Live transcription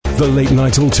The Late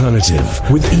Night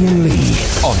Alternative with Iain Lee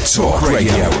on Talk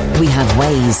Radio. We have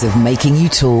ways of making you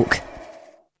talk.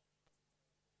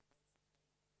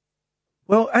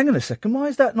 Well, hang on a second. Why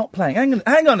is that not playing?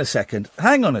 Hang on a second.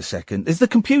 Is the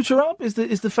computer up? Is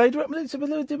the fader up? Let's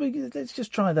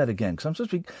just try that again, because I'm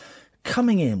supposed to be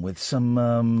coming in with some.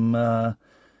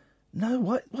 No,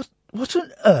 what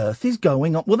on earth is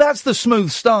going on? Well, that's the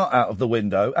smooth start out of the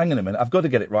window. Hang on a minute. I've got to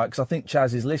get it right, because I think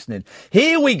Chaz is listening.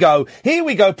 Here we go.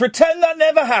 Pretend that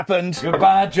never happened.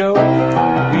 Goodbye, Joe. We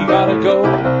gotta go.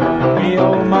 Me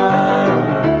oh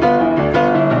my.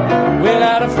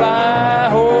 Without a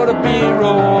fly or a big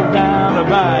road down the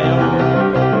bayou.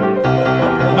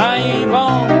 My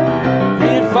Yvonne,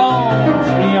 it falls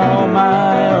me on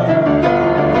my own.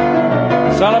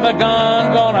 Son of a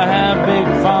gun, gonna have big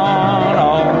fun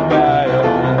on the bayou.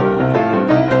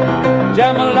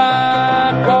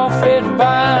 Jambalaya, crawfish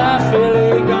pie,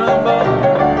 Philly gumbo.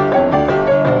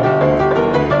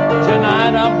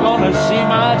 Tonight I'm gonna see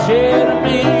my cherry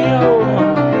meal.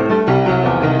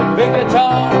 Big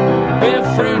guitar, big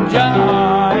fruit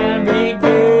jar, and big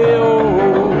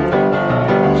bill.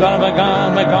 Son of a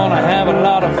gun, we're gonna have a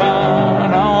lot of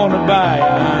fun on the bayou.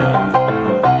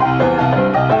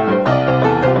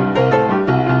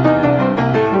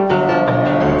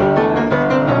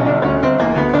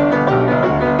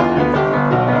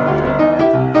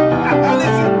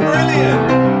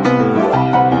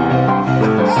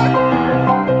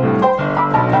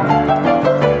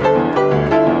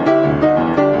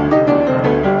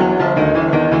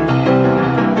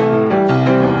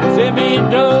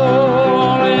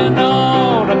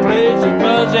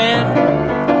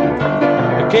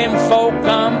 Kim folk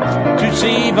come to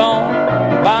see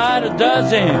Yvonne by the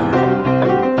dozen.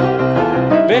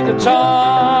 Big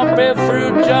guitar, big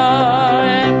fruit jar,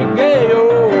 and big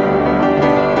gale.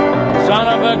 Son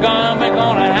of a gun, we're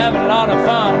gonna have a lot of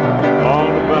fun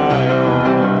on the bayou.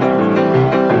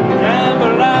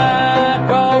 Jambalaya,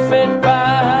 crawfish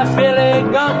pie, Philly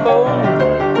gumbo.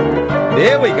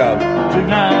 There we go.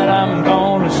 Tonight I'm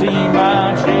gonna see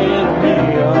my share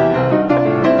meal.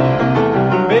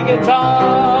 Big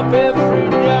guitar, big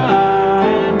fruit jar,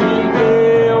 and big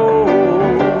gale.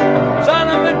 Son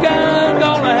of a gun,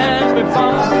 gonna have me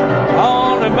fun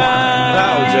on the bayou.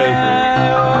 That'll do.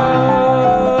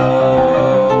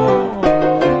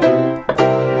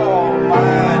 Oh,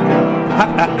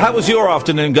 man. How was your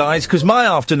afternoon, guys? Because my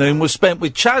afternoon was spent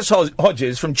with Chaz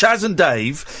Hodges from Chaz and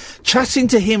Dave, chatting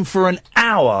to him for an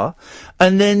hour.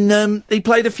 And then he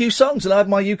played a few songs, and I had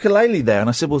my ukulele there. And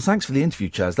I said, well, thanks for the interview,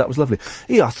 Chaz. That was lovely.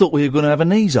 Yeah, I thought we were going to have a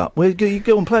knees up. You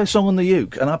go and play a song on the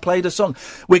uke. And I played a song.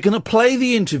 We're going to play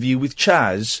the interview with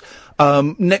Chaz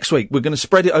next week. We're going to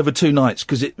spread it over 2 nights,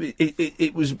 because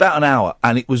it was about an hour,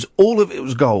 and it was all of it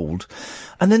was gold.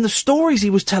 And then the stories he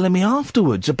was telling me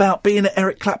afterwards about being at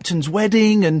Eric Clapton's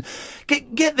wedding, and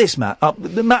get this, Matt.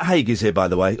 Matt Haig is here, by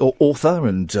the way, author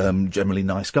and generally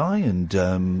nice guy, and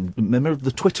member of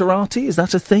the Twitterati. Is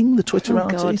that a thing? The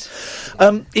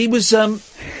Twitterati? He was so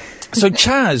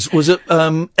Chaz was at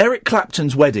Eric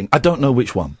Clapton's wedding. I don't know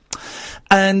which one.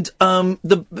 And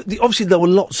obviously there were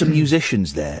lots of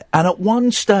musicians there, and at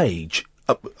one stage,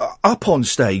 up on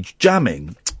stage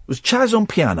jamming, was Chaz on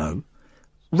piano,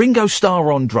 Ringo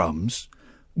Starr on drums,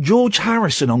 George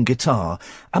Harrison on guitar,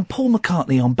 and Paul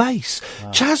McCartney on bass.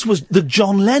 Wow. Chaz was the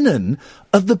John Lennon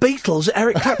of the Beatles at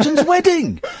Eric Clapton's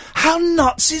wedding. How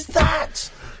nuts is that?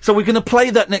 So we're going to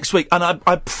play that next week, and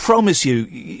I promise you,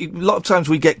 a lot of times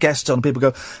we get guests on, and people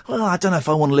go, well, I don't know if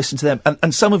I want to listen to them.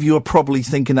 And some of you are probably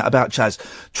thinking that about Chaz.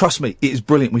 Trust me, it is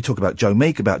brilliant. We talk about Joe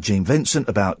Meek, about Gene Vincent,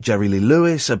 about Jerry Lee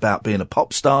Lewis, about being a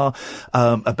pop star,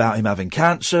 about him having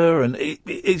cancer, and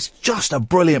it's just a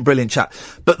brilliant, brilliant chat.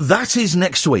 But that is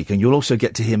next week, and you'll also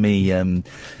get to hear me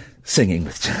singing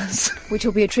with Chaz. Which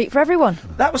will be a treat for everyone.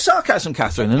 That was sarcasm,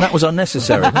 Catherine, and that was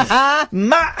unnecessary.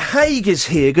 Matt Haig is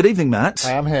here. Good evening, Matt.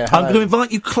 I am here. I'm going to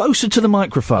invite you closer to Oh, the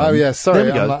microphone. yeah, sorry. There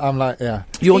we go. I'm like, yeah.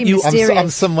 I'm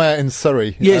somewhere in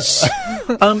Surrey. Yes.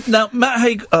 Now, Matt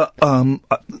Haig,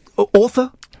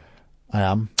 author? I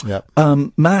am, yeah.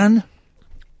 Man?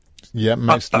 Yeah,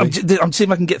 mostly. I'm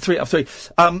seeing if I can get 3 out of 3.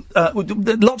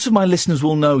 Lots of my listeners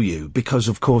will know you because,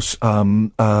 of course,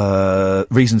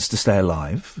 Reasons to Stay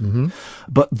Alive. Mm-hmm.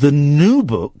 But the new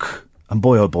book, and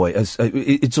boy, oh boy,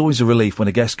 it's always a relief when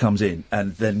a guest comes in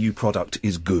and their new product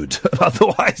is good.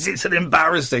 Otherwise, it's an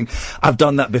embarrassing. I've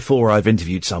done that before. I've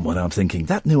interviewed someone and I'm thinking,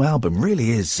 that new album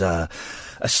really is a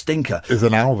stinker. Is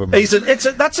an album.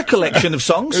 That's a collection of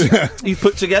songs you've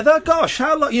put together. Gosh,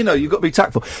 how long, you've got to be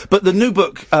tactful. But the new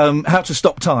book, How to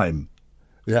Stop Time.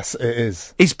 Yes, it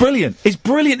is. It's brilliant. It's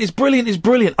brilliant. It's brilliant. It's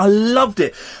brilliant. I loved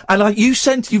it. And you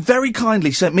very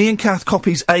kindly sent me and Kath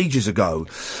copies ages ago.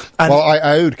 And Well, I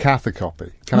owed Kath a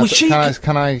copy. She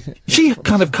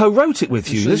kind of co-wrote it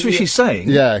with you. That's what she's saying.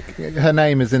 Yeah, her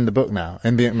name is in the book now,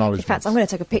 in the In acknowledgements. fact, I'm going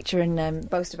to take a picture and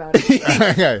boast about it.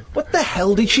 Okay. What the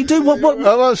hell did she do? What?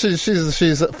 Oh, well,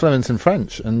 she's fluent in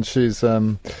French, and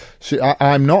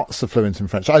I'm not so fluent in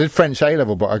French. I did French A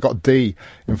level, but I got D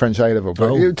in French A level.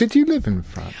 But did you live in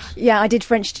France? Yeah, I did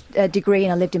French degree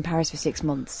and I lived in Paris for 6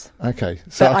 months. Okay,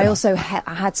 so But I also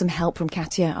I had some help from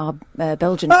Katya, our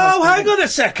Belgian. Oh, hang on a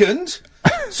second.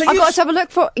 So I got to have a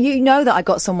look for. You know that I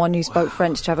got someone who spoke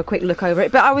French to have a quick look over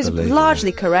it, but I was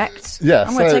largely correct. Yeah,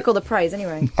 I'm going to take all the praise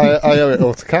anyway. I owe it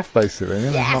all to Kath, basically.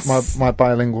 You know, Yes. my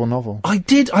bilingual novel. I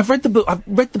did. I've read the book. I've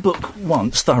read the book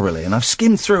once thoroughly, and I've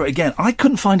skimmed through it again. I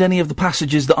couldn't find any of the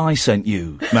passages that I sent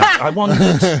you, Matt. I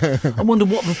wondered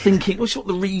what the thinking, what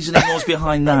the reasoning was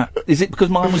behind that. Is it because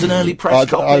mine was an early press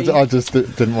copy? I just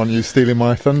didn't want you stealing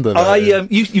my thunder.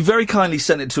 You very kindly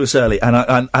sent it to us early,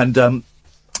 and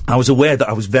I was aware that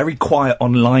I was very quiet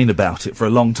online about it for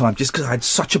a long time, just because I had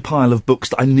such a pile of books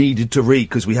that I needed to read,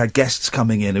 because we had guests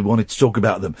coming in who wanted to talk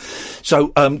about them. So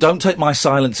don't take my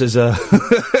silence as a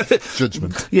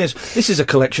judgment. Yes, this is a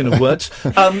collection of words.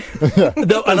 And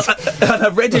I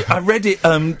read it.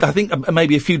 I think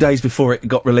maybe a few days before it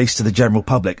got released to the general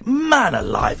public. Man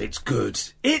alive, it's good.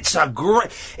 It's a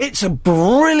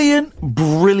brilliant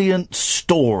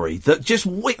story that just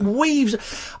weaves.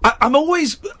 I'm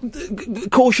always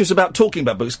cautious about talking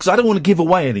about books because I don't want to give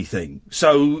away anything.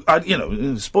 So,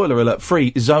 spoiler alert,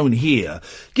 free zone here.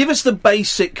 Give us the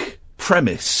basic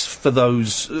premise for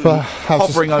those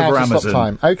hovering over Amazon.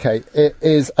 Time. Okay, it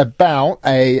is about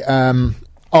a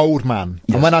old man.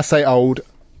 Yes. And when I say old,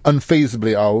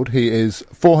 unfeasibly old, he is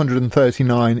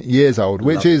 439 years old,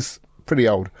 which is pretty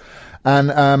old.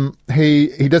 And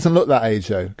he doesn't look that age,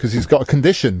 though, because he's got a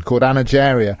condition called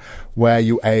anageria, where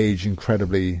you age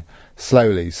incredibly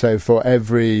slowly. So for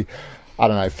every,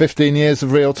 15 years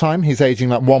of real time, he's aging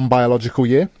like 1 biological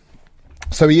year.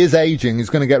 So he is aging. He's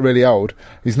going to get really old.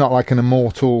 He's not like an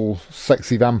immortal,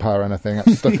 sexy vampire or anything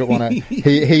that's stuck at one end.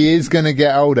 He is going to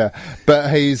get older,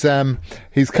 but he's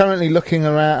currently looking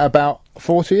around about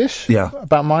 40-ish. Yeah,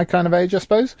 about my kind of age, I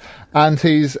suppose. And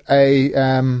he's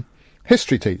a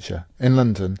history teacher in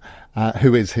London,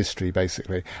 who is history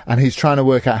basically, and he's trying to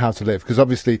work out how to live, because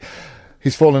obviously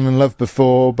he's fallen in love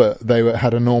before, but they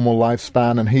had a normal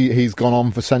lifespan, and he's gone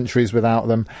on for centuries without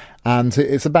them. And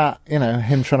it's about,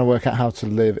 him trying to work out how to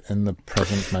live in the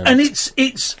present moment. And it's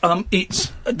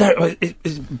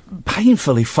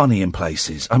painfully funny in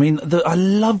places. I mean, I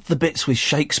love the bits with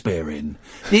Shakespeare in.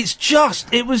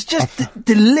 It was just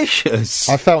delicious.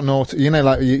 I felt naughty.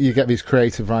 You get these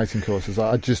creative writing courses.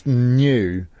 I just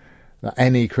knew that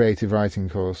any creative writing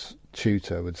course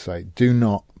tutor would say, do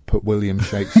not put William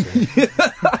Shakespeare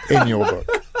in your book.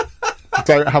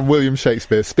 Don't have William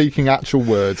Shakespeare speaking actual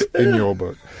words in your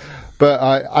book. But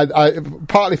I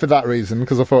partly for that reason,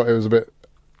 because I thought it was a bit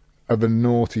of a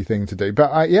naughty thing to do.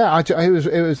 But it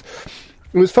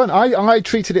was fun. I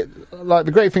treated it like,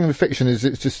 the great thing with fiction is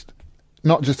it's just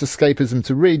not just escapism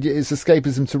to read, it's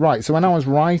escapism to write. So when I was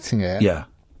writing it,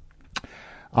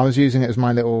 I was using it as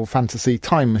my little fantasy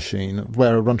time machine of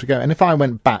where I want to go. And if I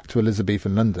went back to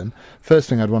Elizabethan London, first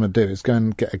thing I'd want to do is go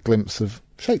and get a glimpse of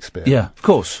Shakespeare. Yeah, of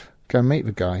course. Go and meet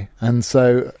the guy. And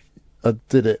so I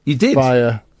did it. You did?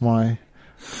 Via my...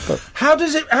 How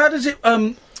does it,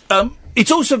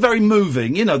 it's also very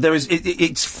moving,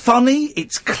 it's funny,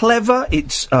 it's clever,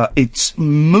 it's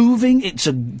moving, it's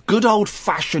a good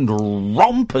old-fashioned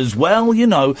romp as well,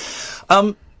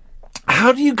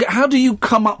 How do you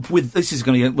come up with, this is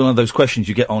going to be one of those questions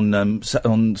you get on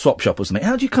Swap Shop or something,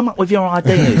 how do you come up with your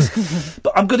ideas?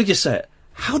 But I'm going to just say it.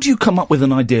 How do you come up with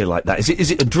an idea like that?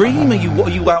 Is it a dream? Are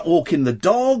you out walking the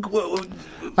dog?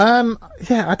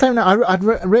 Yeah, I don't know. I'd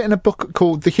written a book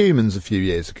called The Humans a few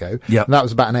years ago. Yeah, that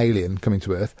was about an alien coming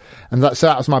to Earth, and so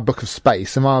that was my book of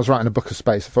space. And while I was writing a book of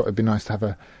space, I thought it'd be nice to have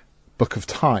a book of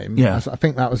time. Yeah, I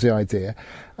think that was the idea.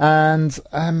 And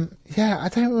I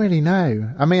don't really know.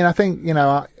 I mean, I think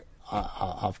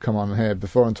I've come on here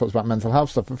before and talked about mental health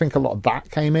stuff. I think a lot of that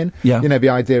came in. Yeah, the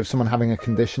idea of someone having a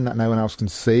condition that no one else can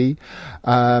see,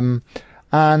 and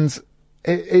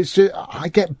it's just, I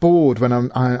get bored when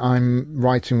I'm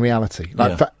writing reality.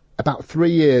 For about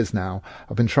 3 years now,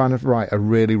 I've been trying to write a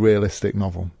really realistic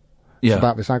novel. It's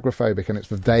about this agoraphobic, and it's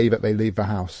the day that they leave the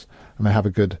house and they have a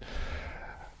good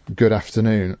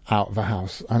afternoon out of the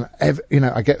house. And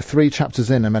I get 3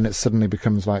 chapters in, and then it suddenly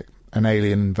becomes like an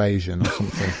alien invasion or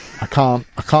something. I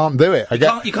can't do it. You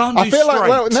can't do I feel like,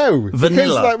 well, no,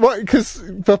 vanilla. Because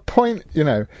the point,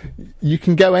 you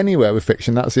can go anywhere with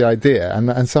fiction. That's the idea,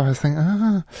 and so I was thinking,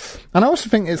 and I also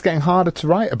think it's getting harder to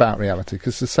write about reality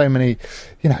because there's so many,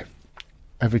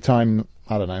 every time,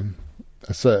 I don't know,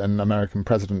 a certain American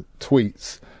president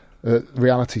tweets,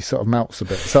 reality sort of melts a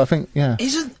bit. So I think, yeah.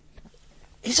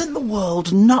 Isn't the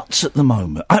world nuts at the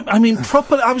moment? I mean,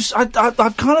 properly.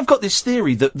 I've kind of got this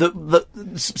theory that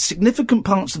significant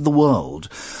parts of the world,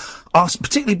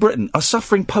 particularly Britain, are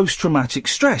suffering post-traumatic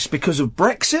stress because of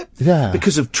Brexit,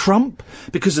 because of Trump,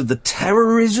 because of the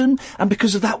terrorism, and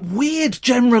because of that weird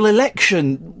general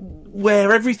election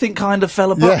where everything kind of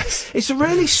fell apart. Yes. It's a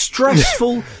really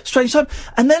stressful, strange time.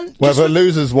 And then the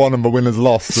losers won and the winners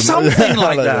lost. Something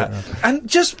like that. And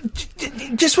just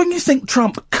when you think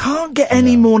Trump can't get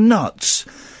any more nuts,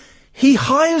 he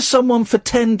hires someone for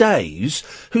 10 days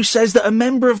who says that a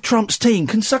member of Trump's team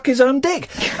can suck his own dick.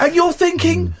 And you're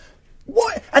thinking,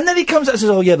 what? And then he comes out and says,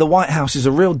 oh yeah, the White House is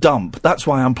a real dump. That's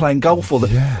why I'm playing golf for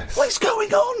them. Yes. What's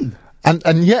going on?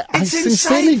 And yet, I It's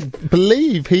sincerely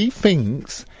believe he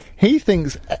thinks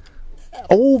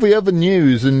all the other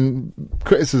news and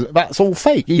criticism, that's all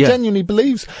fake. He genuinely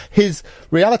believes his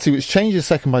reality, which changes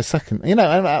second by second. And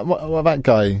what that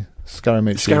guy,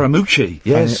 Scaramucci,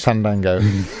 yes. Fandango.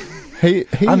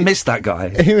 I missed that guy.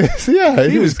 He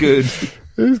was good.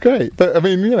 He was great. But, I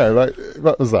mean,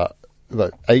 what was that?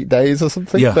 Like 8 days or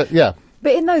something? Yeah. But, yeah.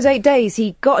 But in those 8 days,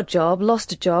 he got a job,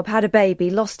 lost a job, had a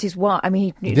baby, lost his wife. I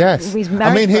mean, his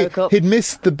marriage broke up. He'd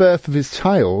missed the birth of his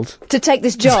child. To take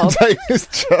this job. So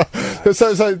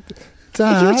it's like,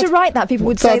 Dad, if you were to write that, people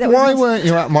would say that why weren't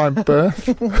you at my birth?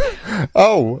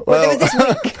 Oh, well. It was this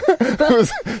week.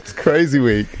 It's a crazy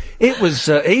week. It was,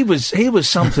 he was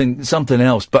something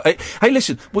else. But, hey,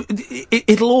 listen,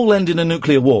 it'll all end in a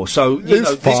nuclear war, so,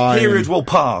 this period will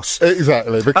pass.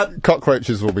 Exactly. The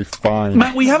cockroaches will be fine.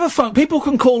 Matt, we have a phone. People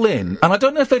can call in, and I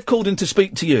don't know if they've called in to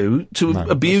speak to you,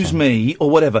 abuse me,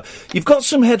 or whatever. You've got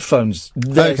some headphones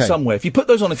there somewhere. If you put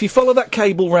those on, if you follow that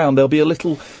cable round, there'll be a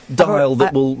little dial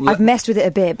that will... I've messed with it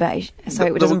a bit, but so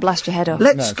it doesn't blast your head off.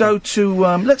 Let's go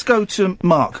to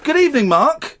Mark. Good evening,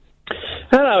 Mark.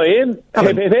 Hello, Ian. Hello.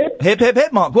 Hip, hip, hip. Hip, hip,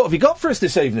 hip, Mark. What have you got for us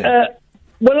this evening?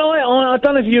 Well, I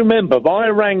don't know if you remember, but I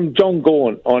rang John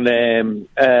Gaunt on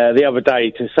the other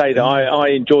day to say that I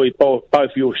enjoyed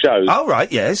both your shows. Oh,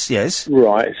 right. Yes.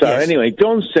 Right. So anyway,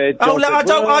 John said. I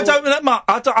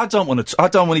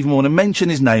don't even want to mention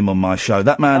his name on my show.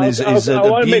 That man is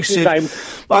abusive. A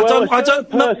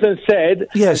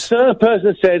certain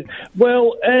person said,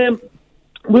 well,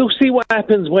 we'll see what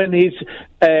happens when his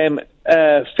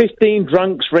 15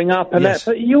 drunks ring up and that.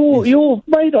 But your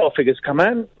radar figures come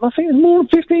out. I think it's more than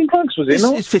 15 drunks, was it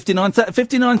not? It's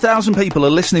 59,000 people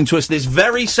are listening to us this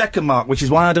very second, Mark, which is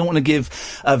why I don't want to give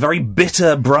a very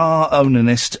bitter bra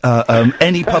onanist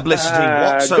any publicity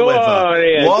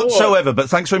whatsoever. But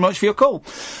thanks very much for your call.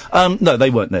 No, they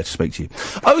weren't there to speak to you.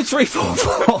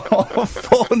 0344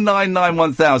 499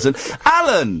 1000.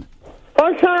 Alan!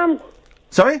 Hi, Sam.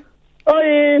 Sorry? Hi,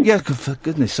 Ian. Yeah, for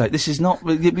goodness sake, this is not...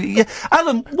 Yeah.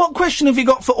 Alan, what question have you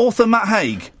got for author Matt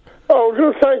Haig? I was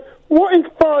going to say, what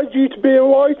inspired you to be a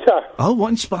writer? Oh, what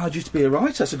inspired you to be a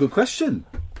writer? That's a good question.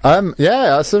 Yeah,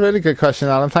 that's a really good question,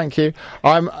 Alan. Thank you.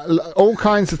 All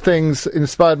kinds of things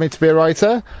inspired me to be a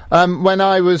writer. When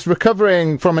I was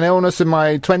recovering from an illness in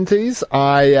my 20s,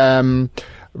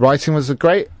 writing was a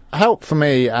great help for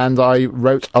me, and I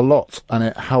wrote a lot, and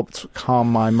it helped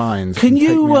calm my mind. Can you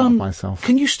take me out of myself.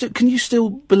 Can you still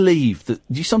believe that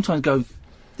you sometimes go,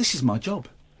 this is my job.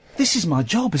 This is my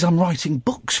job, is I'm writing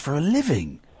books for a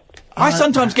living. I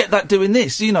sometimes get that doing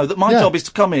this, that my job is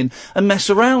to come in and mess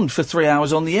around for 3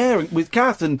 hours on the air with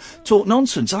Kath and talk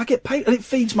nonsense. I get paid, and it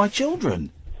feeds my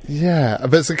children. Yeah,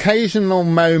 there's occasional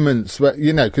moments where,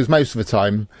 because most of the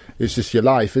time it's just your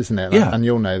life, isn't it? Yeah. And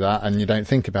you'll know that, and you don't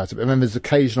think about it. But then there's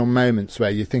occasional moments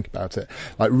where you think about it.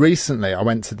 Like recently, I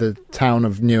went to the town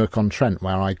of Newark-on-Trent,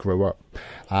 where I grew up,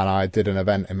 and I did an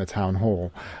event in the town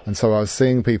hall. And so I was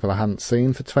seeing people I hadn't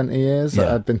seen for 20 years that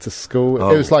had been to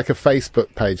school. It was like a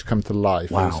Facebook page come to life.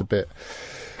 Wow. It was a bit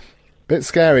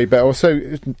scary, but also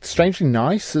strangely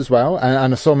nice as well.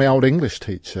 And I saw my old English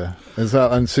teacher as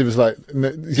well, and she was like,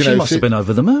 she must have been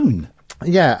over the moon.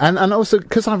 Yeah, and also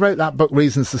because I wrote that book,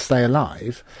 Reasons to Stay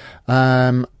Alive.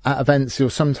 At events, you'll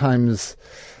sometimes,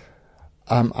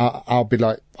 I'll be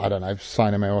like, I don't know,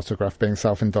 signing my autograph, being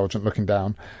self-indulgent, looking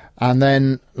down, and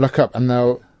then look up, and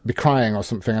they'll be crying or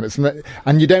something,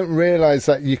 and you don't realise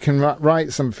that you can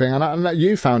write something, and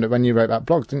you found it when you wrote that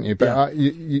blog, didn't you? But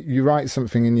you write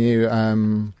something,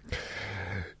 and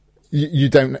you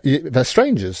don't. They're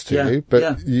strangers to you,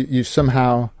 but you've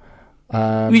somehow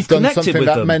we've done connected something with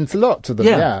that them. meant a lot to them.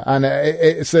 Yeah, and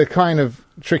it's a kind of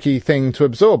tricky thing to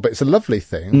absorb, but it's a lovely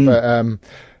thing. But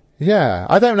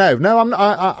I don't know. No,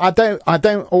 I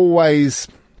don't always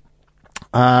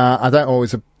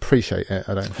appreciate it.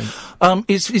 I don't think.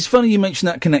 It's funny you mention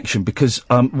that connection because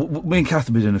me and Kath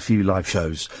have been doing a few live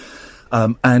shows.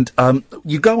 And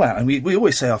you go out, and we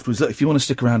always say afterwards, look, if you want to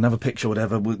stick around and have a picture or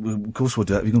whatever, of course we'll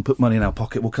do it. If you're going to put money in our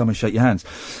pocket, we'll come and shake your hands.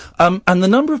 And the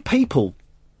number of people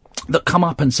that come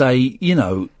up and say, you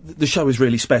know, the show is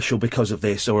really special because of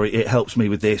this, or it helps me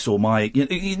with this, or the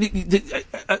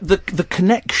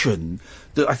connection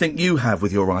that I think you have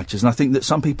with your writers, and I think that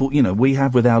some people, you know, we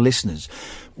have with our listeners,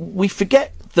 we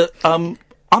forget that,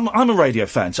 I'm a radio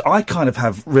fan, so I kind of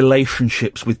have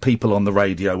relationships with people on the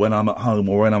radio when I'm at home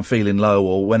or when I'm feeling low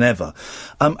or whenever.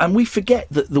 And we forget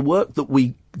that the work that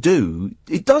we do,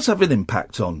 it does have an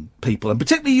impact on people, and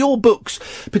particularly your books.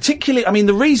 Particularly, I mean,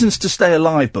 the Reasons to Stay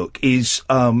Alive book is,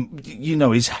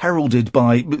 is heralded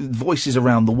by voices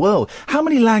around the world. How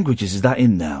many languages is that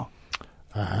in now?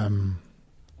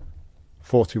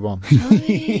 41.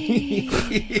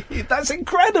 That's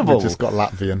incredible. We just got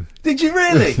Latvian. Did you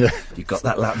really? Yeah. You got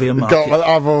that Latvian market.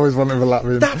 I've always wanted a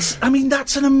Latvian.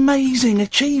 That's an amazing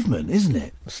achievement, isn't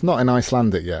it? It's not in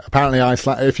Icelandic yet. Apparently,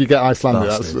 if you get Icelandic,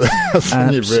 that's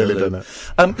when you've really done it.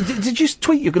 Did you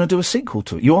tweet you're going to do a sequel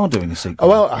to it? You are doing a sequel.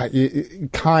 Well,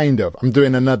 kind of. I'm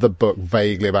doing another book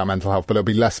vaguely about mental health, but it'll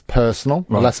be less personal,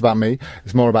 less about me.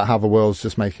 It's more about how the world's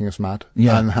just making us mad.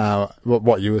 Yeah. And how,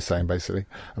 what you were saying, basically,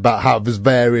 about how there's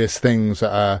various things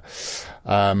that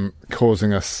are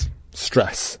causing us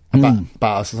stress about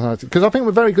our society. Because I think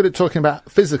we're very good at talking about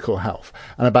physical health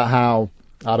and about how,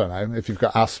 I don't know, if you've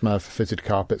got asthma, fitted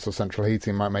carpets or central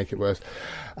heating might make it worse,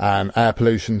 air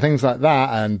pollution, things like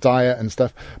that, and diet and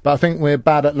stuff. But I think we're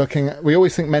bad at we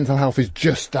always think mental health is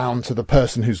just down to the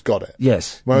person who's got it.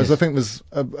 Yes. Whereas I think there's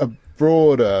a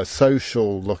broader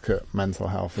social look at mental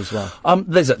health as well.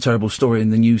 There's that terrible story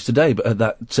in the news today, but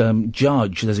that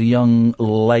judge, there's a young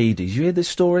lady. Did you hear this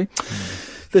story?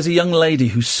 There's a young lady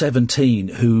who's 17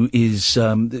 who is,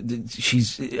 I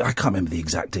can't remember the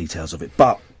exact details of it,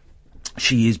 but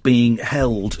she is being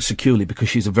held securely because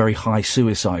she's a very high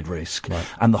suicide risk,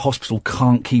 and the hospital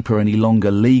can't keep her any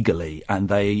longer legally, and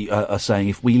they are saying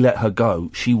if we let her go,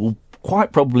 she will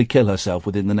quite probably kill herself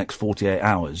within the next 48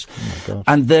 hours. Oh,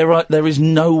 and there is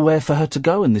nowhere for her to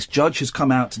go, and this judge has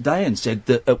come out today and said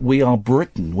that we are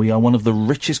Britain, we are one of the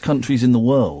richest countries in the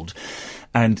world,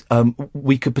 and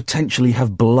we could potentially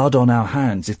have blood on our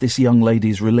hands if this young lady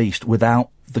is released without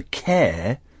the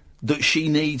care that she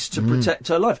needs to protect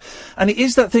her life. And it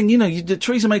is that thing,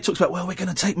 Theresa May talks about, well, we're going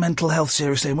to take mental health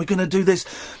seriously and we're going to do this.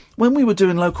 When we were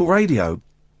doing local radio,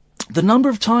 the number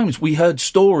of times we heard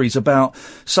stories about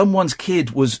someone's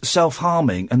kid was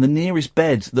self-harming and the nearest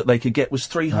bed that they could get was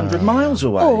 300 miles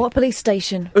away. Or a police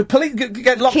station.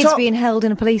 Get locked Kids up. being held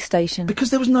in a police station. Because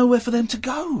there was nowhere for them to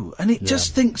go. And it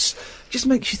just makes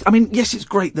you... I mean, yes, it's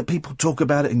great that people talk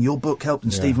about it, and your book helped,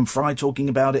 and Stephen Fry talking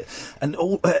about it, and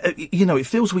all. It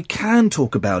feels we can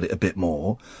talk about it a bit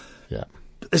more. Yeah.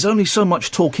 There's only so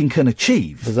much talking can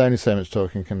achieve. It's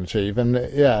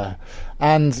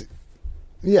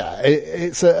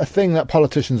a thing that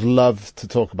politicians love to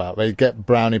talk about. They get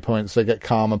brownie points, they get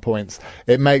karma points.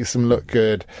 It makes them look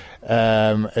good.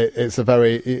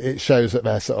 It shows that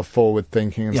they're sort of forward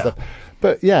thinking and stuff.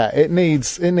 But it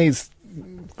needs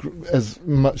as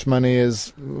much money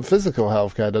as physical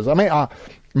healthcare does. I mean,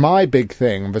 my big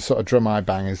thing, the sort of drum I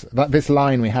bang, is that this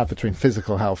line we have between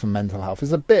physical health and mental health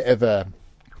is a bit of a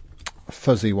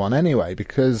fuzzy one anyway,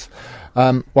 because,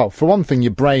 for one thing,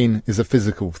 your brain is a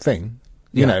physical thing.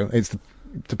 You know, it's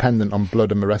dependent on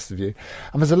blood and the rest of you.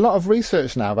 And there's a lot of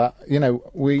research now that,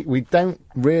 we don't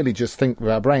really just think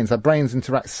with our brains. Our brains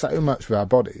interact so much with our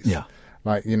bodies. Yeah.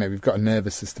 Like, we've got a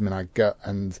nervous system in our gut,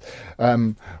 and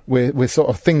we're sort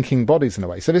of thinking bodies in a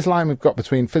way. So this line we've got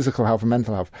between physical health and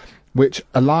mental health, which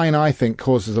a line I think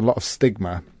causes a lot of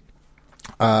stigma,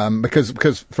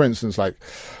 because for instance, like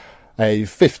a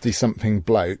 50-something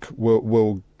bloke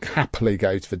will happily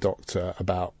go to the doctor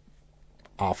about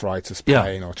arthritis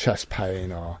pain or chest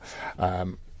pain or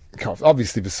cough.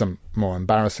 Obviously there's some more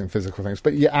embarrassing physical things,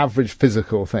 but your average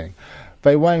physical thing,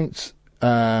 they won't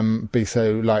be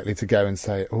so likely to go and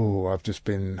say, oh, I've just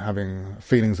been having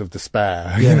feelings of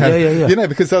despair.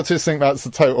 Because they'll just think that's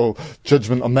a total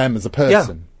judgment on them as a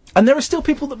person. And there are still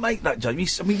people that make that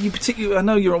judgment. I mean, you particularly, I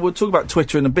know we'll talk about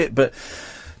Twitter in a bit, but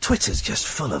Twitter's just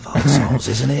full of arseholes,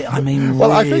 isn't it? I mean, well,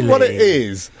 really. I think what it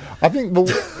is, I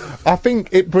think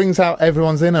it brings out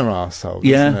everyone's inner arsehole,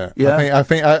 yeah, doesn't it?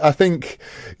 Yeah. I think,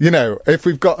 you know, if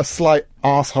we've got a slight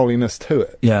arseholiness to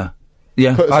it. Yeah.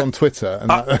 Put us on Twitter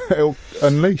and it'll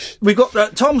unleash. We've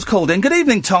got, Tom's called in. Good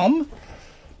evening, Tom.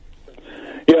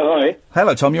 Yeah, hi.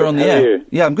 Hello, Tom, you're on the air. How are you?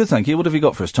 Yeah, I'm good, thank you. What have you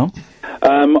got for us, Tom?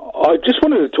 I just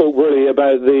wanted to talk really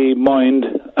about the mind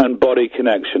and body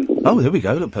connection. Oh, there we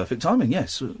go. Look, perfect timing,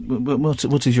 yes.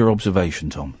 What is your observation,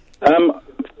 Tom? Tom,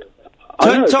 do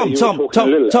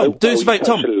us a favour,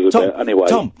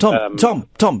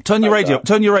 Tom, turn your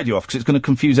radio off, because it's going to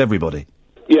confuse everybody.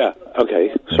 Yeah,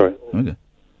 okay, sorry. Okay.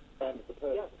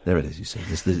 There it is, you see.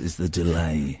 This is the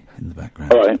delay in the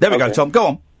background. All right, there we go, Tom, go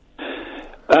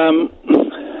on.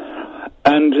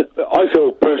 And I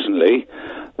feel personally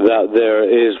that there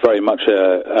is very much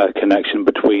a connection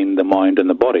between the mind and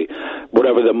the body.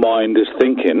 Whatever the mind is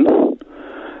thinking,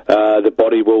 the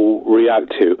body will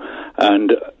react to.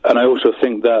 And I also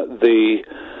think that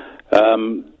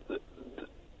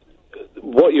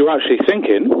what you're actually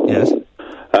thinking yes.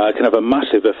 Can have a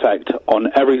massive effect on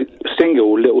every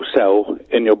single little cell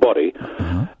in your body.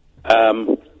 Uh-huh.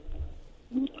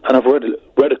 And I've read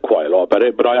quite a lot about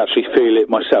it, but I actually feel it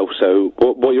myself. So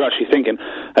what you're actually thinking,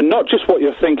 and not just what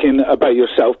you're thinking about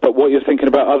yourself, but what you're thinking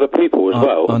about other people as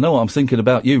well. I know what I'm thinking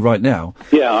about you right now.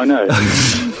 Yeah, I know.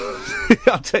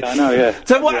 I know, yeah.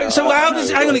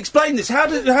 Hang on, explain this. How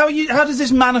does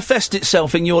this manifest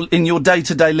itself in your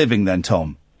day-to-day living then,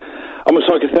 Tom? I'm a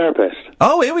psychotherapist.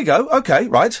 Oh, here we go. Okay,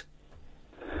 right.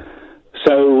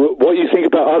 So what you think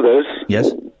about others...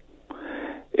 Yes.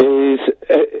 Is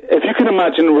if you can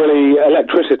imagine really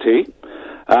electricity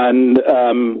and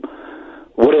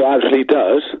what it actually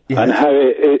does and how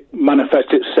it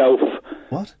manifests itself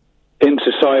in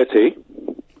society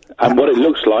and what it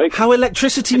looks like. How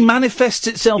electricity manifests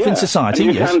itself in society,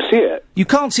 and you can see it. You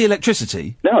can't see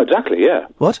electricity? No, exactly, yeah.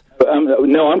 What? But,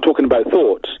 no, I'm talking about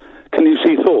thoughts. Can you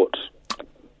see thoughts?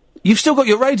 You've still got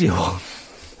your radio on.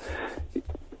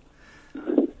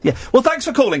 Yeah. Well, thanks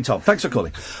for calling, Tom. Thanks for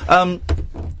calling.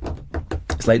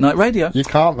 It's late night radio. You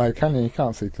can't, though, can you? You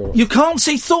can't see thoughts. You can't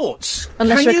see thoughts?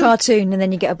 Unless you're a cartoon and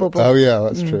then you get a bubble. Oh, yeah,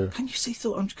 that's true. Can you see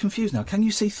thoughts? I'm confused now. Can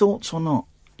you see thoughts or not?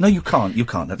 No, you can't. You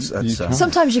can't. That's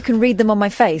Sometimes you can read them on my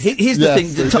face. Here's the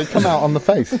thing. They come out on the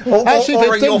face.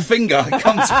 or in your finger. It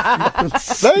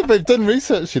comes No, they've done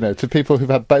research, you know, to people who've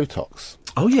had Botox.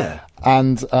 Oh, yeah.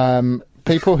 And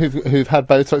people who've had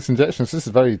Botox injections, this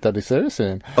is very deadly serious,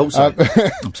 Ian. Oh, sorry.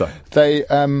 I'm sorry.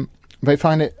 They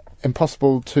find it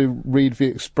impossible to read the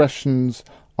expressions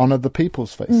on other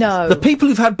people's faces. No. The people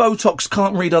who've had Botox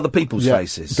can't read other people's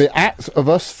faces. The act of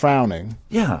us frowning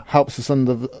helps us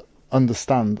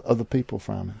understand other people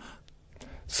frowning.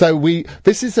 So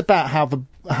this is about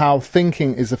how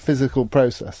thinking is a physical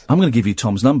process. I'm going to give you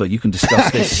Tom's number. You can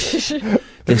discuss this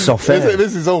this off air.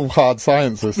 This is all hard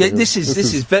science. This is.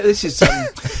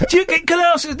 Do you get? Can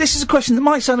I ask? This is a question that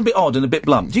might sound a bit odd and a bit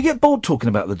blunt. Do you get bored talking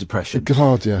about the depression?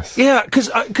 God, yes. Yeah,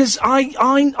 because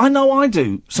I know I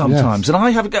do sometimes, and I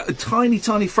have a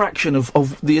tiny fraction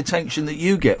of the attention that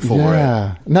you get for it.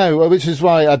 Yeah, no, which is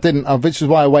why I didn't. Which is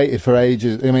why I waited for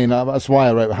ages. I mean, that's why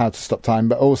I wrote How to Stop Time,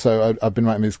 but also I've been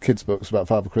writing these kids' books about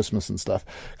Father Christmas and stuff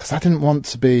because I didn't want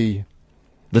to be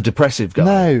the depressive guy.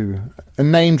 No,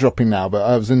 and name dropping now, but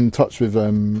I was in touch with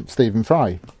Stephen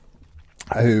Fry,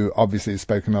 who obviously has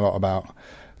spoken a lot about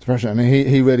depression, and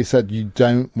he really said you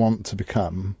don't want to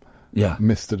become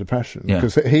Mr. Depression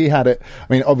because he had it.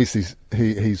 I mean, obviously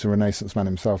he's a Renaissance man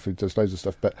himself who does loads of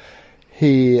stuff, but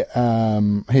he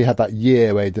had that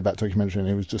year where he did that documentary, and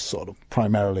he was just sort of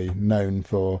primarily known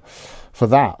for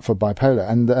bipolar.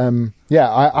 And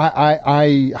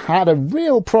I had a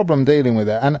real problem dealing with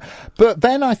it. But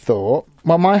then I thought,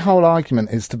 well, my whole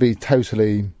argument is to be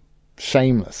totally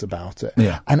shameless about it.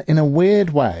 Yeah. And in a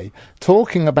weird way,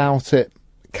 talking about it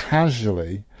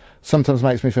casually sometimes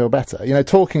makes me feel better. You know,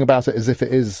 talking about it as if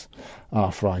it is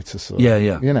arthritis or,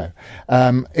 you know,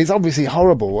 it's obviously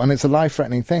horrible and it's a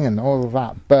life-threatening thing and all of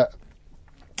that. But,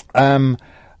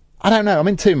 I don't know. I'm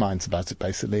in two minds about it,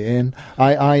 basically, Ian.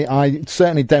 I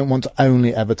certainly don't want to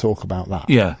only ever talk about that.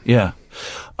 Yeah.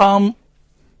 You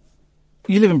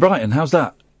live in Brighton. How's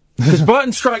that? Because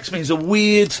Brighton strikes me as a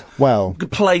weird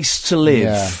place to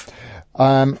live.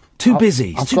 Yeah. Too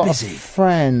busy. I've got a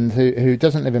friend who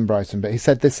doesn't live in Brighton, but he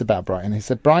said this about Brighton. He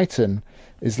said Brighton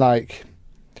is like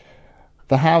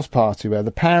the house party where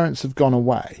the parents have gone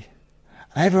away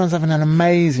and everyone's having an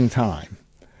amazing time.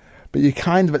 But you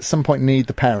kind of at some point need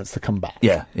the parents to come back.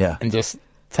 Yeah. And just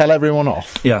tell everyone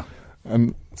off. Yeah.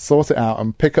 and sort it out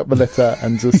and pick up the litter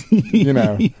and just,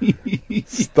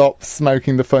 stop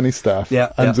smoking the funny stuff.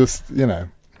 Just, no,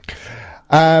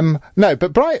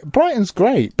 but Brighton's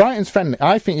great. Brighton's friendly.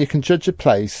 I think you can judge a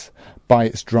place by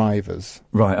its drivers.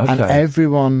 Right, okay. And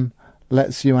everyone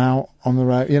lets you out on the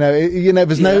road.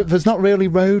 There's not really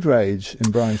road rage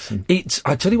in Brighton.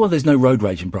 I tell you why there's no road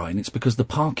rage in Brighton. It's because the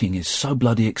parking is so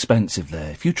bloody expensive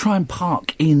there. If you try and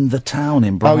park in the town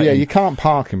in Brighton... Oh, yeah, you can't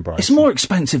park in Brighton. It's more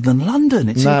expensive than London.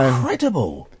 It's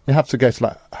incredible. You have to go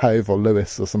to, Hove or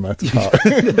Lewis or somewhere to park.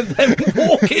 Then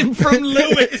walk in from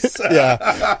Lewis. Yeah,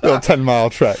 a little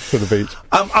 10-mile trek to the beach.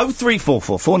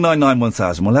 0344 499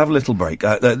 1000. We'll have a little break.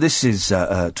 This is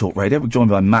Talk Radio. We're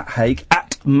joined by Matt Haig,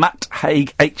 at Matt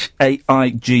Haig,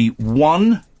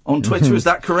 HAIG1 on Twitter. Is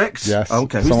that correct? Yes.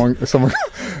 Okay. Someone.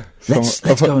 Let's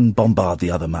go and bombard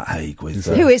the other Matt Haig with...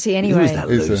 who is he anyway? Who is that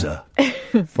loser?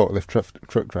 Forklift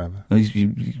truck driver.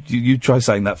 You try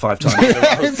saying that 5 times.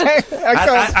 I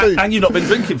can't speak. And you've not been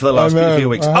drinking for the last few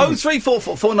weeks.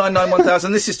 0344 499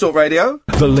 1000. This is Talk Radio.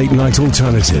 The Late Night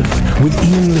Alternative with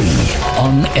Iain Lee.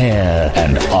 On air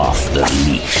and off the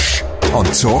leash. On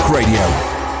Talk Radio.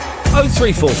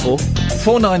 0344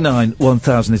 499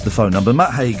 1000 is the phone number.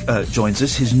 Matt Haig joins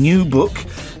us. His new book,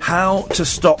 How to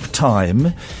Stop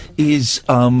Time, is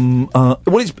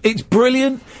it's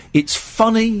brilliant. It's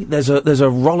funny. There's a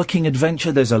rollicking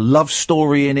adventure. There's a love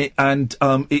story in it, and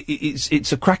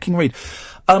it's a cracking read.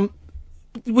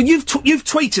 Well, you've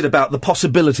tweeted about the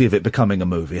possibility of it becoming a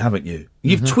movie, haven't you?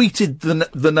 You've tweeted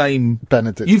the name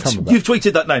Benedict. You've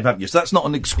tweeted that name, haven't you? So that's not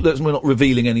we're not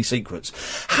revealing any secrets.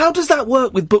 How does that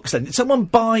work with books then? Someone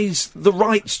buys the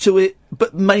rights to it,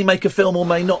 but may make a film or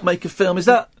may not make a film. Is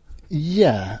that?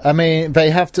 Yeah, I mean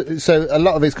they have to. So a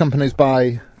lot of these companies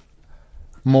buy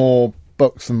more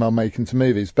books than they'll make into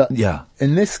movies. But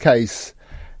in this case,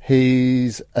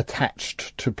 he's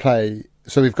attached to play.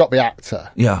 So we've got the actor.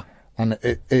 Yeah. And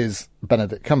it is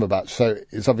Benedict Cumberbatch, so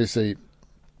it's obviously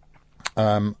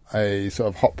a sort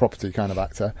of hot property kind of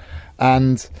actor,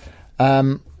 and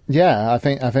I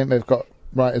think they've got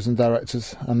writers and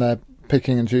directors, and they're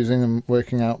picking and choosing and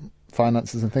working out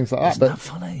finances and things like that. Isn't that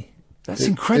funny? That's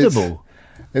incredible.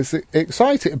 It's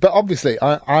exciting, but obviously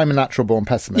I'm a natural born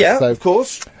pessimist. Yeah, so, of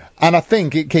course. And I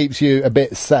think it keeps you a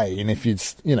bit sane if you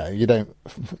don't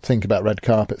think about red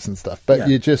carpets and stuff, but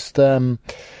you just.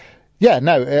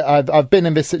 I've been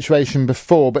in this situation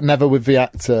before, but never with the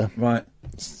actor. Right.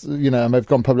 And they've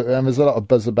gone public, and there's a lot of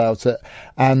buzz about it.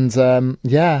 And, and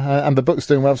the book's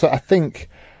doing well. So I think,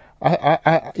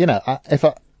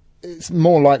 it's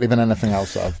more likely than anything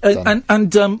else that I've done.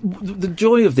 And the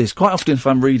joy of this, quite often if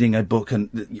I'm reading a book,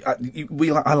 and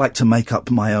I like to make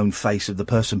up my own face of the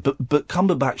person, but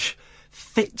Cumberbatch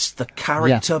fits the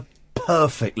character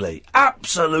perfectly.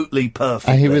 Absolutely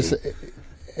perfectly. And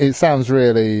it sounds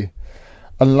really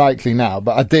unlikely now,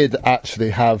 but I did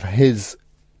actually have his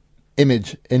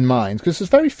image in mind, because there's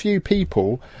very few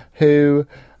people who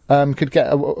could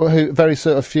get very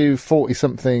sort of few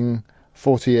 40-something,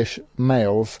 40-ish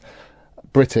males,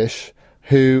 British,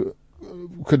 who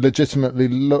could legitimately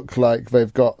look like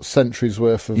they've got centuries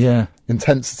worth of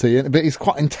intensity. But he's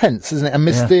quite intense, isn't it? And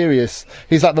mysterious.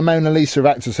 He's like the Mona Lisa of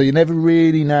actors, so you never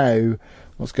really know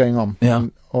what's going on. Yeah.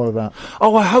 All of that.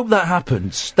 Oh, I hope that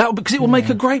happens. Because it will make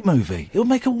a great movie. It will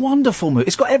make a wonderful movie.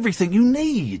 It's got everything you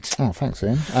need. Oh, thanks,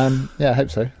 Iain. I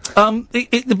hope so.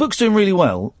 The book's doing really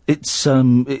well. It's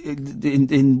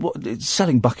it's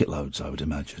selling bucket loads, I would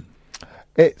imagine.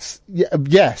 Yes.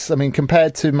 I mean,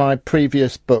 compared to my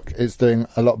previous book, it's doing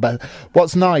a lot better.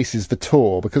 What's nice is the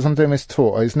tour, because I'm doing this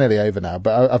tour. It's nearly over now,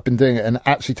 but I've been doing it, and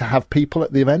actually to have people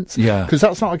at the events. Yeah. Because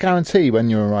that's not a guarantee when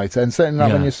you're a writer, and certainly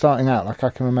not when you're starting out. Like I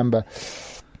can remember,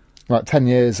 10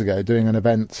 years ago, doing an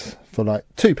event for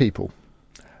 2 people.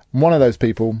 And one of those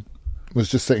people was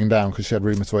just sitting down because she had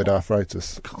rheumatoid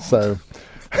arthritis. God. So.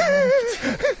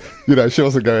 She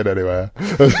wasn't going anywhere.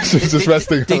 She was just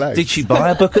resting her legs. Did she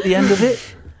buy a book at the end of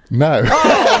it? No.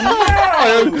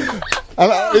 Oh,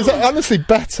 no! It's honestly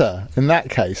better in that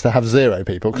case to have 0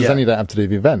 people, because then you don't have to do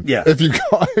the event. Yeah. If you've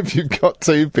got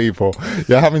 2 people,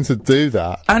 you're having to do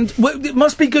that. And it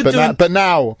must be good doing... But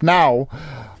now,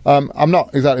 I'm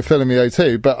not exactly filling the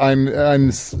O2, but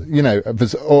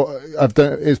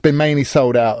it's been mainly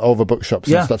sold out over bookshops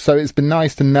and stuff. So it's been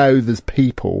nice to know there's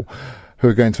people who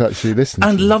are going to actually listen.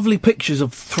 And lovely pictures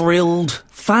of thrilled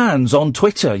fans on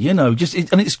Twitter,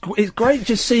 it's great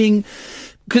just seeing,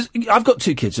 because I've got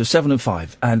 2 kids, they're 7 and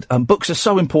 5, and books are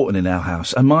so important in our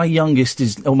house. And my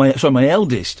my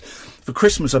eldest, for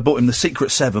Christmas I bought him the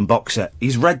Secret 7 box set.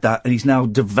 He's read that and he's now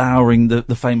devouring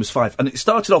the famous 5. And it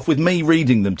started off with me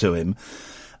reading them to him.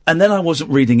 And then I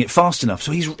wasn't reading it fast enough,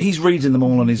 so he's reading them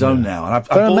all on his own now. And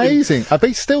they're amazing.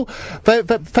 They're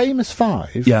Famous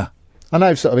Five. Yeah. I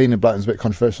know sort of Enid Blyton's a bit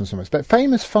controversial in some ways, but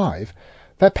Famous Five,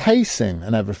 their pacing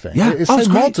and everything. Yeah. It's so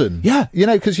modern. Yeah. You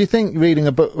know, because you think reading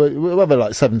a book, well, they're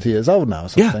like 70 years old now or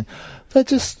something. Yeah. They're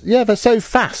just, they're so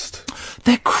fast.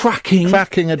 They're cracking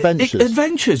adventures.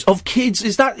 Adventures of kids.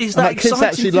 Is that exciting? Kids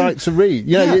actually like to read.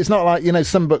 You know, it's not like,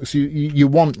 some books you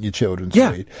want your children to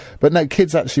read. But no,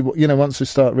 kids actually, once they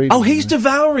start reading. Oh, he's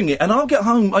devouring it. And I'll get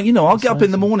home, I'll get up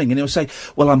in the morning and he'll say,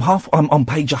 well, I'm on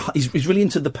page, he's really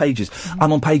into the pages.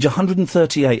 I'm on page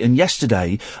 138 and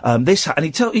yesterday, and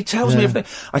he tells me everything.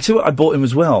 I tell you what I bought him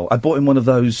as well. I bought him one of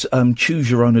those, choose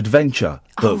your own adventure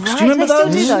books. Right. Do you remember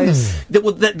those?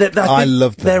 Still do those. I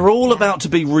love them. They're all about to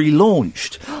be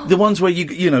relaunched. The ones where do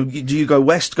you go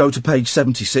west, go to page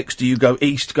 76? Do you go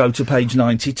east, go to page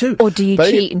 92? Or do you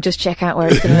cheat and just check out where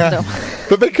it's going to end up?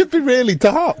 But they could be really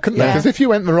dark, couldn't they? Because if you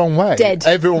went the wrong way,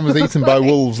 everyone was eaten by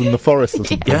wolves in the forest or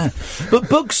something. Yeah, but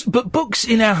books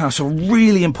in our house are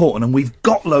really important, and we've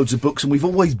got loads of books, and we've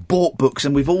always bought books,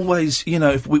 and we've always,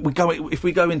 if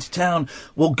we go into town,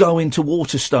 we'll go into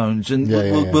Waterstones, and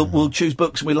we'll choose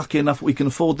books, and we're lucky enough we can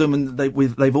afford them, and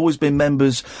they've always been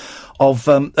members of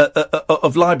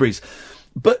libraries.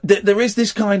 But there is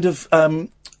this kind of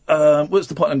what's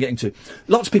the point I'm getting to?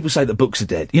 Lots of people say that books are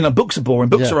dead. Books are boring,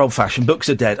 books are old-fashioned, books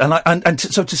are dead.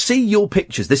 So to see your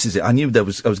pictures, this is it. I knew I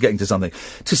was getting to something.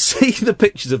 To see the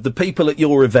pictures of the people at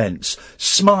your events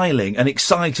smiling and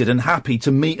excited and happy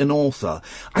to meet an author,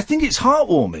 I think it's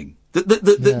heartwarming.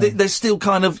 There's still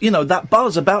kind of, that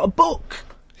buzz about a book.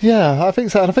 Yeah, I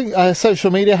think so. And I think social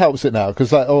media helps it now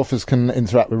because authors can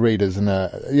interact with readers, and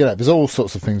there's all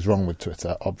sorts of things wrong with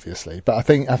Twitter, obviously. But I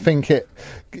think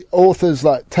authors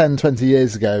like 10, 20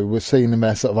 years ago were seen in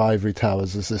their sort of ivory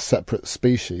towers as a separate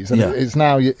species, and it's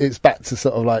now it's back to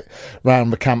sort of like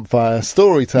round the campfire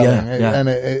storytelling.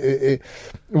 And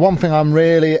one thing I'm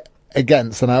really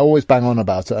against, and I always bang on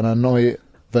about it, and I annoy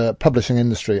the publishing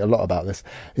industry a lot about this,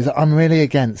 is that I'm really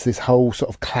against this whole sort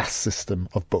of class system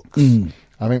of books.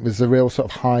 I think there's a real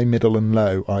sort of high, middle and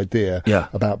low idea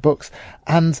about books.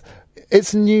 And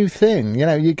it's a new thing.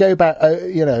 You go back,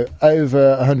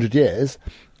 over 100 years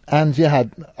and you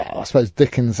had, I suppose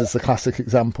Dickens is the classic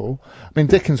example. I mean,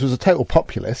 Dickens was a total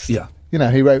populist. Yeah.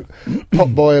 He wrote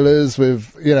pot boilers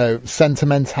with,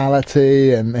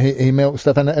 sentimentality, and he milked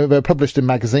stuff, and they were published in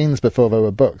magazines before there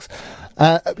were books.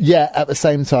 At the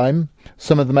same time,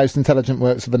 some of the most intelligent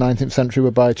works of the 19th century were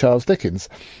by Charles Dickens,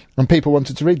 and people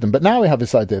wanted to read them. But now we have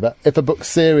this idea that if a book's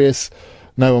serious,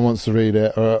 no one wants to read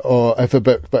it, or if a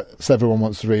book but everyone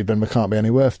wants to read, then there can't be any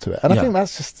worth to it. And I think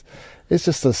it's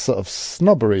just a sort of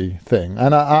snobbery thing,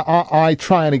 and I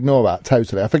try and ignore that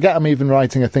totally. I forget I'm even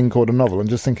writing a thing called a novel and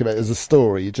just think of it as a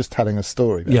story. You're just telling a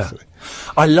story, basically.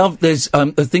 I love, there's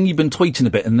a thing you've been tweeting a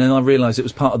bit, and then I realised it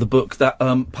was part of the book, that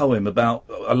poem about,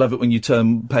 I love it when you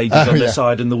turn pages on their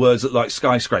side and the words look like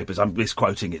skyscrapers. I'm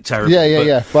misquoting it terribly.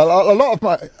 Yeah. Well, a lot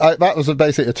of that was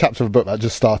basically a chapter of a book that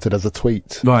just started as a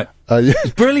tweet. Right.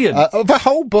 It's brilliant. The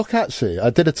whole book, actually.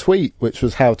 I did a tweet which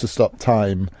was how to stop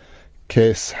time,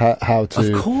 Kiss, how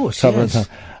to... Of course, yes.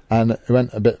 And it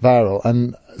went a bit viral.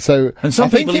 And so some I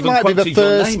think it might be the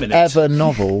first ever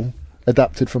novel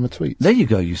adapted from a tweet. There you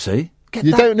go, you see.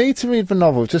 You don't need to read the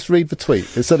novel, just read the tweet.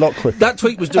 It's a lot quicker. That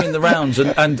tweet was doing the rounds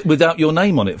and without your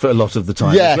name on it for a lot of the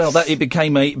time as well. It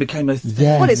became a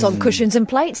Well, it's on cushions and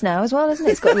plates now as well, isn't it?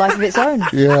 It's got a life of its own.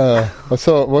 Yeah. I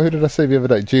saw, who did I see the other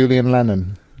day? Julian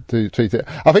Lennon. To tweet it.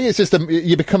 I think it's just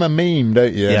you become a meme,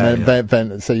 don't you?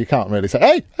 So you can't really say,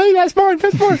 hey, that's mine.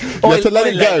 You have to let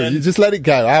it go. You just let it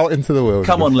go out into the world.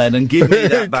 Come on, Lennon, give me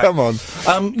that back. Come on.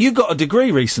 You got a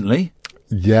degree recently.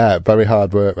 Yeah, very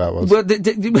hard work that was. Well,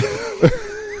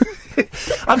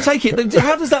 I'm taking it.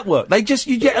 How does that work?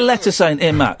 You get a letter saying,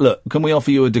 "Here, Matt, look, can we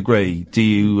offer you a degree? Do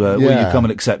you will you come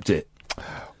and accept it?"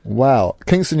 Well,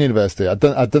 Kingston University, I've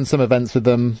done some events with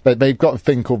them. They've got a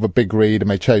thing called the Big Read,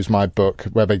 and they chose my book,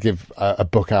 where they give a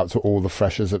book out to all the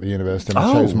freshers at the university, and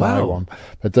they chose my one.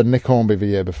 They'd done Nick Hornby the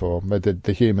year before. They did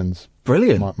The Humans.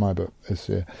 Brilliant. My book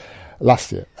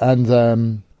last year.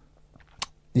 And,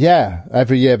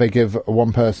 every year they give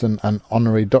one person an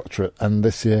honorary doctorate, and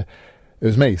this year it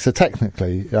was me. So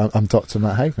technically, I'm Dr.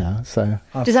 Matt Haig now. So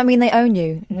does that mean they own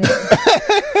you?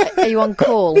 Are you on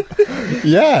call?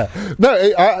 Yeah.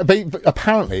 No,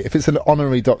 apparently, if it's an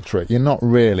honorary doctorate, you're not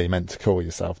really meant to call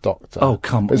yourself doctor. Oh,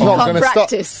 come on. It's not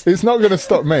going to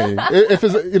stop me. If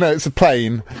it's a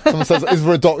plane, someone says, is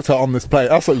there a doctor on this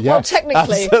plane? I was like, yes. Well,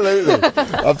 technically.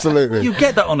 Absolutely. You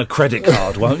get that on a credit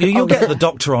card, won't you? You'll get the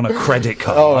doctor on a credit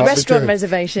card. Restaurant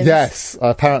reservations. Yes.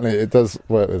 Apparently, it does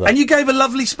work with that. And you gave a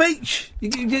lovely speech.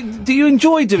 Do you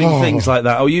enjoy doing things like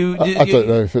that? Or I don't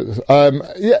know if it's...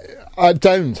 yeah, I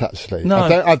don't, actually. No.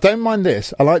 I don't mind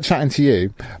this. I like chatting to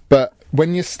you, but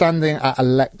when you're standing at a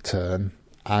lectern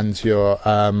and you're...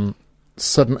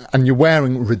 and you're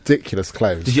wearing ridiculous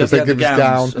clothes. Did you have the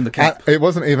gowns and the cap? It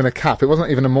wasn't even a cap. It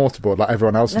wasn't even a mortarboard like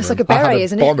everyone else. That's like a beret,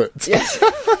 isn't it? Bonnet. Yes.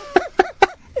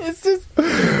 It's just...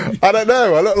 I don't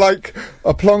know. I look like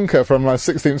a plonker from like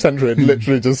 16th century and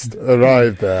literally just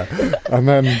arrived there. And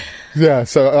then, yeah,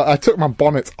 so I took my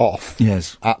bonnet off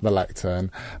at the lectern.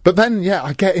 But then, yeah,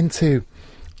 I get into...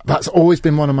 That's always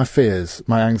been one of my fears,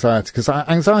 my anxiety, because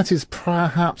anxiety is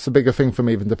perhaps a bigger thing for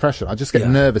me than depression. I just get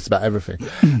nervous about everything.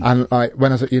 And like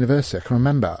when I was at university, I can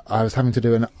remember I was having to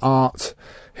do an art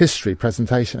history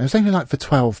presentation. It was only like for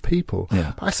 12 people.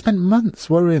 Yeah. But I spent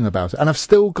months worrying about it, and I've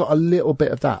still got a little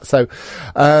bit of that. So,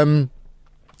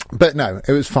 but no,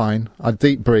 it was fine. I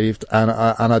deep breathed and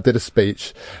I did a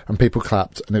speech and people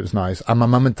clapped and it was nice. And my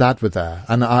mum and dad were there.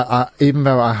 And I even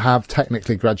though I have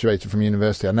technically graduated from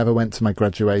university, I never went to my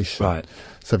graduation. Right.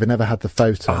 So they never had the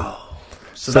photo. Oh,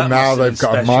 so now they've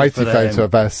got a mighty photo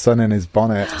of their son in his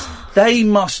bonnet. They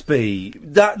must be,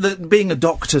 that being a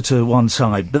doctor to one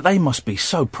side, but they must be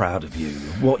so proud of you,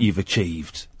 what you've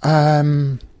achieved.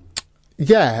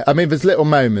 Yeah, I mean, there's little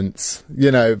moments,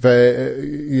 when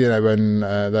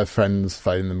their friends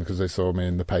phone them because they saw me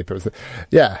in the paper.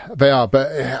 Yeah, they are,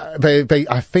 but they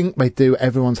I think they do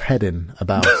everyone's head in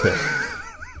about it.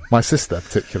 My sister,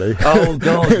 particularly. Oh,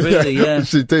 God, really, yeah.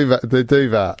 They do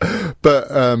that.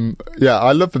 But,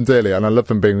 I love them dearly, and I love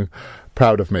them being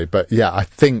proud of me. But, yeah, I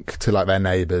think to, like, their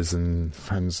neighbours and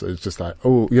friends, it's just like,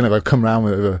 they'll come round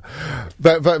with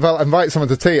they'll invite someone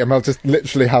to tea, and they'll just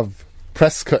literally have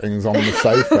press cuttings on the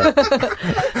sofa.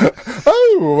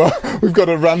 We've got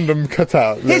a random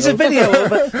cutout. Here's a video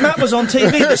of it. Matt was on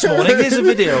TV this morning. Here's a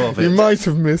video of it. You might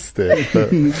have missed it. But...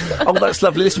 Oh, that's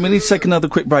lovely. Listen, we need to take another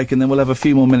quick break and then we'll have a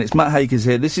few more minutes. Matt Haig is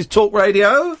here. This is Talk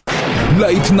Radio.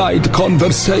 Late night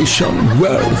conversation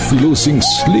worth losing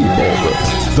sleep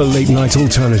over. The Late Night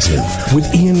Alternative with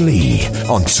Iain Lee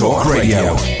on Talk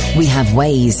Radio. We have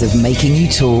ways of making you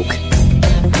talk.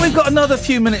 We've got another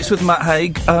few minutes with Matt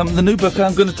Haig. The new book,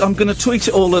 I'm gonna tweet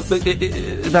it all at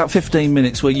about 15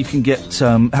 minutes, where you can get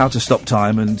How to Stop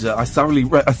Time, and I thoroughly.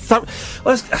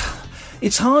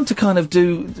 It's hard to kind of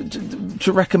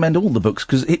to recommend all the books,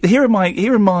 because here are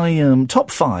my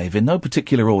top 5 in no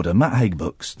particular order. Matt Haig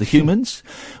books: The Humans,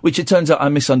 which it turns out I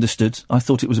misunderstood. I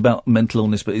thought it was about mental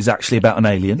illness, but it's actually about an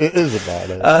alien. It is about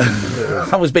it.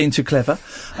 I was being too clever.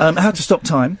 How to Stop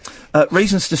Time,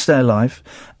 Reasons to Stay Alive,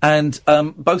 and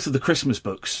both of the Christmas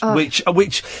books. Which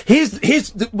here's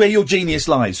where your genius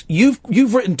lies.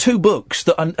 You've written 2 books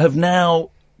that have now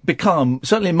become,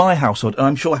 certainly in my household, and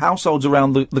I'm sure households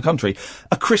around the country,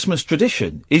 a Christmas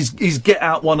tradition is get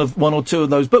out one or two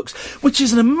of those books, which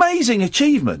is an amazing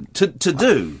achievement to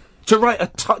do. To write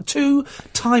 2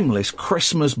 timeless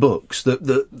Christmas books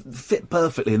that fit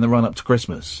perfectly in the run up to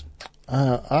Christmas.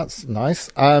 That's nice.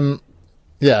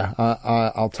 Yeah,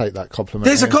 I'll take that compliment.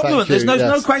 There's a compliment. There's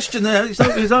no question there.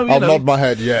 I'll nod my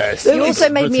head, yes. You also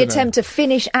made me attempt a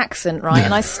Finnish accent, right?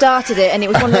 And I started it, and it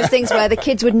was one of those things where the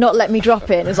kids would not let me drop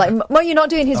it. It was like, well, you're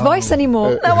not doing his voice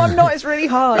anymore. No, I'm not. It's really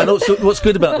hard. And also, what's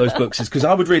good about those books is, because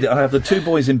I would read it, I'd have the 2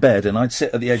 boys in bed, and I'd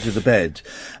sit at the edge of the bed,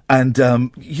 and,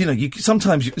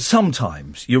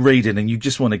 sometimes you're reading and you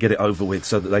just want to get it over with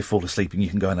so that they fall asleep and you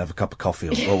can go and have a cup of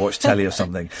coffee or watch telly or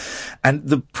something. And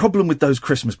the problem with those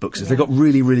Christmas books is they've got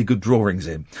really, really good drawings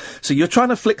in. So you're trying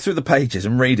to flick through the pages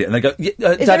and read it, and they go,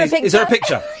 Daddy, is there a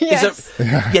picture? Yes.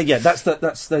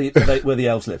 That's where the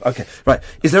elves live. Okay, right.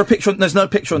 Is there a picture? There's no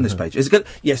picture on this page. Is it good?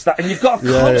 Yes, that, and you've got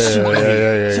constantly.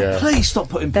 So please stop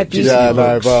putting pictures in your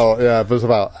books. There's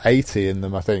about 80 in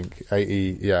them, I think.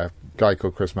 80, yeah. Guy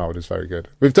called Chris Mould is very good.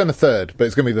 We've done a 3rd, but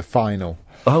it's going to be the final.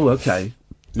 Oh, okay.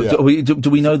 Yeah. Do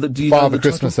we know that? Do you Father know the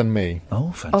Christmas title? and Me.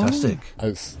 Oh, fantastic!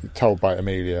 It's told by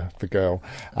Amelia, the girl,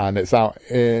 and it's out.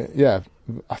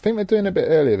 I think they're doing it a bit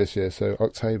earlier this year, so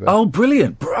October. Oh,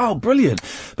 brilliant! Brilliant!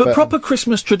 But proper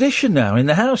Christmas tradition now in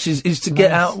the house is to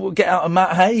get out a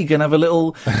Matt Haig and have a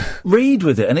little read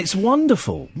with it, and it's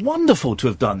wonderful to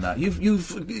have done that.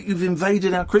 You've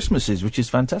invaded our Christmases, which is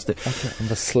fantastic. Okay, I'm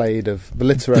the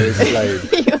literary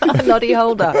slave. Noddy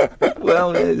holder.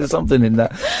 Well, there's something in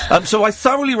that. So I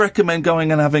thoroughly recommend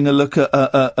going and having a look at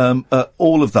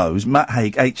all of those. Matt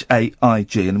Haig, Haig,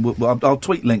 and I'll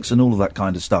tweet links and all of that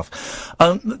kind of stuff.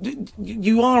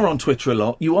 You are on Twitter a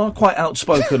lot. You are quite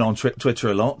outspoken on Twitter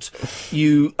a lot.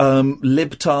 You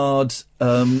libtard,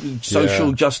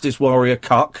 social justice warrior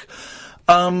cuck.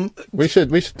 We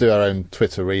should do our own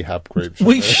Twitter rehab group.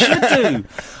 We should do.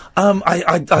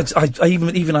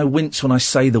 Even I wince when I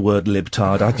say the word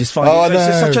libtard. I just find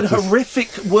it's such a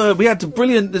horrific word.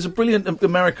 There's a brilliant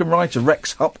American writer,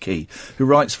 Rex Hupke, who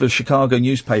writes for a Chicago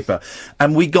newspaper,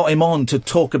 and we got him on to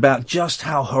talk about just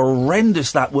how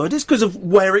horrendous that word is because of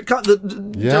where it cut the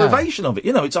derivation of it.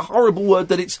 You know, it's a horrible word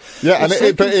that it's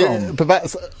but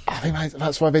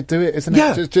that's why they do it, isn't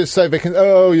it? Just so they can.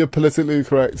 Oh, you're politically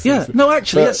correct. Yeah, no,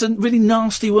 actually, that's a really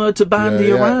nasty word to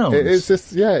bandy around. It's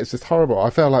just horrible. I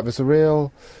feel like there's a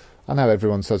real. I know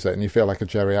everyone says it, and you feel like a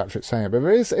geriatric saying it, but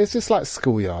it's just like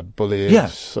schoolyard bullying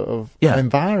sort of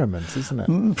environment, isn't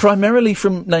it? Primarily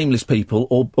from nameless people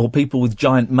or people with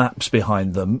giant maps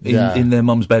behind them in their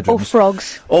mum's bedrooms. Or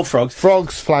frogs.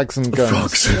 Frogs, flags, and guns.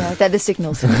 Frogs. Yeah, they're the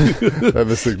signals.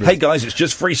 Hey guys, it's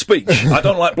just free speech. I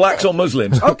don't like blacks or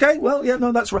Muslims. Okay, well,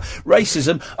 that's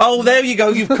racism. Oh, there you go.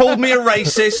 You've called me a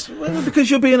racist. Well, because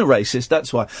you're being a racist.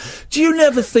 That's why. Do you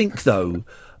never think though?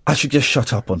 I should just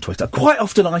shut up on Twitter. Quite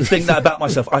often I think that about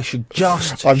myself. I should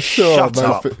just shut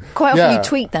up. Quite often you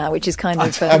tweet that, which is kind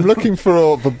of... I'm looking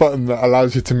for the button that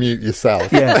allows you to mute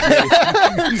yourself. Yeah.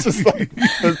 It's just like,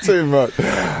 too much.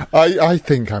 I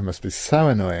think I must be so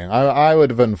annoying. I would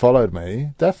have unfollowed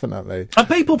me, definitely. And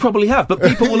people probably have, but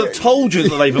people will have told you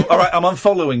that they've... All right, I'm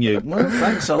unfollowing you. Well,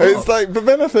 thanks a lot. It's like, but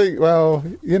then I think, well,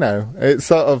 you know, it's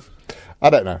sort of... I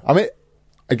don't know. I mean,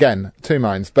 again, two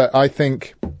minds, but I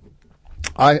think...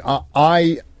 I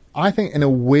think in a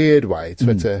weird way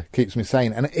Twitter keeps me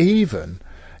sane, and even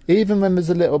when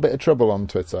there's a little bit of trouble on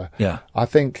Twitter, I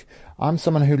think I'm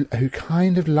someone who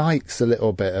kind of likes a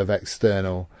little bit of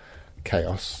external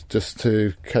chaos just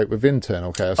to cope with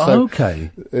internal chaos. So,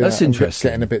 that's interesting.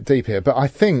 Getting a bit deep here, but I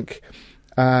think,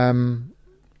 like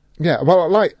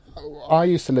I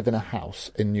used to live in a house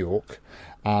in York,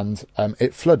 and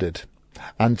it flooded,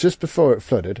 and just before it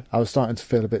flooded, I was starting to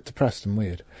feel a bit depressed and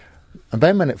weird. And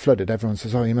then when it flooded, everyone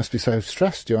says, oh, you must be so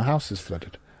stressed, your house is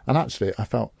flooded. And actually, I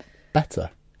felt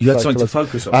better. You had something to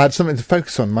focus on. I had something to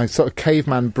focus on. My sort of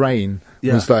caveman brain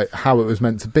was like how it was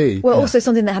meant to be. Well, also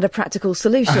something that had a practical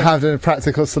solution. I had a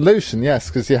practical solution, yes,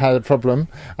 because you had a problem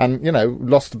and, you know,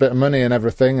 lost a bit of money and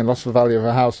everything and lost the value of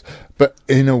a house. But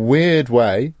in a weird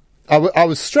way, I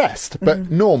was stressed,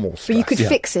 but normal stress. But you could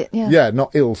fix it, Yeah,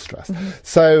 not ill stressed.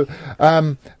 So,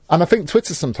 and I think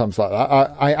Twitter's sometimes like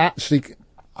that.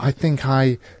 I think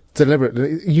I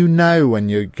deliberately, you know, when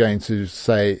you're going to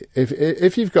say,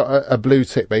 if you've got a blue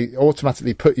tick, they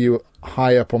automatically put you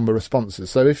high up on the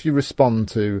responses. So if you respond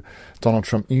to Donald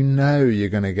Trump, you know you're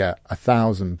going to get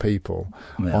 1,000 people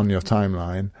on your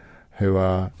timeline who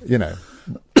are, you know,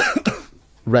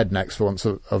 rednecks, for want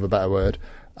of a better word,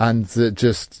 and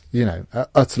just, you know,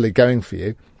 utterly going for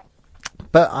you.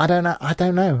 But I don't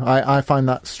know. I find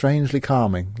that strangely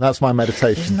calming. That's my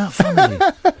meditation. Isn't that funny?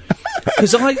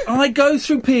 Because I go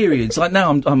through periods, like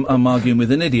now I'm arguing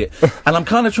with an idiot, and I'm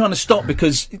kind of trying to stop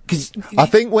because I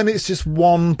think when it's just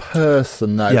one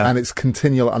person, though, and it's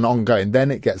continual and ongoing,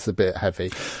 then it gets a bit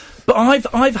heavy. But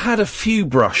I've had a few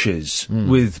brushes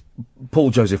with Paul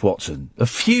Joseph Watson, a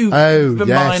few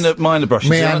minor brushes.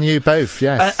 Me and you both,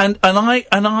 yes. And I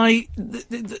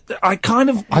kind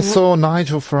of... I saw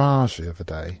Nigel Farage the other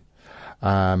day,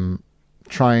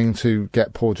 trying to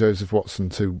get Paul Joseph Watson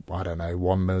to, I don't know,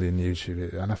 1 million YouTube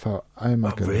views. And I thought, oh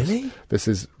my goodness. Really? This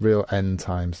is real end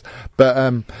times.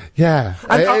 But,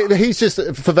 he's just,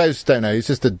 for those who don't know, he's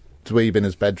just a dweeb in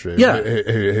his bedroom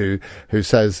who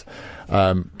says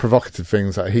provocative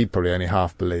things that he probably only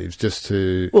half believes just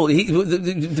to... Well,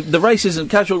 the racism,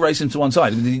 casual racism to one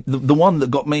side. The one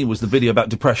that got me was the video about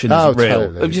depression isn't real.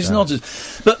 Totally, which is not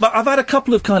just... But I've had a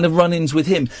couple of kind of run-ins with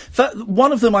him.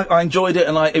 One of them, I enjoyed it,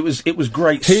 and it was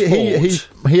great sport.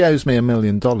 He owes me $1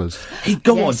 million. Go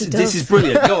on, this is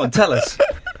brilliant. Go on, tell us.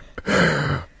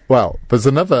 Well, there's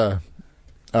another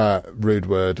rude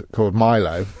word called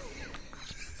Milo.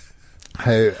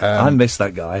 Who, I miss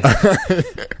that guy.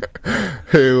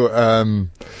 Who,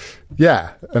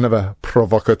 another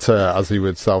provocateur, as he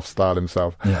would self-style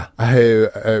himself, who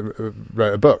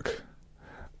wrote a book,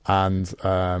 and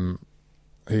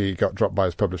he got dropped by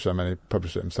his publisher, and then he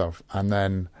published it himself. And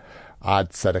then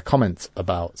I'd said a comment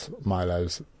about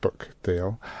Milo's book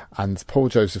deal, and Paul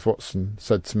Joseph Watson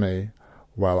said to me,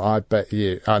 well, I bet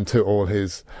you, and to all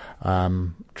his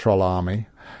troll army,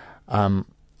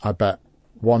 I bet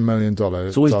 $1 million.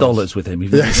 It's always dollars with him.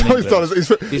 It's always dollars.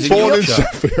 He's born in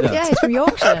Sheffield. Yeah, he's from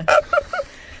Yorkshire.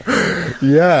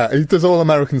 Yeah, he does all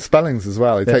American spellings as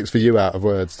well. He takes the U out of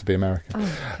words to be American.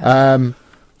 $1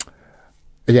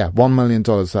 million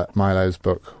that Milo's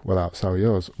book will outsell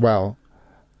yours. Well,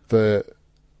 the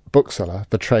bookseller,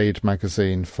 the trade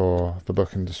magazine for the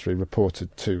book industry,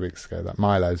 reported 2 weeks ago that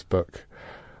Milo's book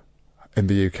in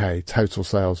the UK, total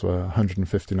sales were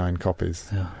 159 copies.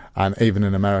 Yeah. And even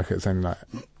in America, it's only like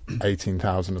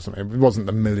 18,000 or something. It wasn't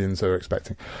the millions they were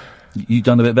expecting. You've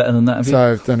done a bit better than that, have you?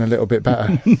 So I've done a little bit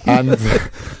better. And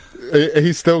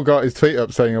he's still got his tweet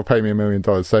up saying he'll pay me $1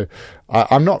 million. So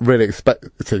I'm not really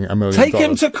expecting $1 million. Take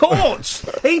him to court!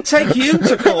 He'd take you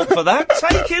to court for that.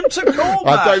 Take him to court,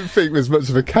 I don't think there's much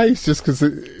of a case, just because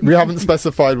we haven't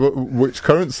specified which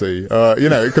currency.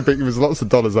 It could be, there's lots of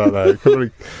dollars out there. It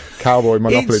could be cowboy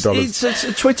monopoly dollars.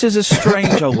 Twitter's a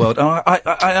strange old world. And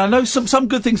I know some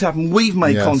good things happen. We've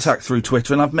made contact through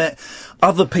Twitter, and I've met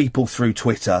other people through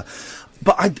Twitter.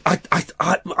 But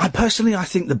I personally, I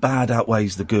think the bad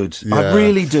outweighs the good. Yeah. I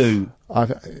really do. I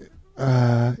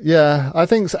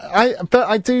think so. But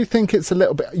I do think it's a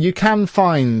little bit. You can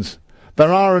find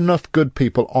there are enough good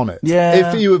people on it.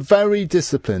 Yeah. If you were very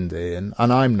disciplined, Ian,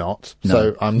 and I'm not,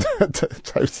 so I'm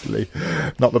totally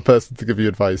not the person to give you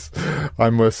advice.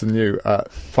 I'm worse than you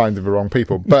at finding the wrong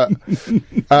people. But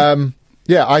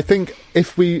I think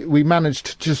if we managed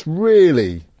to just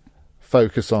really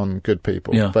focus on good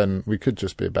people, then we could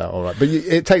just be about all right. But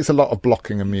it takes a lot of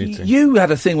blocking and muting. You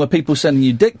had a thing where people sending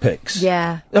you dick pics.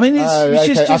 Yeah. I mean, it's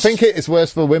just... I think it's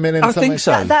worse for women in some think ways.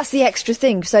 so. That's the extra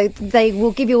thing. So they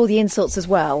will give you all the insults as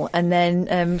well, and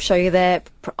then show you their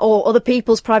or other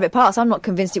people's private parts. I'm not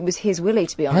convinced it was his willy,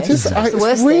 to be honest.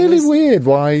 It's really weird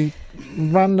why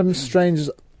random strangers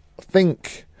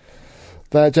think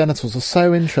their genitals are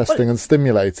so interesting and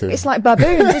stimulating. It's like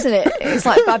baboons, isn't it? It's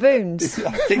like baboons.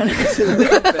 I think it's a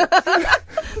little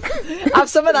bit. Have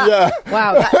some of that. Yeah.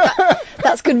 Wow,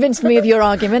 that's convinced me of your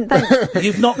argument. Thanks.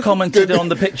 You've not commented on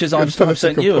the pictures I've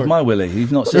sent you of my willy.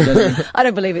 You've not said anything. I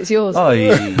don't believe it's yours.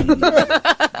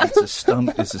 It's a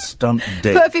stunt. It's a stunt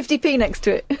dick. Put a 50p next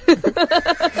to it.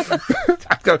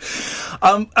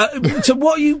 So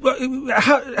what are you?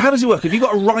 How does it work? Have you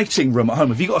got a writing room at home?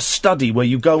 Have you got a study where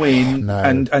you go in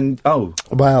and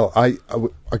Well, I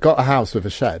got a house with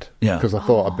a shed because I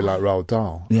thought I'd be like Roald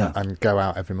Dahl and go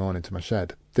out every morning to my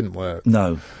shed. Didn't work.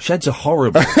 No, sheds are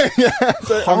horrible.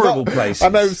 Horrible places. I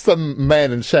know some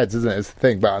men and sheds, isn't it? It's the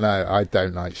thing, but no, I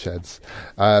don't like sheds.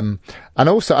 And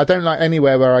also, I don't like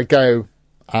anywhere where I go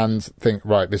and think,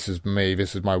 right, this is me,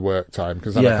 this is my work time,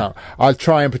 because then I can't. I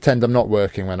try and pretend I'm not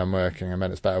working when I'm working, and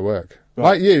then it's better work.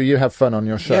 Right. Like you have fun on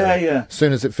your show. Yeah. As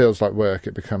soon as it feels like work,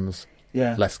 it becomes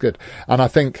less good. And I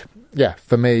think,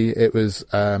 for me, it was.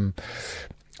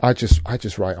 I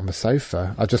just write on the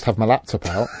sofa. I just have my laptop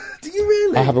out. Do you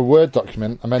really? I have a Word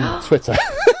document. I'm on Twitter.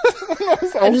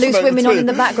 And loose women on in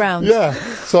the background. Yeah.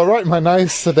 So I write my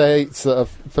nice, sedate, sort of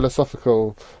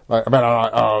philosophical.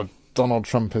 Donald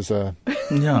Trump is a...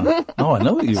 Yeah. Oh, I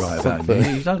know what you write about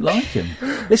him. You don't like him.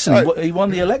 Listen, he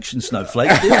won the election,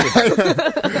 Snowflake.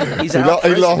 He's out.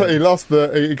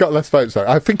 He got less votes, though.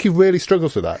 I think he really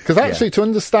struggles with that. Because actually, to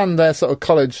understand their sort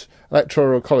of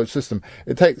electoral college system,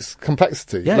 it takes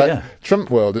complexity. Trump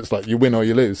world, it's like you win or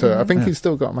you lose. So I think he's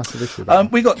still got a massive issue there.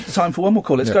 We've got time for one more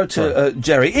call. Let's go to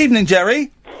Jerry. Evening, Jerry.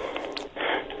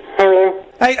 Hello.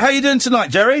 Hey, how you doing tonight,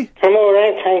 Jerry? I'm all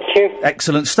right, thank you.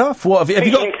 Excellent stuff. What have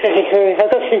you got? I've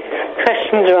got some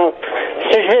questions about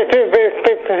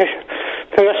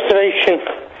the restoration.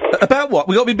 About what?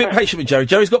 We've got to be a bit patient with Jerry.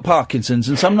 Jerry's got Parkinson's,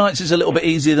 and some nights it's a little bit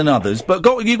easier than others. But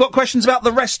you've got questions about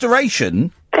the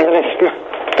restoration? My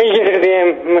electricity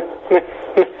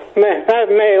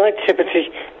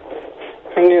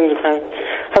in the underground.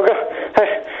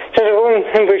 There's a woman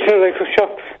in the local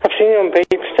shop. I've seen her on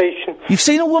Babe Station. You've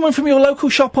seen a woman from your local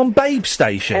shop on Babe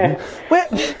Station? Where?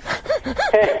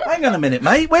 Hang on a minute,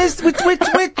 mate. We've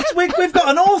got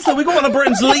an author. We've got one of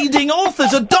Britain's leading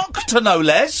authors, a doctor no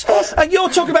less. And you're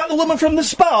talking about the woman from the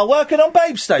spa working on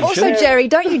Babe Station. Also, Jerry,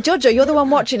 don't you judge her. You're the one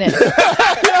watching it. She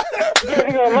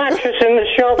hasn't got a mattress in the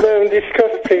shop, though, and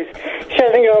discuss, please. She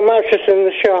hasn't got a mattress in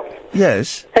the shop.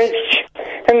 Yes. And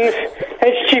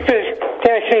it's cheaper. The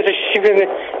items are cheaper than the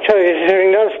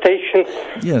station.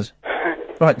 Yes.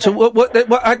 Right. So what?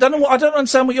 I don't know. I don't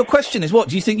understand what your question is. What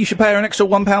do you think you should pay her an extra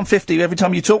 £1.50 every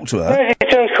time you talk to her? No,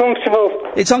 it's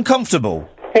uncomfortable. It's uncomfortable.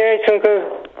 Yeah, it's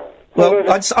uncomfortable. Well,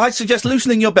 I suggest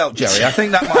loosening your belt, Jerry. I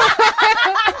think that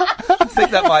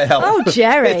might help. Oh,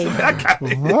 Jerry.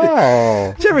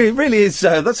 Wow. Jerry really is.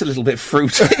 That's a little bit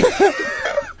fruity.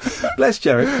 Bless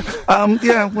Jerry.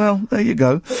 Well, there you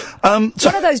go. One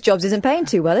of those jobs isn't paying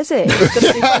too well, is it?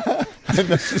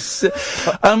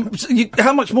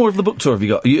 How much more of the book tour have you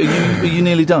got? Are you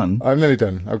nearly done? I'm nearly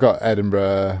done. I've got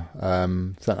Edinburgh,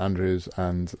 St Andrews,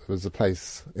 and there's a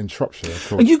place in Shropshire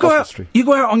called. And you go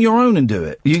out on your own and do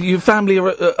it. Your family are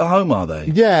at home, are they?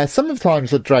 Yeah.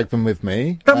 Sometimes I drag them with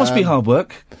me. That must be hard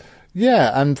work.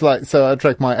 Yeah, and so I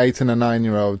drag my 8 and a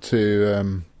 9-year-old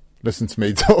to listen to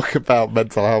me talk about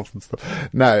mental health and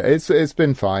stuff. No, it's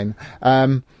been fine.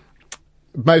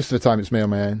 Most of the time it's me on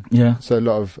my own. Yeah. So a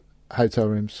lot of hotel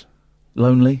rooms.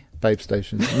 Lonely? Babe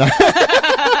stations. No.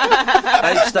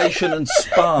 Babe station and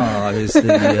spa is the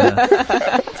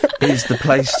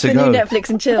place to the go. New Netflix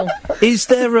and chill. Is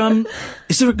there an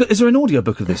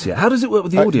audiobook of this yet? How does it work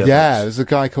with the audio? Yeah, there's a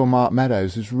guy called Mark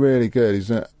Meadows who's really good. He's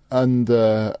an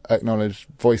under-acknowledged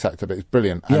voice actor, but he's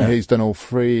brilliant. Yeah. And he's done all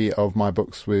 3 of my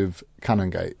books with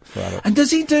Canongate for adults. And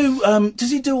does he do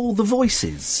all the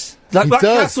voices? Like does.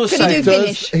 Kath was Can he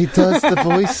saying. do He does the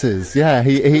voices. Yeah,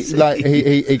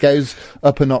 he goes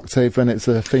up an octave when it's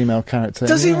a female character.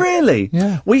 Does he really?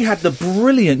 Yeah. We had the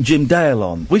brilliant Jim Dale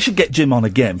on. We should get Jim on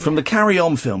again from the Carry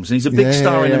On films, and he's a big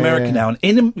star in America now.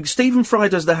 And Stephen Fry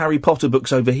does the Harry Potter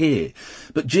books over here,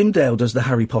 but Jim Dale does the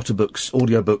Harry Potter books,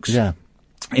 audiobooks. Yeah.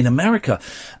 In America,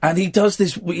 and he does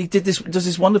this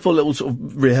wonderful little sort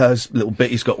of rehearsed little bit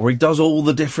he's got where he does all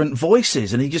the different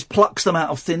voices and he just plucks them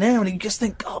out of thin air, and you just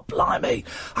think, God blimey,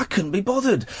 I couldn't be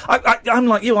bothered. I'm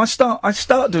like you, I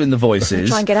start doing the voices,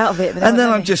 Try and get out of it, and then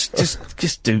I'm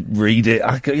just do read it.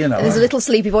 There's a little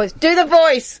sleepy voice. Do the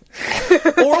voice.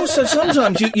 Or also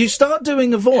sometimes you start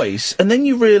doing a voice and then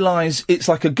you realise it's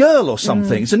like a girl or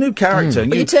something. It's a new character.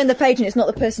 And you turn the page and it's not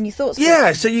the person you thought.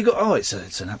 Yeah, so you go, it's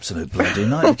an absolute bloody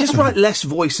night. Just write less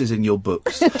voices in your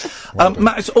books.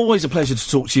 Matt, it's always a pleasure to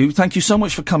talk to you. Thank you so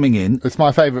much for coming in. It's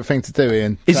my favourite thing to do,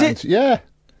 Ian. Is it? Yeah.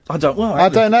 I don't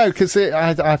know, because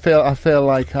I feel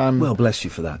like I'm... Well, bless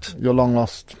you for that. Your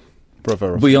long-lost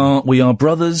brother. We are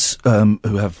brothers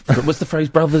who have... What's the phrase?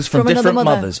 Brothers from different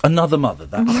mothers. Another mother.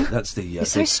 That's the... You're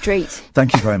so straight.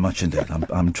 Thank you very much indeed.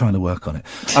 I'm trying to work on it.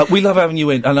 We love having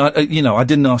you in. And, I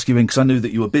didn't ask you in because I knew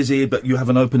that you were busy, but you have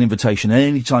an open invitation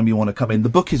any time you want to come in. The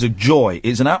book is a joy.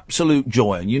 It's an absolute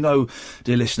joy. And you know,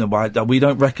 dear listener, we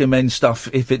don't recommend stuff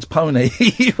if it's pony.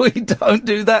 We don't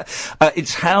do that.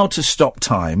 It's How to Stop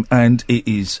Time, and it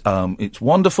is it's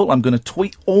wonderful. I'm going to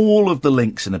tweet all of the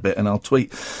links in a bit, and I'll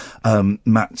tweet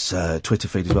Matt's Twitter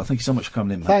feed as well. Thank you so much for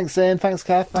coming in, Matt. Thanks, Ian. Thanks,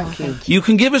 Kath. Thank you. You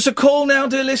can give us a call now,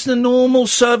 dear listener. Normal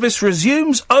service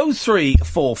resumes.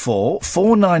 0344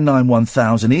 499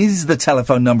 1000 is the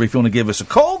telephone number if you want to give us a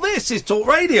call. This is Talk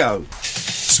Radio.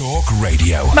 Talk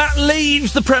Radio. Matt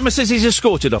leaves the premises. He's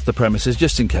escorted off the premises,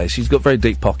 just in case. He's got very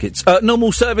deep pockets.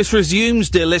 Normal service resumes,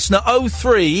 dear listener.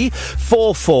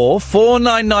 0344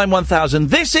 499 1000.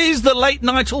 This is the Late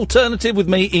Night Alternative with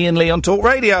me, Iain Lee, on Talk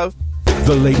Radio.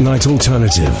 The Late Night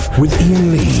Alternative with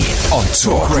Iain Lee on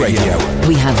Talk Radio.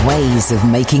 We have ways of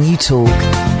making you talk.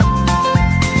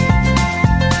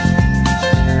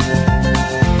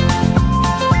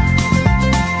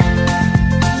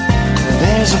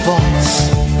 There's a voice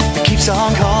that keeps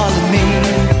on calling me.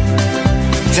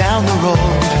 Down the road,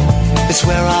 it's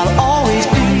where I'll always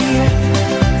be.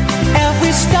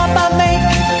 Every stop I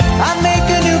make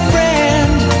a new friend.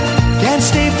 Can't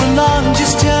stay for long,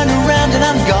 just turn around and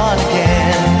I'm gone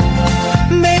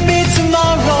again. Maybe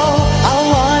tomorrow I'll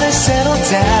wanna settle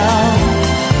down.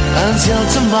 Until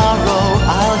tomorrow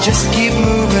I'll just keep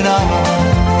moving on.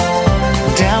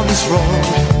 Down this road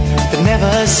that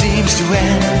never seems to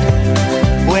end.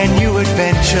 When new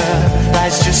adventure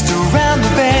lies just around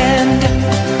the bend.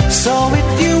 So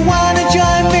if you wanna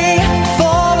join me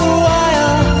for a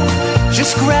while,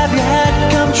 just grab your hat,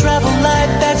 come travel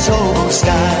light, that's old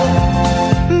style.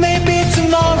 Maybe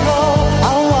tomorrow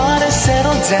I'll wanna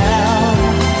settle down.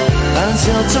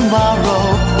 Until tomorrow,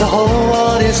 the whole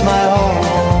world is my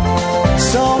home.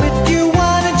 So if you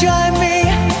wanna join me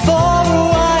for a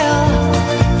while,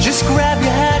 just grab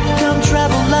your hat, come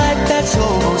travel light, that's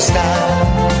old style.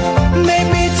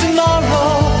 Maybe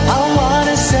tomorrow I'll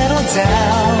wanna settle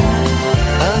down.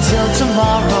 Until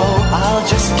tomorrow, I'll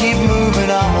just keep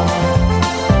moving on.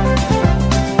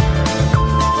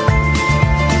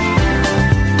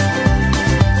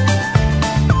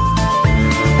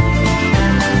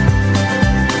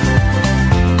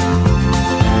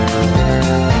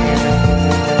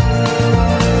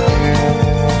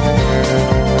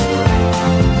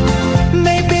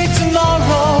 Maybe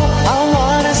tomorrow I'll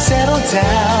wanna settle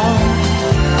down.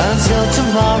 Until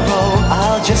tomorrow,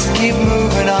 I'll just keep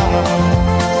moving on.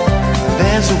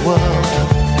 There's a world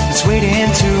that's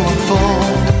waiting to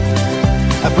unfold.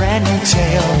 A brand new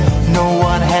tale no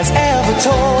one has ever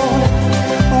told.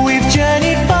 We've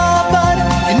journeyed far, but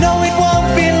you know it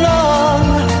won't be long.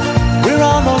 We're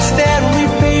almost there and we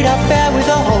paid our fare with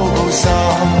a hobo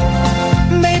song.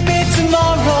 Maybe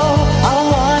tomorrow I'll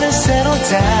wanna settle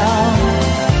down.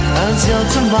 Until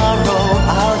tomorrow,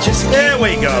 I'll just keep There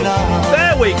we go. on.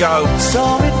 There we go.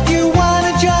 So if you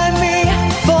wanna join me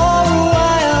for a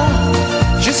while,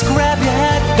 just grab your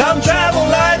hat, Come travel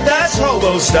like that.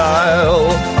 Euro style.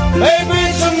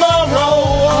 Maybe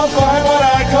tomorrow I'll find what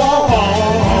I call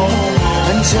home.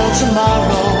 Until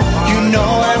tomorrow, you know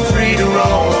I'm free to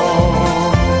roll.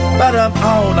 But,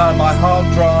 oh no, my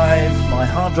hard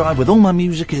drive with all my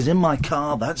music is in my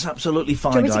car. That's absolutely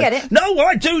fine. Do you want me to get it? No,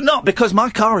 I do not, because my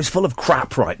car is full of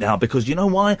crap right now. Because you know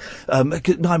why?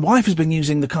 My wife has been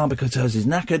using the car because hers is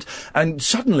knackered, and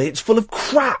suddenly it's full of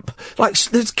crap. Like,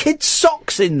 there's kids'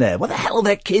 socks in there. What the hell are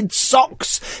there kids'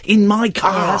 socks in my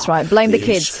car? Yeah, that's right. Blame the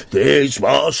kids. This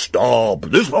must stop.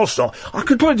 This must stop. I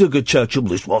could probably do a good Churchill.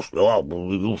 This must stop.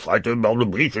 We'll fight him on the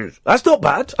beaches. That's not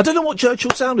bad. I don't know what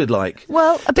Churchill sounded like.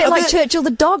 Well, a bit like Churchill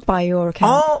the dog by your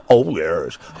account. Oh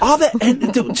yes. Are there?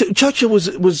 Churchill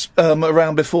was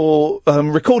around before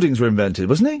recordings were invented,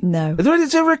 wasn't he? No.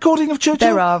 Is there a recording of Churchill?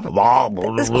 There are.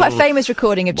 There's quite a famous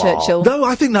recording of Churchill. No,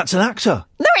 I think that's an actor.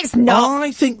 No, it's not.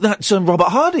 I think that's Robert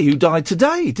Hardy, who died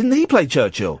today. Didn't he play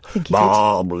Churchill? I think he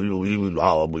did. We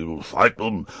will fight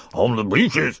them on the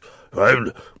beaches,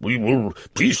 and we will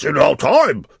peace in our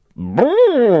time.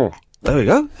 There we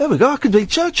go. I could be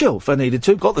Churchill if I needed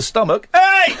to. Got the stomach.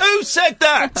 Hey, who said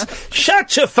that?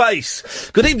 Shut your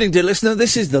face. Good evening, dear listener.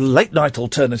 This is the Late Night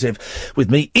Alternative with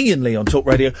me, Iain Lee, on Talk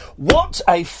Radio. What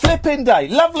a flipping day.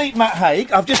 Lovely Matt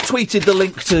Haig. I've just tweeted the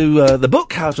link to the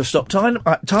book, How to Stop Time.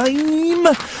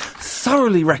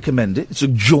 Thoroughly recommend it. It's a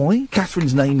joy.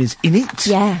 Catherine's name is in it.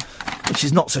 Yeah. Which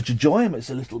is not such a joy, but it's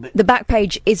a little bit... The back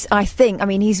page is, I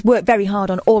mean, he's worked very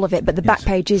hard on all of it, but the back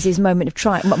page is his moment of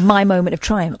triumph, my moment of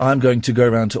triumph. I'm going to go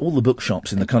around to all the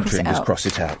bookshops in the country and just cross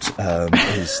it out.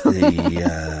 Is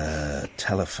the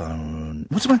telephone...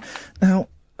 What have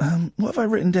I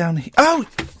written down here? Oh!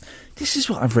 This is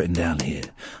what I've written down here.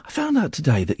 I found out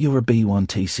today that you're a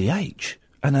B1TCH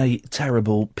and a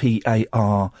terrible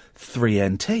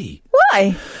PAR3NT.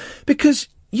 Why? Because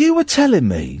you were telling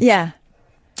me... Yeah.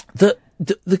 That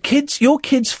your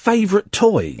kids' favourite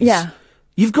toys. Yeah.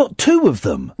 You've got 2 of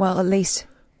them. Well, at least.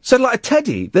 So, like a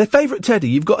teddy, their favourite teddy,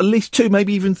 you've got at least 2,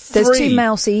 maybe even 3. There's 2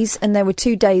 mousies, and there were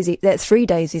 3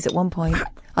 daisies at one point.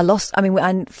 I lost. I mean,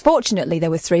 and fortunately there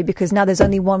were 3 because now there's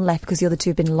only 1 left because the other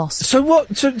 2 have been lost. So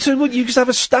what? So what? You just have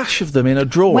a stash of them in a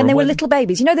drawer. When they were little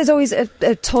babies, you know, there's always a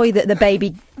toy that the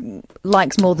baby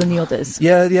likes more than the others.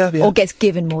 Yeah. Or gets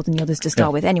given more than the others to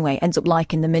start with. Anyway, ends up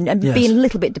liking them and being a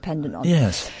little bit dependent on.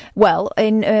 Yes. Well,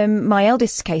 in my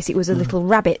eldest's case, it was a little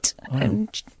rabbit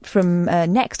from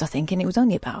Next, I think, and it was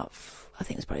only about. I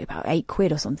think it was probably about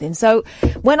 £8 or something. So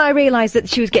when I realised that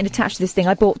she was getting attached to this thing,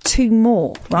 I bought 2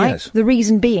 more, right? Yes. The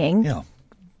reason being,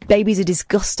 babies are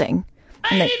disgusting.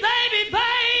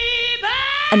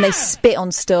 And they spit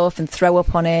on stuff and throw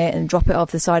up on it and drop it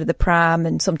off the side of the pram.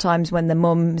 And sometimes when the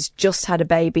mum's just had a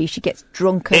baby, she gets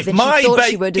drunker than she thought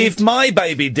she would. If my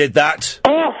baby did that...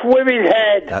 Off with his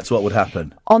head! That's what would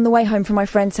happen. On the way home from my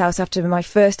friend's house after my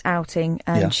first outing,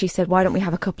 and she said, why don't we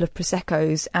have a couple of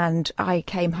Prosecco's? And I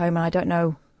came home and I don't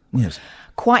know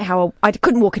quite how... I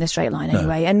couldn't walk in a straight line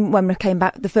anyway. And when I came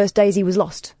back, the first daisy was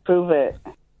lost. Prove it.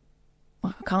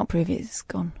 Well, I can't prove it. It's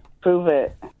gone. Prove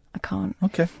it. I can't.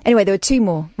 Okay. Anyway, there were 2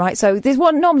 more, right? So there's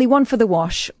normally one for the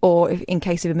wash or in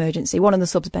case of emergency, one on the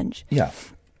subs bench. Yeah.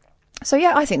 So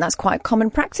yeah, I think that's quite common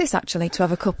practice actually to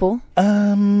have a couple.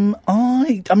 I mean,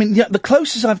 the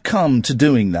closest I've come to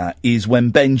doing that is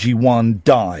when Benji 1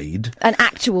 died. An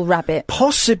actual rabbit.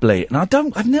 Possibly, and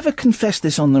I've never confessed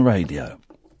this on the radio.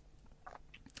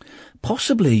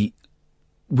 Possibly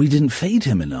we didn't feed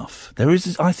him enough.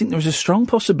 I think there is a strong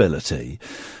possibility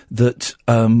that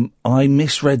I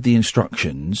misread the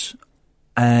instructions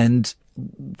and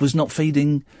was not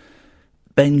feeding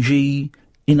Benji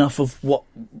enough of what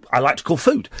I like to call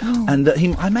food. Oh. And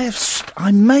I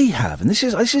may have, and this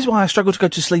is why I struggle to go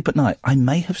to sleep at night. I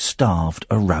may have starved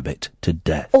a rabbit to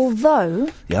death. Although...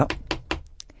 Yep.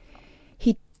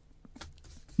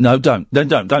 No, don't. I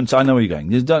know where you're going.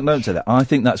 Don't say that. I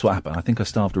think that's what happened. I think I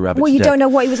starved a rabbit to death. Well, you don't know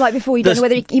what he was like before. You don't know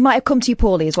whether he might have come to you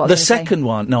poorly, is what I was The second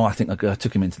one, no, I think I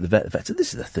took him into the vet. The vet said,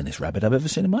 this is the thinnest rabbit I've ever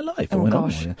seen in my life. Oh,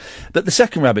 gosh. But the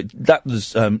second rabbit, that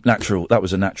was natural. That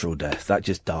was a natural death. That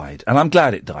just died. And I'm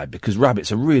glad it died because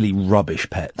rabbits are really rubbish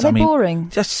pets. They're boring.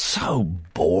 Just so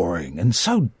boring and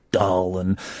so dull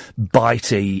and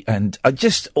bitey and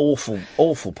just awful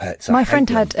pets. My friend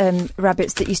had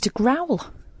rabbits that used to growl.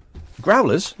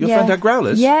 Growlers? Your friend had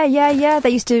growlers? Yeah.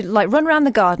 They used to run around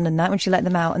the garden and that when she let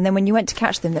them out, and then when you went to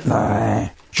catch them,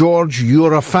 George,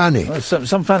 you're a fanny. Oh,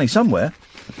 some fanny somewhere.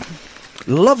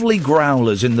 Lovely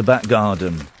growlers in the back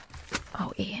garden.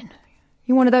 Oh, Ian,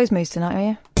 you one of those moves tonight, are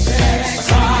you?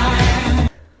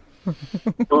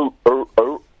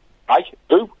 I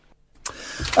do.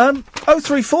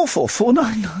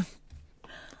 0344499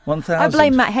 1,000. I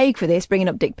blame Matt Haig for this, bringing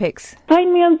up dick pics.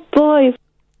 Find me on boys.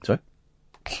 Sorry?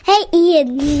 Hey,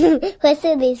 Ian.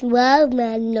 Listen to this wild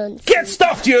man nonsense. Get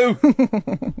stuffed, you!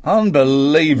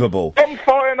 Unbelievable.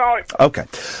 Bonfire night. Okay.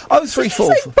 0344.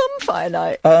 Did you say bonfire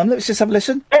night? Let's just have a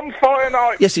listen. Bonfire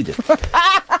night. Yes, he did.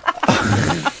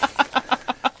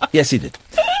 Yes, he did.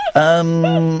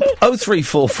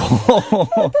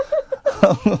 0344.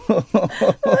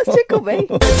 That's tickled me.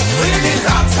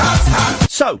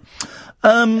 So,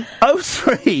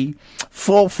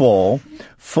 0344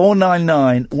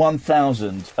 499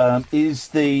 1000 is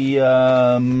the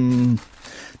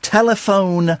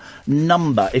telephone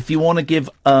number. If you want to give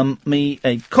me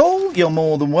a call, you're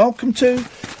more than welcome to.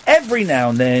 Every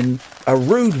now and then, a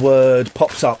rude word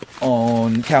pops up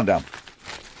on Countdown.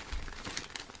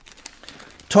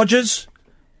 Todgers,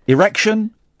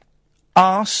 erection,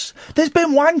 arse. There's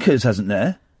been wankers, hasn't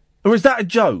there? Or is that a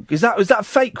joke? Is that a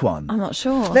fake one? I'm not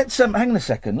sure. Let's hang on a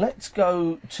second. Let's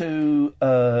go to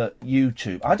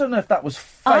YouTube. I don't know if that was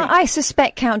fake. I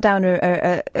suspect Countdown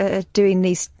are doing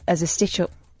these as a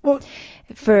stitch-up. What?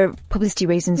 For publicity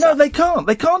reasons. No, they can't.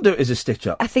 They can't do it as a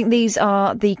stitch-up. I think these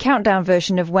are the Countdown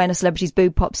version of when a celebrity's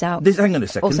boob pops out. Hang on a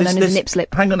second. Also known as a nip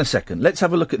slip. Hang on a second. Let's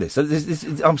have a look at this.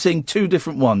 I'm seeing two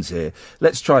different ones here.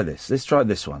 Let's try this. Let's try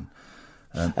this one.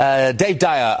 Dave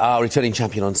Dyer, our returning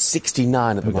champion, on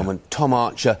 69 at the moment. Tom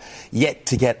Archer, yet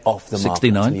to get off the mark.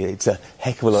 69? It's a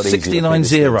heck of a lot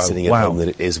easier 69-0. sitting at home than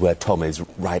it is where Tom is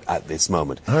right at this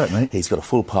moment. All right, mate. He's got a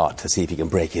full part to see if he can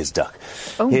break his duck.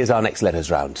 Oh. Here's our next letters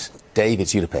round. Dave,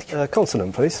 it's you to pick.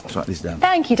 Consonant, please. Let's write this down.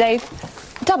 Thank you, Dave.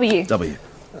 W. W.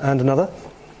 And another.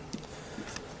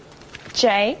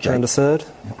 J. And a third.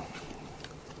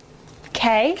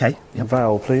 K. K. Yep.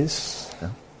 Vowel, please.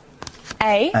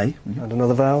 A. A. And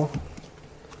another vowel.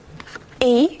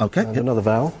 E. Okay. And another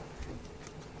vowel.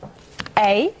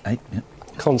 A. A. Yep.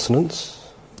 Consonants.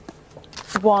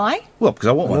 Y. Well, because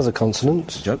I want another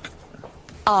consonant. Joke.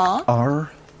 R.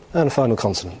 R. And a final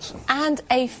consonant. And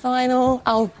a final,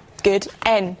 good,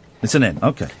 N. It's an N.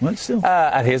 Okay. Well, it's still.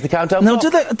 And here's the countdown. No,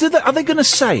 are they going to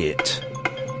say it?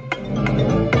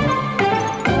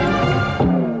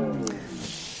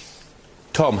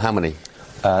 Tom, how many?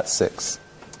 6.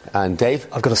 And Dave?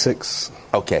 I've got a 6.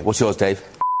 Okay, what's yours, Dave?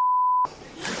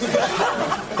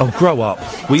 Oh, grow up.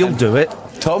 We all do it.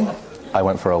 Tom? I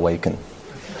went for awaken.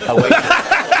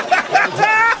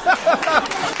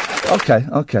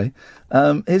 Okay.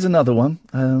 Here's another one.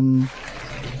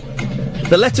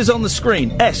 The letters on the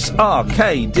screen.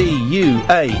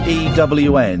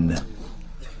 S-R-K-D-U-A-E-W-N.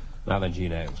 Now then,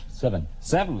 Gino. 7.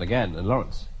 7 again. And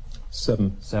Lawrence?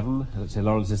 7. 7. Let's say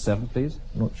Lawrence is 7, please.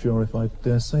 Not sure if I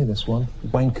dare say this one.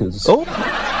 Wankers. Oh!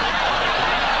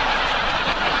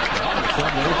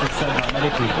 It's said by many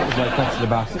people. There's no question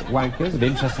about it. Wankers. It'd be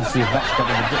interesting to see if that's got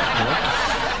in the dictionary.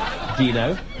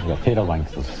 Gino? Yeah, pedo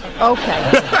wankers. Okay.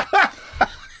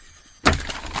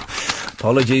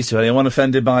 Apologies to anyone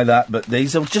offended by that, but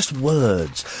these are just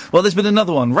words. Well, there's been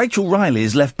another one. Rachel Riley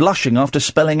is left blushing after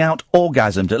spelling out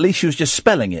orgasmed. At least she was just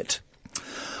spelling it.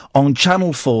 On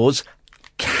Channel 4's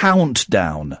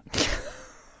Countdown.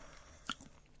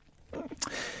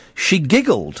 She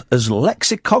giggled as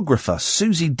lexicographer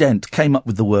Susie Dent came up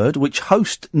with the word, which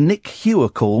host Nick Hewer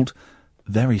called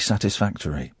very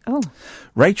satisfactory. Oh.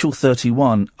 Rachel,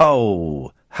 31,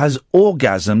 has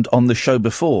orgasmed on the show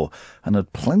before and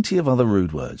had plenty of other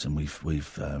rude words, and we've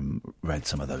read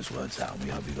some of those words out. We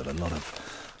hope you've got a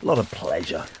lot of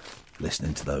pleasure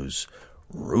listening to those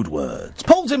rude words.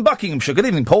 Paul's in Buckinghamshire. Good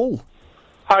evening, Paul.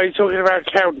 Hi, are you talking about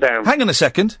Countdown? Hang on a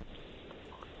second.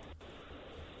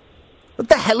 What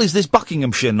the hell is this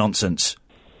Buckinghamshire nonsense?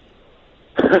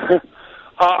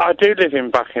 I do live in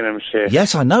Buckinghamshire.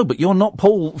 Yes, I know, but you're not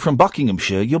Paul from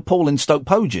Buckinghamshire. You're Paul in Stoke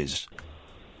Poges.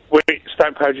 Wait,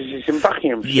 Stoke Poges is in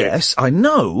Buckinghamshire. Yes, I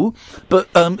know, but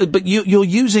you're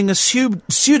using a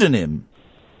pseudonym.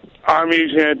 I'm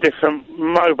using a different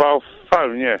mobile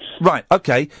phone, yes. Right,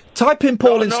 okay. Type in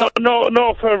Paul in...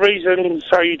 Not for a reason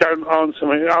so you don't answer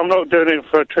me. I'm not doing it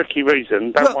for a tricky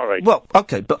reason, don't worry. Well,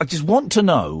 okay, but I just want to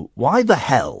know why the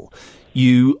hell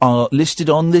you are listed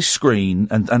on this screen,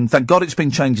 and thank God it's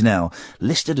been changed now,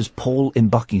 listed as Paul in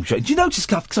Buckinghamshire. Do you notice,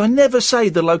 Cuff, because I never say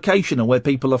the location of where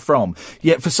people are from,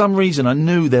 yet for some reason I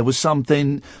knew there was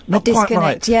something not quite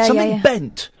right. Yeah, something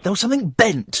bent. There was something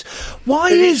bent. Why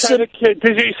did is... did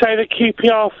you say the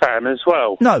QPR fan as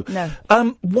well? No.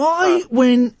 Why,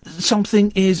 when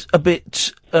something is a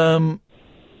bit...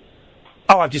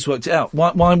 I've just worked it out.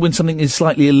 Why, when something is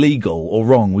slightly illegal or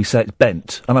wrong, we say it's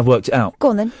bent, and I've worked it out.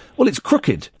 Go on, then. Well, it's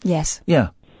crooked. Yes.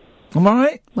 Yeah. Am I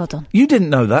right? Well done. You didn't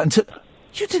know that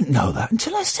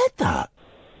until I said that.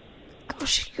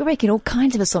 Gosh, you're making all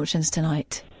kinds of assumptions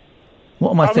tonight.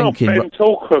 What am I thinking? I'm not bent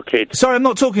or crooked. Sorry, I'm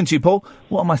not talking to you, Paul.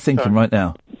 What am I thinking right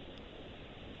now?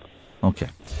 Okay.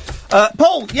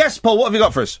 Paul, yes, Paul, what have you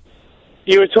got for us?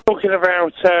 You were talking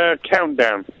about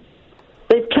Countdown.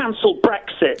 They've cancelled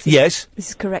Brexit. Yes. This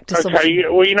is correct assumption. Okay,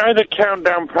 you know the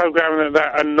Countdown programme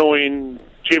that annoying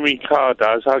Jimmy Carr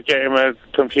does? I get him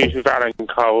confused with Alan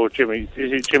Carr or Jimmy.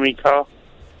 Is it Jimmy Carr?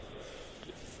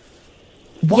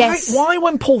 Why,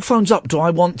 when Paul phones up, do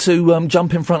I want to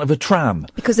jump in front of a tram?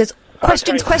 Because there's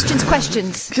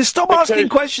questions. Just stop asking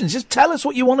questions. Just tell us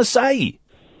what you want to say.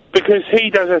 Because he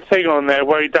does a thing on there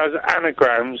where he does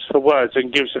anagrams for words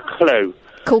and gives a clue.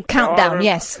 Called Countdown,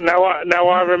 yes. Now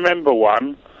I remember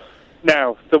one.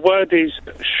 Now, the word is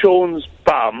Sean's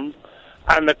bum,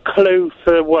 and the clue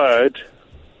for the word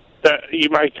that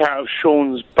you make out of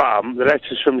Sean's bum, the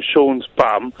letters from Sean's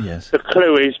bum, yes. The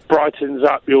clue is brightens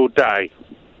up your day.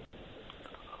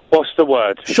 What's the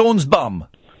word? Sean's bum.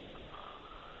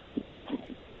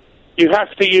 You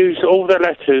have to use all the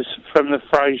letters from the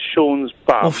phrase Sean's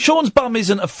bum. Well, Sean's bum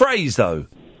isn't a phrase, though.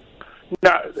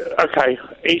 No, okay,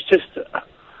 it's just...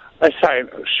 They're saying,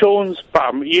 Sean's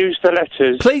bum, use the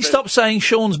letters... Please stop saying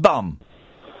Sean's bum.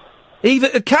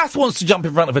 Kath wants to jump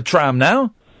in front of a tram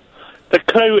now. The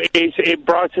clue is it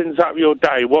brightens up your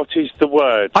day. What is the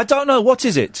word? I don't know. What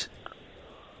is it?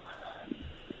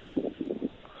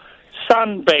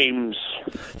 Sunbeams.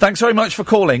 Thanks very much for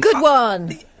calling. Good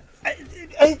one.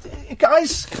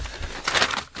 Guys,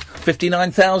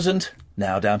 59,000.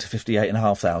 Now down to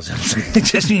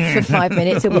 58,500. For 5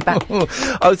 minutes, he'll be back.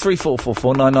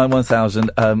 03444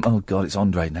 991,000. Oh, God, it's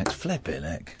Andre next. Flippin'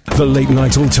 heck. The Late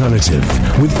Night Alternative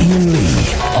with Iain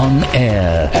Lee. On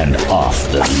air and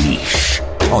off the leash.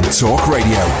 On Talk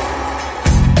Radio.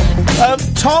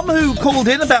 Tom, who called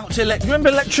in about remember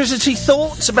Electricity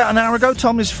Thoughts about an hour ago?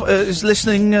 Tom is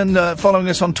listening and following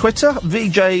us on Twitter.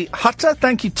 VJ Hutter,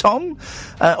 thank you, Tom.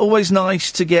 Always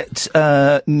nice to get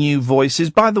new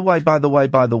voices. By the way,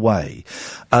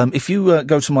 if you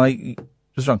go to my...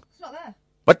 What's wrong? It's not there.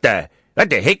 What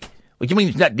the heck? What do you mean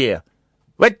it's not there?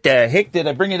 What the heck? Did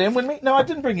I bring it in with me? No, I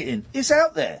didn't bring it in. It's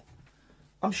out there.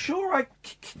 I'm sure I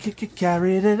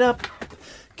carried it up.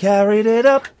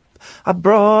 I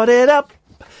brought it up.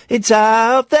 It's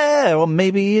out there, or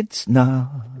maybe it's not.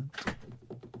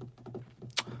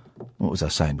 What was I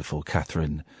saying before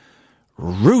Catherine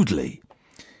rudely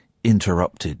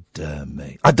interrupted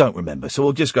me? I don't remember, so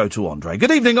we'll just go to Andre. Good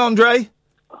evening, Andre.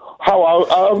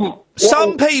 Hello.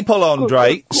 Some people,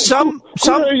 Andre. Good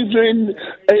evening,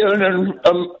 Iain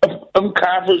and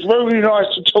Kath. It's very nice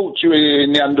to talk to you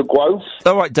in the undergrowth.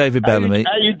 All right, David Bellamy.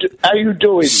 How you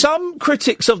doing? Some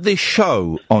critics of this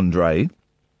show, Andre,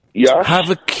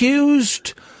 have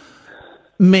accused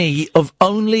me of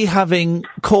only having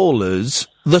callers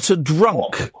that are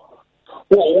drunk.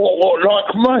 What,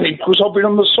 like me? Because I've been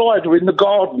on the side or in the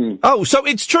garden. Oh, so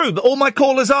it's true that all my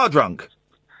callers are drunk?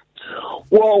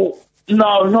 Well,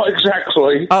 no, not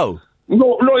exactly. Oh.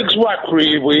 Not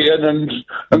exactly, Iain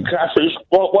and Kathy.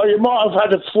 Well, you might have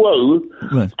had a flu,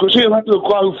 because here at the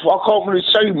growth, I can't really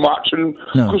see much, and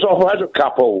because I've had a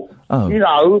couple. Oh. You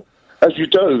know, as you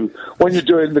do when you're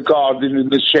doing the garden in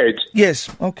the shed. Yes,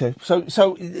 okay. So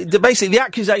basically the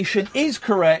accusation is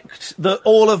correct that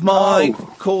all of my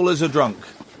callers are drunk.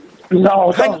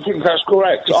 No, I don't think that's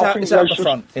correct. It's out the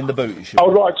front, in the boot. I'd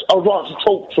like to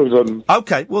talk to them.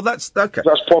 Okay, well, that's okay.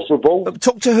 That's possible.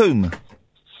 Talk to whom?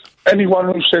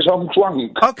 Anyone who says I'm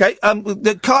drunk. Okay,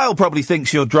 Kyle probably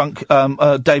thinks you're drunk,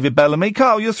 David Bellamy.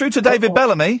 Kyle, you're through to David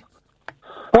Bellamy.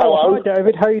 Hello. Hi,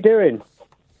 David. How you doing?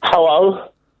 Hello.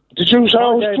 Did you say I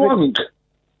was drunk?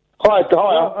 Hi.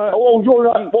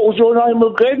 What was your name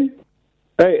again?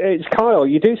 It's Kyle.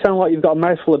 You do sound like you've got a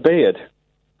mouthful of beard.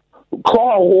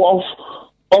 Kyle,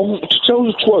 to tell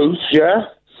the truth, yeah,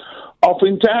 I've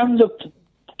been down the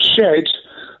shed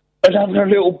and having a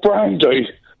little brandy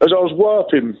as I was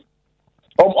working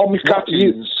on my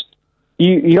cuttings.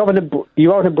 You having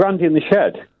a brandy in the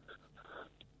shed?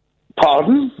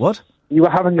 Pardon? What? You were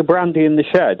having a brandy in the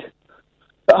shed?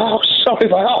 Oh, sorry,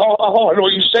 mate. I know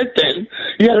what you said then.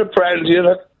 You had a brandy and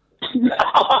a...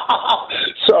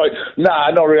 Sorry.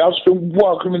 Nah, not really. I've just been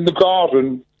working in the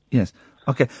garden. Yes.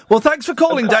 Okay. Well, thanks for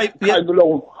calling, Dave. Yes.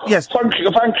 Thank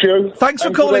you. Thanks for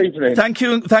calling. Thank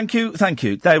you.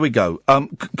 There we go.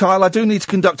 Kyle, I do need to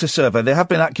conduct a survey. There have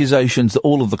been accusations that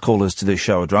all of the callers to this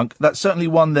show are drunk. That's certainly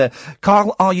one there.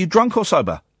 Kyle, are you drunk or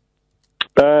sober?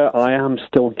 I am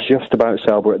still just about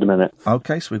sober at the minute.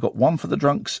 Okay, so we've got one for the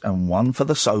drunks and one for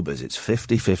the sobers. It's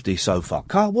 50-50 so far.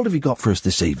 Kyle, what have you got for us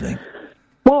this evening?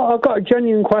 Well, I've got a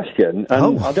genuine question,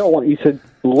 and I don't want you to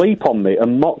leap on me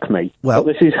and mock me. Well,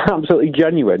 but this is absolutely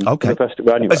genuine. Okay. To the best of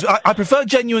it anyway. I prefer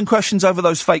genuine questions over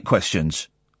those fake questions.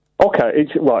 Okay,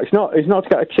 it's not to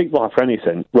get a cheap laugh or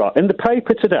anything. Right, in the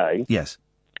paper today, yes,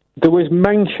 there was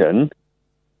mention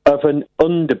of an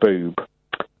underboob,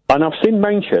 and I've seen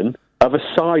mention of a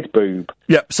side boob.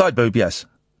 Yep, side boob, yes.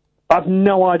 I've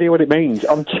no idea what it means.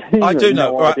 I do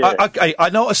know. Right, I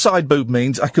know what a side boob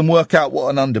means. I can work out what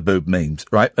an underboob means.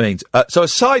 Right, so a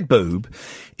side boob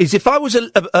is if I was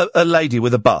a lady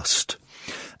with a bust,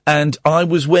 and I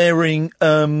was wearing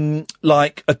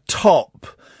like a top.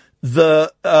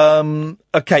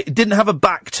 It didn't have a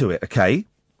back to it, okay?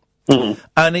 Mm-hmm.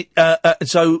 And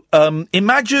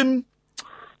imagine,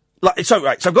 so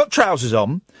I've got trousers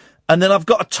on, and then I've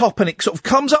got a top, and it sort of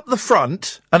comes up the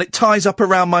front, and it ties up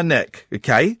around my neck,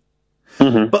 okay?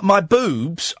 Mm-hmm. But my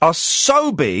boobs are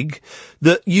so big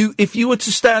that if you were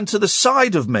to stand to the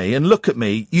side of me and look at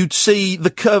me, you'd see the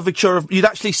curvature you'd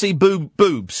actually see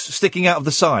boobs sticking out of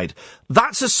the side.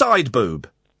 That's a side boob.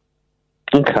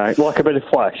 Okay, like a bit of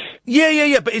flesh.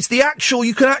 Yeah, but it's the actual,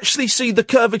 you can actually see the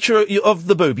curvature of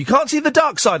the boob. You can't see the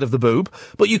dark side of the boob,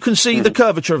 but you can see the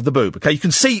curvature of the boob, okay? You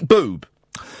can see boob.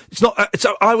 It's not,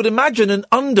 so I would imagine an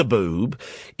underboob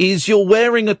is you're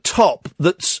wearing a top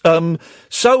that's, that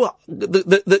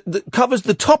covers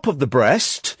the top of the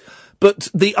breast, but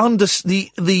the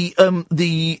underside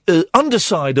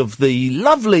of the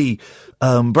lovely,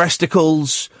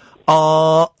 breasticles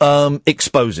are,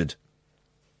 exposed.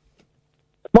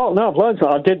 Well, no, I've learned that.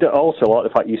 I did also like the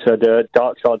fact you said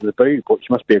Dark Side of the Boob, which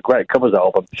must be a great covers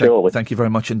album, surely. Thank you very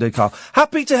much indeed, Carl.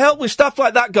 Happy to help with stuff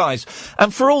like that, guys.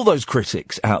 And for all those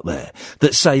critics out there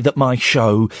that say that my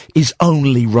show is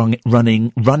only rung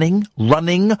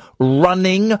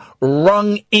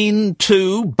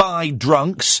into by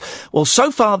drunks, well,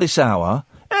 so far this hour,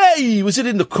 hey, was it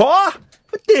in the choir?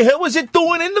 What the hell was it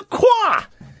doing in the choir?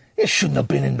 It shouldn't have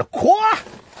been in the choir.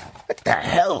 What the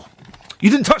hell? You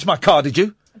didn't touch my car, did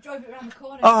you? I drove it around the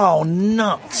corner. Oh,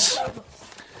 nuts.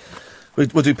 We'll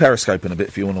do Periscope in a bit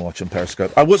if you want to watch on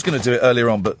Periscope. I was going to do it earlier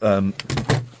on, but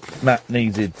Matt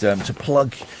needed to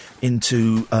plug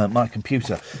into my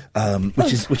computer,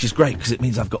 which is great because it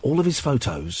means I've got all of his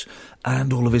photos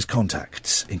and all of his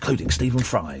contacts, including Stephen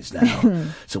Fry's now.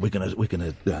 So we're gonna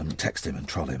text him and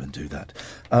troll him and do that.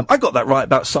 I got that right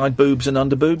about side boobs and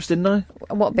under boobs, didn't I?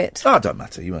 What bit? Oh, don't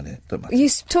matter. You weren't here. Don't matter. Are you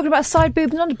talking about side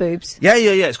boobs and under boobs? Yeah.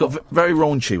 It's got very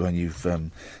raunchy when you've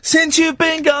since you've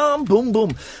been gone, boom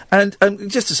boom. And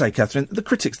just to say, Catherine, the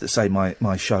critics that say my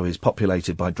show is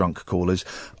populated by drunk callers,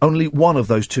 only one of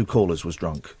those two callers was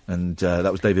drunk, and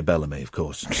that was David Bellamy, of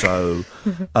course. So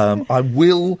I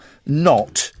will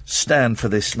not stand for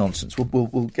this nonsense.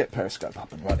 We'll get Periscope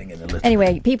up and running in a little.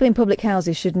 Anyway, people in public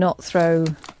houses should not throw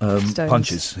stones.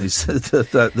 Punches is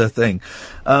the thing.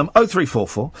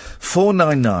 0344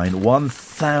 499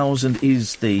 1000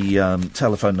 is the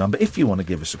telephone number. If you want to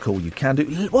give us a call, you can do.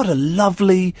 What a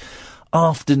lovely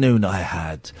afternoon I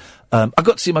had. I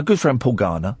got to see my good friend Paul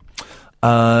Garner,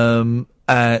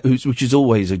 which is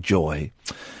always a joy.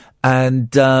 And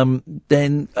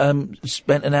then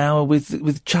spent an hour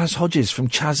with Chaz Hodges from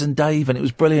Chaz and Dave, and it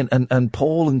was brilliant. And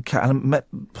Paul and I met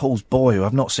Paul's boy, who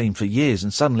I've not seen for years,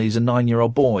 and suddenly he's a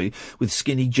 9-year-old boy with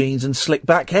skinny jeans and slick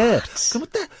back hair.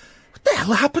 What the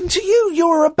hell happened to you? You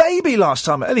were a baby last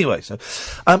time. Anyway, so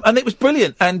and it was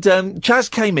brilliant. And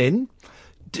Chaz came in.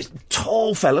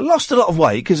 Tall fella, lost a lot of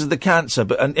weight because of the cancer,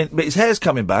 but his hair's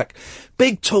coming back.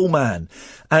 Big, tall man,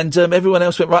 and everyone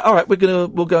else went right. All right,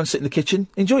 we'll go and sit in the kitchen,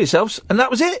 enjoy yourselves, and that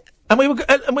was it. And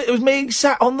it was me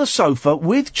sat on the sofa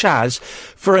with Chaz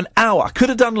for an hour. I could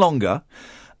have done longer,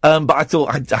 but I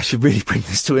thought I should really bring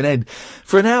this to an end.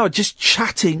 For an hour, just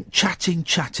chatting.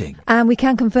 And we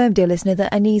can confirm, dear listener,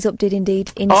 that a knees up did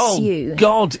indeed ensue. Oh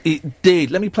God, it did.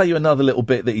 Let me play you another little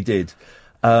bit that he did.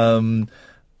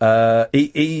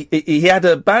 He had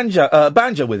a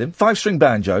banjo with him, 5-string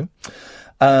banjo.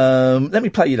 Let me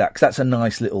play you that, because that's a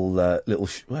nice little,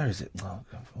 where is it? Oh,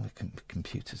 God, the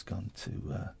computer's gone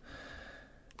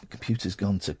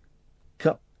to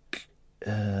cuck.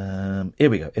 Here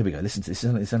we go. Listen to this.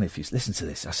 It's only a few. Listen to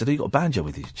this. I said, have you got a banjo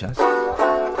with you, Chaz?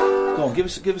 Go on, give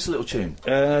us a little tune.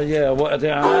 Yeah, what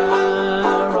the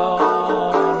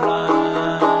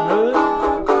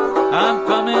I'm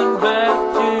coming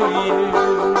back to you.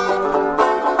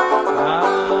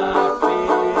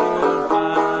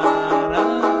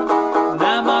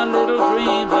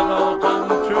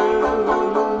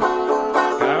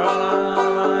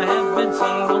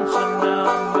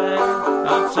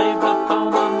 To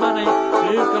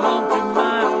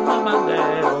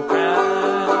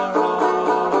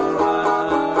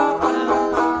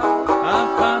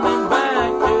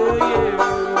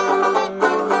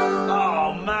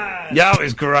Yeah, it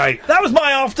was great. That was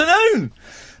my afternoon.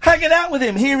 Hanging out with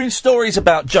him, hearing stories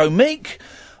about Joe Meek,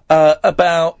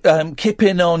 about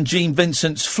kipping on Gene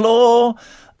Vincent's floor,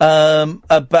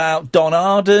 about Don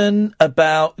Arden,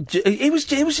 he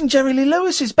was in Jerry Lee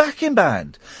Lewis's backing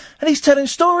band, and he's telling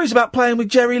stories about playing with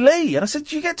Jerry Lee. And I said,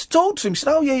 "Do you get to talk to him?" He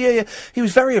said, "Oh yeah." He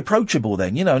was very approachable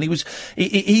then, and he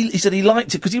said he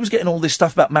liked it because he was getting all this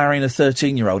stuff about marrying a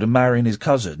 13-year-old and marrying his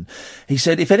cousin. He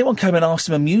said if anyone came and asked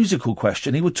him a musical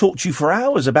question, he would talk to you for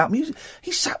hours about music.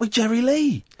 He sat with Jerry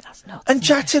Lee and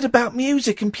chatted about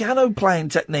music and piano playing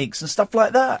techniques and stuff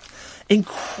like that.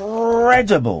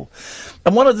 Incredible.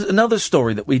 And another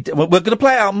story that we're going to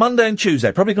play out Monday and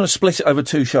Tuesday. Probably going to split it over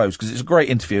 2 shows because it's a great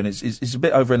interview and it's a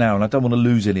bit over an hour and I don't want to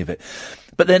lose any of it.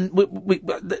 But then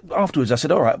afterwards I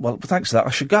said, all right, well, thanks for that. I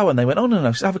should go. And they went, oh, no,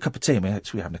 have a cup of tea. And we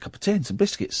were having a cup of tea and some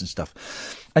biscuits and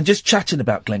stuff. And just chatting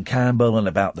about Glenn Campbell and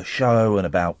about the show and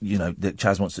about, that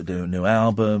Chaz wants to do a new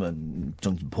album and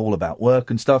talking to Paul about work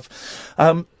and stuff.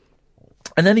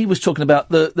 And then he was talking about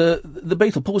the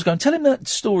Beatles. Paul was going, tell him that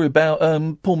story about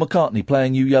Paul McCartney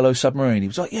playing You Yellow Submarine. He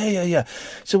was like, yeah.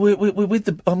 So we're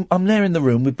with I'm there in the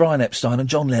room with Brian Epstein and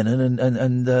John Lennon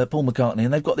and Paul McCartney,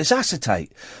 and they've got this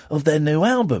acetate of their new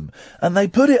album, and they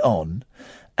put it on.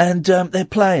 And they're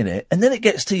playing it, and then it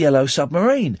gets to Yellow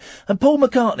Submarine. And Paul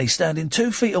McCartney's standing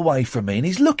 2 feet away from me, and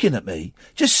he's looking at me,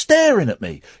 just staring at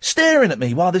me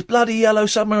while this bloody Yellow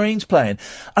Submarine's playing.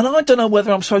 And I don't know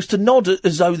whether I'm supposed to nod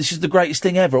as though this is the greatest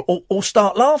thing ever, or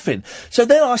start laughing. So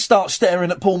then I start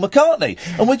staring at Paul McCartney,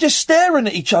 and we're just staring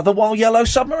at each other while Yellow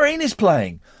Submarine is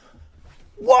playing.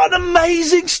 What an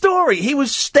amazing story! He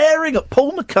was staring at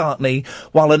Paul McCartney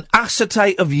while an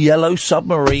acetate of Yellow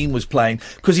Submarine was playing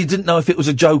because he didn't know if it was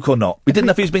a joke or not. We didn't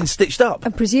know if he was being stitched up.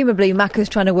 And presumably Macca's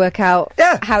trying to work out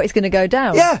how it's going to go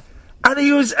down. Yeah. And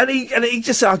he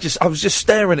just, I was just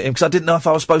staring at him because I didn't know if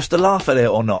I was supposed to laugh at it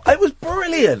or not. It was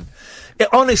brilliant.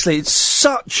 Honestly, it's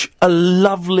such a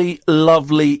lovely,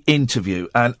 lovely interview,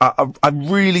 and I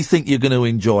really think you're going to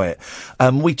enjoy it.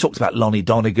 We talked about Lonnie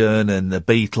Donegan and the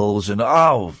Beatles, and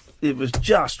it was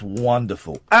just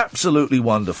wonderful, absolutely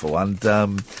wonderful, and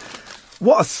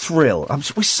what a thrill!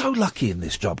 We're so lucky in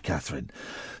this job, Catherine,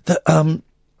 that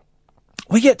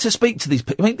we get to speak to these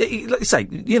people. I mean, like you say,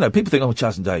 people think,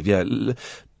 Chaz and Dave,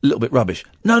 a little bit rubbish.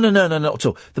 No, not at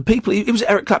all. The people, it was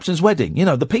Eric Clapton's wedding,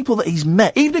 the people that he's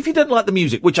met, even if you don't like the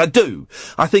music, which I do,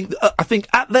 I think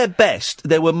at their best,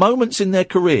 there were moments in their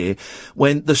career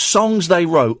when the songs they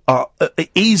wrote are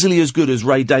easily as good as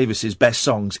Ray Davies's best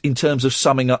songs in terms of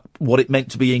summing up what it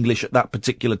meant to be English at that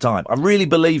particular time. I really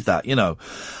believe that,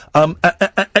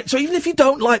 so even if you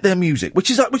don't like their music,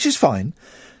 which is fine,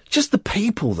 just the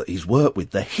people that he's worked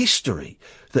with, the history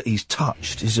that he's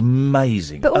touched is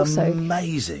amazing. But also,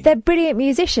 amazing. They're brilliant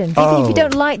musicians. Even if you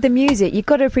don't like the music, you've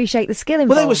got to appreciate the skill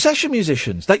involved. Well, they were session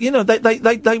musicians. They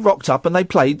rocked up and they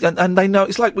played, and they know,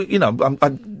 it's like,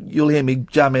 you'll hear me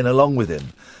jamming along with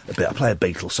him a bit. I play a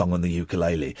Beatles song on the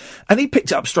ukulele. And he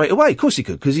picked it up straight away. Of course he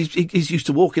could, because he's used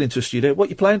to walking into a studio. What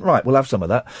you playing? Right, we'll have some of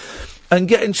that. And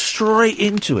getting straight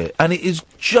into it. And it is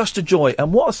just a joy.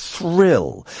 And what a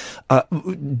thrill,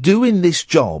 doing this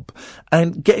job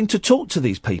and getting to talk to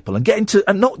these people and getting to,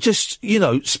 and not just,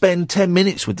 spend 10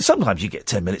 minutes with them. Sometimes you get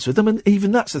 10 minutes with them and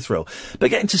even that's a thrill.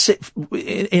 But getting to sit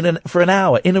for an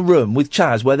hour in a room with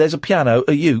Chaz where there's a piano,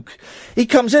 a uke. He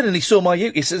comes in and he saw my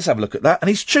uke. He says, let's have a look at that. And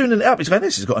he's tuning it up. He's going,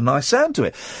 this has got a nice sound to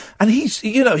it. And he's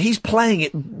playing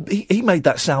it. He made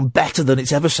that sound better than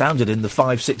it's ever sounded in the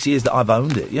 5-6 years that I've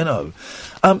owned it,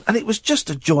 and it was just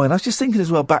a joy. And I was just thinking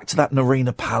as well back to that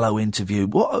Narina Palo interview.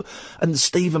 And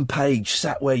Stephen Page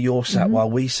sat where you're sat while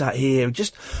we sat here.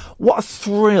 Just what a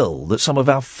thrill that some of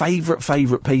our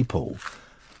favourite people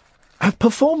have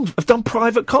done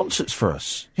private concerts for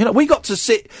us. We got to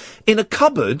sit in a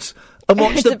cupboard and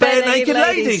watch the Bare Naked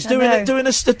Ladies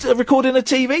recording a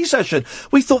TV session.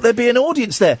 We thought there'd be an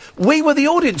audience there. We were the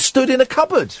audience, stood in a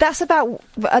cupboard. That's about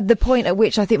the point at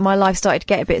which I think my life started to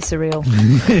get a bit surreal.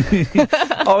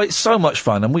 It's so much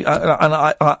fun, and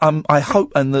I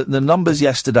hope, and the numbers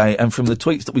yesterday and from the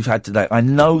tweets that we've had today, I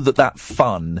know that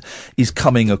fun is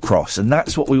coming across, and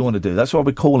that's what we want to do. That's why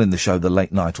we're calling the show the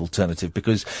Late Night Alternative,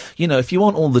 because if you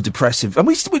want all the depressive, and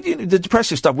the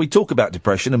depressive stuff, we talk about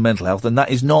depression and mental health, and that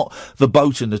is not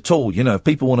verboten at all. If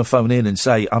people want to phone in and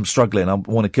say, I'm struggling, I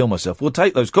want to kill myself, we'll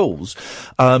take those calls.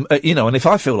 And if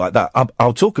I feel like that,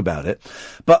 I'll talk about it.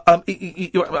 But, I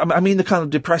mean the kind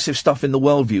of depressive stuff in the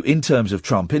worldview, in terms of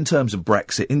Trump, in terms of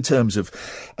Brexit, in terms of,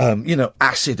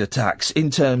 acid attacks,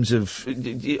 in terms of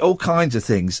all kinds of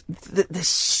things.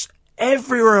 There's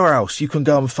everywhere else you can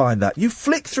go and find that. You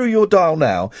flick through your dial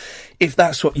now, if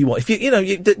that's what you want.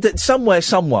 If somewhere,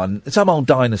 someone, some old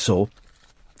dinosaur,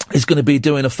 is going to be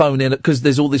doing a phone in because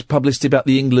there's all this publicity about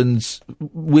the England's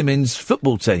women's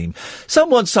football team.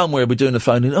 Someone somewhere will be doing a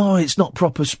phone in. Oh, it's not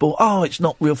proper sport. Oh, it's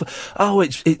not real.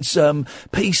 It's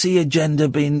PC agenda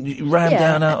being rammed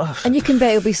down. And you can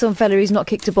bet it'll be some fella who's not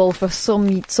kicked a ball for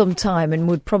some time and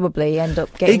would probably end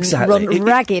up getting run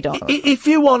ragged on. If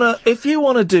you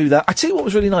wanna do that, I tell you what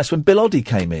was really nice when Bill Oddie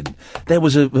came in. There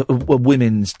was a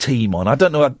women's team on. I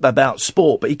don't know about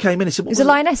sport, but he came in and said, it was the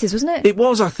Lionesses, wasn't it? It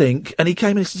was, I think. And he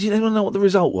came in and said, "Do you anyone know what the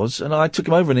result was?" And I took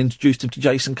him over and introduced him to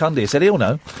Jason Cundy. I said, "He'll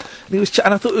know." And he was,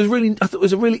 and I thought it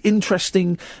was a really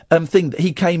interesting thing that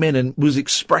he came in and was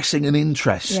expressing an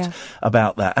interest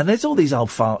about that. And there's all these old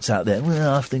farts out there.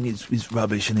 Well, I think it's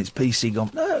rubbish and it's PC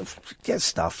gone. No, get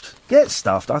stuffed.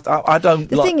 I don't.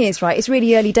 The thing is, right? It's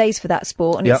really early days for that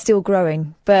sport, and it's still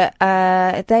growing. But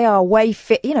they are way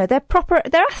fit. You know, they're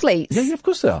athletes. Yeah, of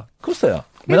course they are.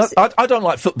 I mean, I don't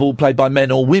like football played by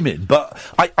men or women, but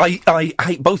I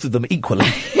hate both of them equally.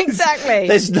 Exactly.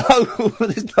 There's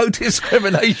no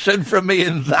discrimination from me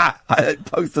in that. I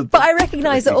hate both of them. But I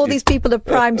recognise that all these people are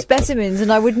prime specimens,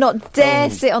 and I would not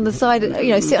dare sit on the side,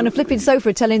 sit on a flipping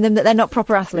sofa telling them that they're not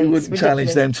proper athletes. You wouldn't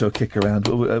challenge them to a kick around,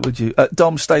 would you?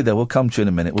 Dom, stay there. We'll come to you in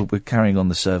a minute. We're carrying on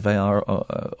the survey. Are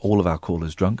all of our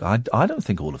callers drunk? I don't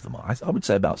think all of them are. I would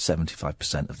say about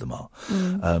 75% of them are.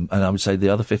 And I would say the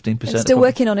other 15% still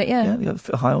working on it, yeah. Yeah,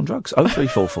 high on drugs.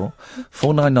 0344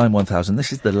 499 1000.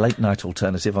 This is the Late Night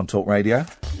Alternative on Talk Radio.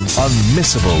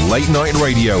 Unmissable late night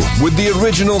radio with the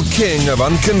original king of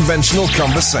unconventional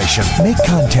conversation. Make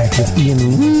contact with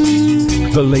Iain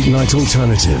Lee. The Late Night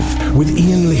Alternative with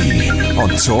Iain Lee on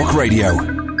Talk Radio.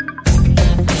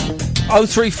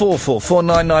 0344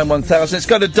 499 1000. Let's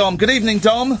go to Dom. Good evening,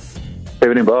 Dom.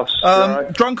 Evening, boss.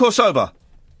 Drunk or sober?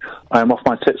 I am off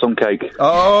my tits on cake.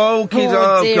 Oh, kids,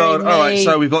 oh God. Me. All right,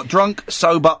 so we've got drunk,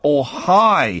 sober or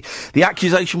high. The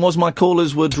accusation was my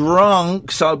callers were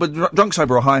drunk, sober,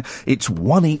 or high. It's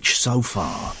one each so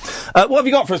far. What have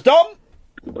you got for us, Dom?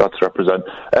 That's represent.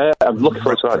 I'm looking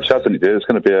forward to that chat, and it's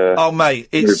going to be a... Oh, mate,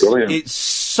 it's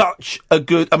such a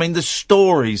good... I mean, the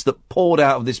stories that poured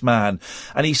out of this man,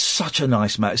 and he's such a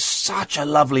nice man, such a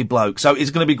lovely bloke, so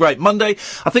it's going to be great. Monday,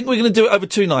 I think we're going to do it over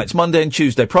 2 nights, Monday and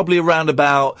Tuesday, probably around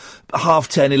about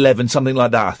 10:30, 11, something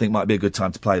like that. I think might be a good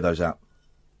time to play those out.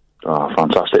 Oh,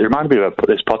 fantastic. It reminded me of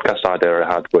this podcast idea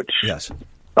I had, which... Yes.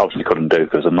 Obviously couldn't do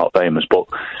because I'm not famous, but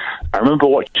I remember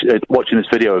watching this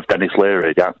video of Dennis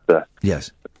Leary, the actor. Yes.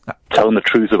 Telling the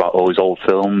truth about all his old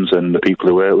films and the people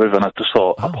he worked with, and I just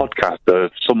thought a podcast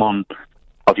of someone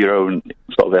of your own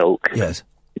sort of ilk, yes,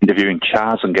 interviewing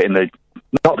Chaz and getting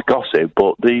not the gossip,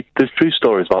 but the true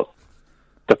stories about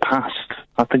the past.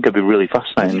 I think it'd be really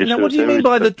fascinating. Now, what do you mean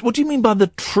by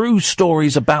the true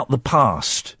stories about the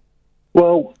past?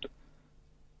 Well,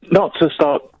 not to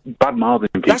start bad-mouthing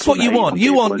people. That's what you want.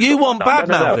 You want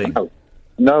bad-mouthing.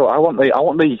 No, I want the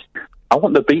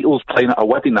Beatles playing at a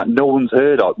wedding that no one's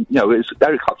heard of. You know, it's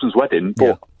Eric Clapton's wedding,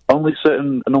 but only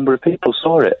a number of people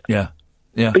saw it. Yeah.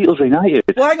 Beatles reunited.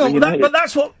 Well, hang on, well,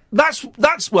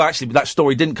 actually, that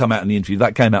story didn't come out in the interview.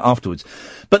 That came out afterwards.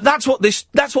 But that's what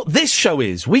this show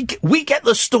is. We get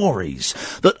the stories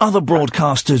that other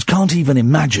broadcasters can't even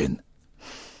imagine,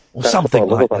 or something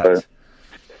like that.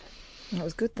 That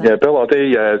was good, though. Yeah, Bill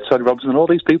Oddie, Tony Robinson, all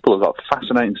these people have got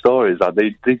fascinating stories that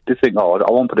they think, I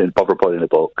won't bother putting in a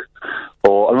book.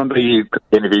 Or I remember you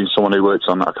interviewing someone who works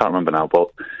on, I can't remember now,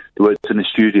 but he worked in the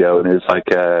studio and it was like,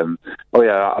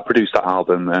 I produced that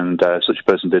album and such a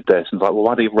person did this. And it's like, well,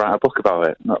 why do you write a book about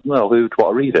it? Well, who'd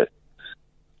want to read it?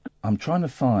 I'm trying to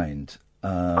find...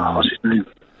 what's his name?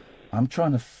 I'm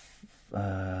trying to...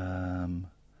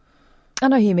 I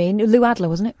know who you mean. Lou Adler,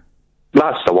 wasn't it?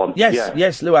 That's the one.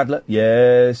 Yes, Lou Adler.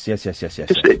 Yes. Just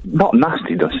not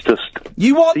nasty, it's just...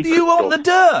 You want the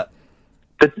dirt?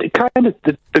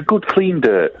 The good, clean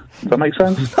dirt. Does that make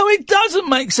sense? No, it doesn't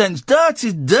make sense. Dirt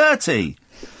is dirty.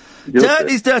 Dirt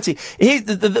is dirty. Here's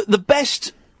the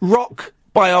best rock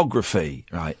biography,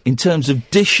 right, in terms of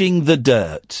dishing the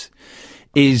dirt,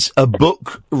 is a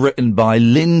book written by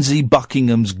Lindsay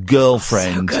Buckingham's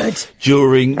girlfriend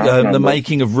during the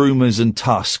making of Rumours and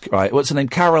Tusk, right? What's her name?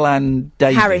 Carol Ann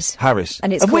Davis. Harris.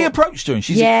 And we approached her and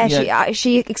she's...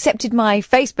 she accepted my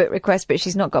Facebook request, but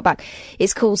she's not got back.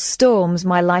 It's called Storms,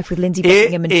 My Life with Lindsay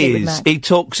Buckingham and Fleetwood Mac. He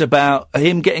talks about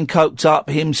him getting coked up,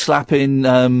 him slapping...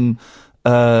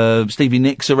 Stevie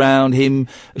Nicks around him.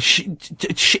 He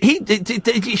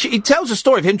tells a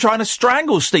story of him trying to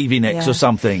strangle Stevie Nicks or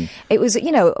something. It was,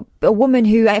 you know, a woman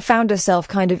who found herself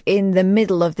kind of in the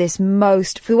middle of this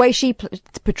the way she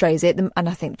portrays it, and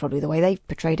I think probably the way they've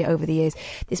portrayed it over the years,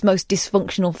 this most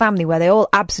dysfunctional family where they all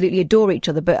absolutely adore each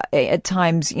other, but at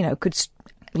times, you know, could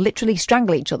literally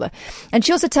strangle each other. And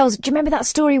she also tells, do you remember that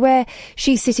story where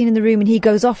she's sitting in the room and he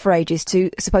goes off for ages to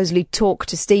supposedly talk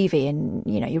to Stevie, and,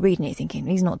 you know, you're reading it thinking,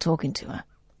 he's not talking to her.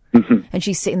 And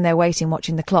she's sitting there waiting,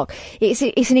 watching the clock. It's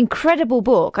an incredible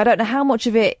book. I don't know how much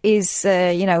of it is,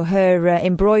 you know, her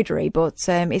embroidery, but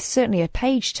it's certainly a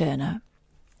page turner.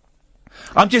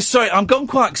 I'm just sorry, I'm gone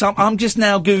quiet because I'm just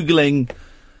now Googling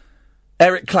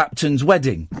Eric Clapton's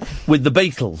wedding with the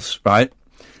Beatles, right?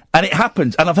 And it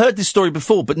happened, and I've heard this story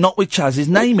before, but not with Chaz's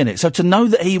name in it. So to know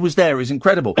that he was there is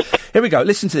incredible. Here we go,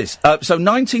 listen to this. So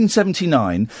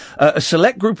 1979, a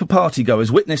select group of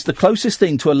partygoers witnessed the closest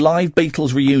thing to a live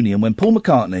Beatles reunion when Paul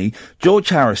McCartney, George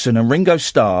Harrison and Ringo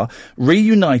Starr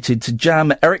reunited to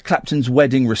jam at Eric Clapton's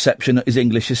wedding reception at his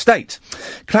English estate.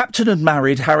 Clapton had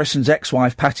married Harrison's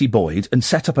ex-wife Pattie Boyd and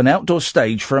set up an outdoor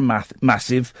stage for a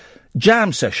massive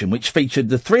jam session, which featured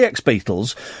the three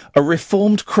ex-Beatles, a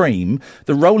reformed Cream,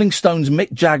 the Rolling Stones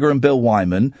Mick Jagger and Bill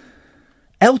Wyman,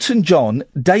 Elton John,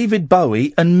 David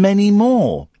Bowie, and many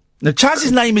more. Now,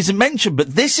 Chaz's name isn't mentioned,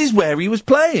 but this is where he was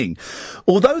playing.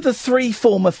 Although the three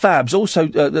former Fabs also...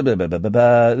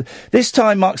 this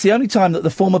time marks the only time that the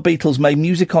former Beatles made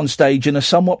music on stage in a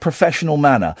somewhat professional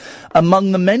manner.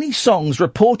 Among the many songs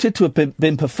reported to have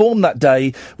been performed that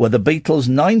day were the Beatles'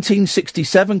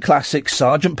 1967 classic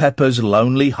Sgt. Pepper's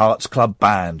Lonely Hearts Club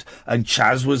Band. And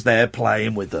Chaz was there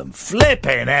playing with them.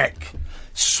 Flippin' heck!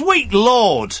 Sweet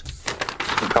Lord!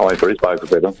 Can't wait for his bike to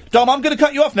be done. Dom, I'm going to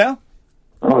cut you off now.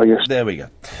 Oh, yes. There we go.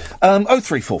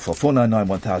 0344 499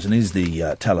 1000 is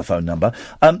the telephone number.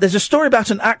 There's a story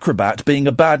about an acrobat being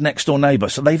a bad next-door neighbour,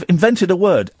 so they've invented a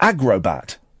word,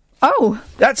 agrobat. Oh.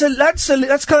 That's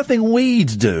the kind of thing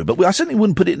we'd do, but I certainly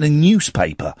wouldn't put it in a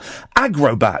newspaper.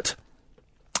 Agrobat.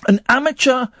 An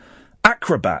amateur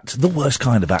acrobat, the worst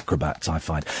kind of acrobats, I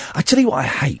find. I tell you what I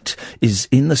hate is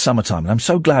in the summertime, and I'm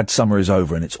so glad summer is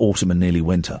over and it's autumn and nearly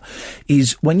winter,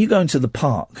 is when you go into the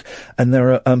park and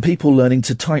there are people learning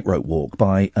to tightrope walk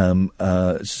by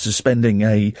suspending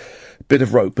a bit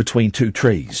of rope between two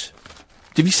trees.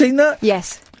 Have you seen that?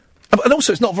 Yes. And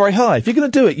also, it's not very high. If you're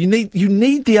going to do it, you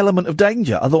need the element of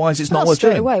danger. Otherwise, it's not worth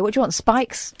straight doing. away. What do you want?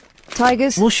 Spikes?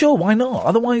 Tigers? Well, sure, why not?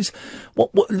 Otherwise,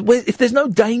 if there's no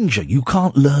danger, you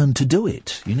can't learn to do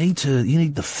it. You need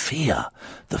the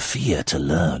fear to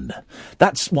learn.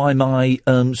 That's why my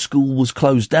school was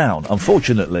closed down.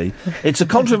 Unfortunately, it's a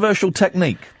controversial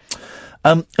technique.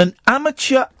 An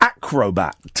amateur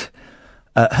acrobat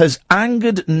has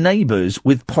angered neighbours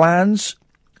with plans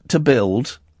to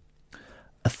build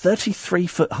a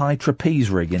 33-foot high trapeze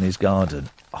rig in his garden.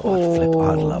 Oh,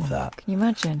 I'd love that. Can you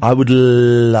imagine? I would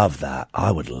love that.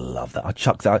 I'd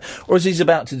chuck that. Or as he's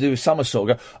about to do a somersault,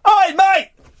 go, "Oi,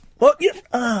 mate!" What?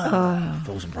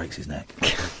 Falls and breaks his neck.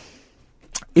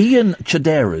 Iain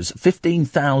Chadera's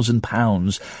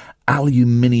 £15,000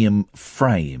 aluminium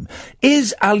frame.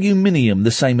 Is aluminium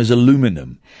the same as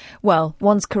aluminum? Well,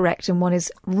 one's correct and one is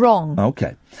wrong.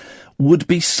 Okay. Would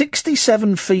be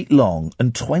 67 feet long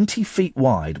and 20 feet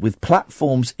wide with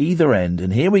platforms either end.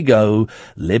 And here we go,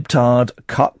 libtard,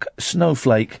 cuck,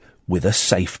 snowflake with a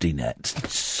safety net.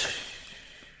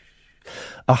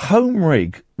 A home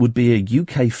rig would be a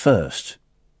UK first.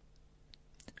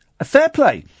 A fair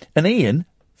play. And Iain,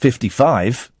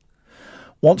 55,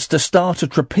 wants to start a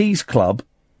trapeze club.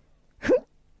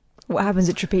 What happens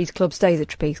at trapeze club stays at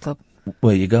trapeze club.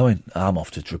 Where are you going? I'm off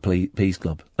to Trapeze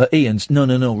Club. Ian's...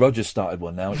 No. Roger's started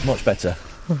one now. It's much better.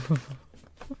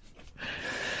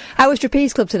 How was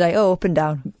Trapeze Club today? Oh, up and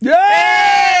down. Yay!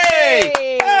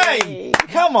 Hey!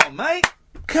 Come on, mate.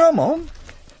 Come on.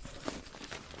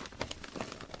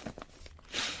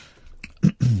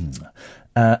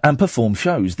 And perform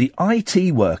shows. The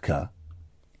IT worker...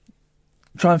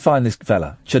 Try and find this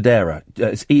fella, Chadera.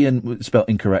 It's Iain spelt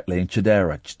incorrectly, and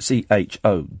Chadera, Chodera,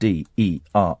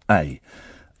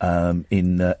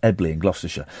 in Ebley in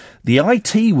Gloucestershire. The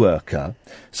IT worker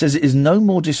says it is no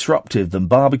more disruptive than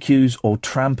barbecues or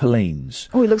trampolines.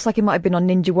 Oh, it looks like he might have been on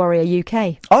Ninja Warrior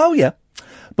UK. Oh, yeah.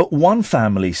 But one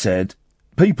family said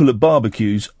people at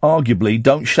barbecues arguably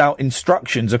don't shout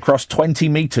instructions across 20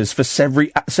 metres for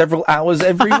several hours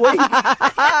every week.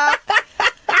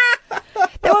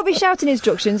 They won't be shouting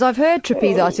instructions. I've heard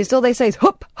trapeze artists, all they say is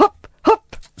hop, hop,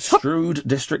 hop, hop. Shrewd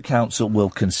District Council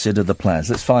will consider the plans.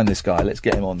 Let's find this guy. Let's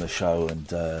get him on the show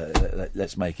and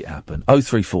let's make it happen.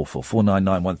 0344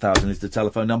 499 1000 is the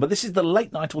telephone number. This is the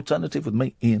Late Night Alternative with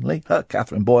me, Iain Lee, her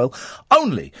Catherine Boyle,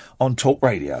 only on Talk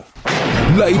Radio.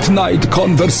 Late night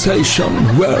conversation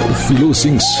worth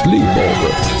losing sleep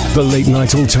over. The Late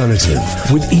Night Alternative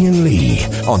with Iain Lee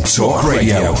on Talk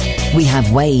Radio. We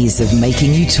have ways of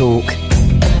making you talk.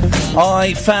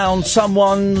 I found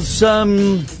someone's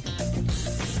in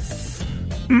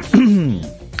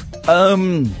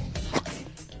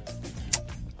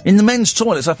the men's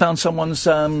toilets. I found someone's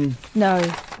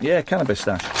cannabis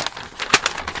stash.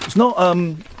 It's not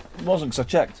it wasn't because I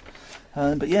checked,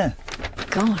 but yeah.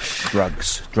 Gosh.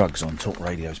 Drugs on Talk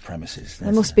Radio's premises.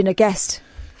 There must have been a guest.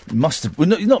 Must have. Well,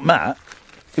 no, not Matt.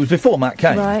 It was before Matt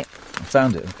came. Right. I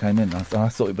found it and came in. I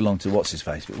thought it belonged to what's his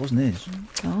face, but it wasn't his.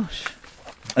 Gosh.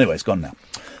 Anyway, it's gone now.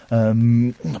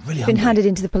 I'm really Been hungry. handed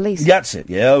into the police. That's it.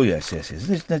 Yeah. Oh, yes. It's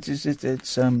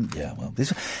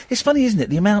it's funny, isn't it?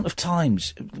 The amount of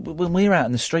times when we're out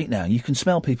in the street now, you can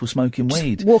smell people smoking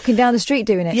weed. Walking down the street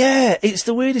doing it. Yeah, it's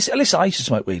the weirdest. Listen, I used to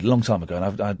smoke weed a long time ago,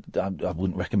 and I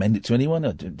wouldn't recommend it to anyone.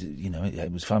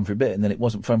 It was fun for a bit, and then it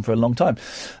wasn't fun for a long time.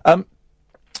 And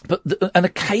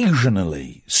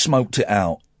occasionally smoked it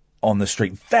out on the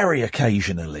street, very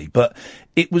occasionally, but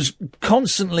it was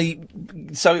constantly,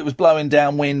 so it was blowing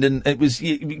downwind, and it was,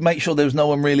 you make sure there was no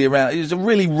one really around. It was a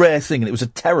really rare thing, and it was a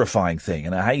terrifying thing,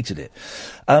 and I hated it.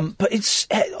 But it's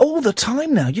all the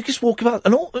time now. You just walk about,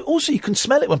 and also you can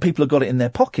smell it when people have got it in their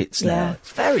pockets now. Yeah.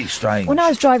 It's very strange. When I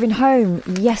was driving home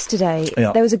yesterday,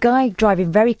 there was a guy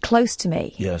driving very close to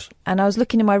me. Yes. And I was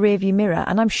looking in my rearview mirror,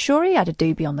 and I'm sure he had a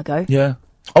doobie on the go. Yeah.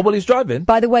 Oh, well, he's driving.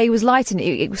 By the way he was lighting it,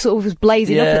 it sort of was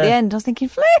blazing up at the end. I was thinking,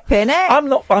 flipping it. I'm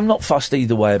not fussed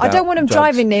either way about I don't want him drugs.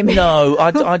 driving him. No,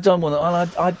 I don't want to.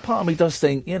 And part of me does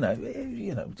think,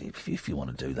 if you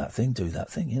want to do that thing, do that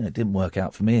thing. It didn't work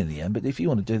out for me in the end, but if you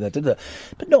want to do that, do that.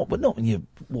 But not when you're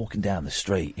walking down the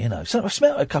street, So I've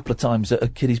smelled it a couple of times at a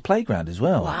kiddie's playground as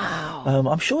well. Wow.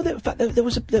 I'm sure that, in fact, there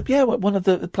was one of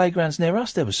the playgrounds near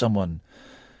us, there was someone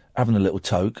having a little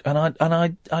toke, and I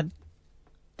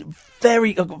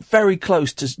got very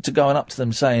close to going up to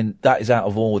them saying that is out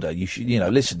of order. You should,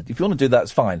 listen. If you want to do that,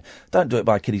 it's fine. Don't do it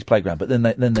by a kiddie's playground. But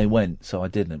then they went, so I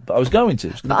didn't. But I was going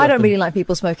to. But I don't really like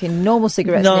people smoking normal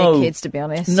cigarettes near kids, to be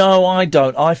honest. No, I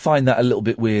don't. I find that a little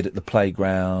bit weird at the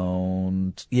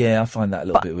playground. Yeah, I find that a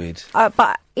little bit weird.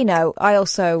 But I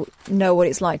also know what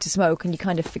it's like to smoke, and you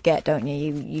kind of forget, don't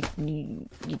you? You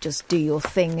just do your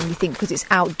thing, and you think because it's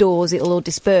outdoors, it'll all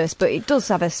disperse. But it does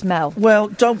have a smell. Well,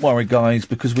 don't worry, guys,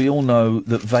 because we all know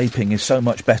that vaping is so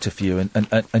much better for you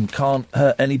and can't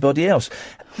hurt anybody else.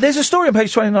 There's a story on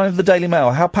page 29 of the Daily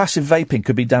Mail, how passive vaping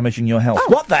could be damaging your health.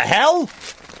 What the hell?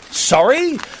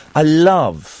 Sorry? I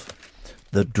love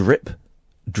the drip,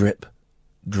 drip,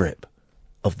 drip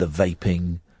of the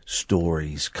vaping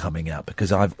stories coming out,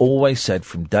 because I've always said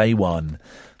from day one,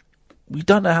 we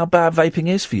don't know how bad vaping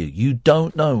is for you. You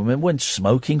don't know. Remember when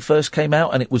smoking first came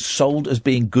out and it was sold as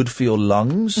being good for your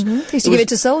lungs? Mm-hmm. Used to give it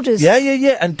to soldiers. Yeah.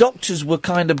 And doctors were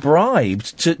kind of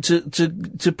bribed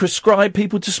to prescribe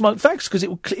people to smoke fags because it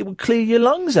would clear your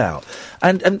lungs out.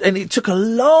 And it took a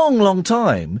long, long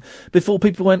time before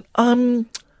people went, I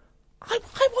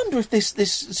wonder if this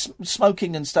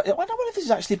smoking and stuff, I wonder if this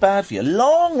is actually bad for you.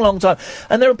 Long, long time.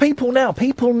 And there are people now,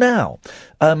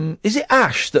 is it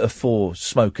Ash that are for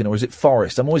smoking or is it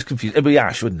Forest? I'm always confused. It'd be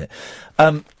Ash, wouldn't it?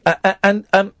 And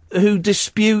who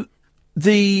dispute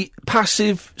the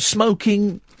passive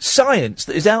smoking science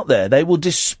that is out there. They will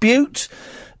dispute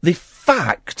the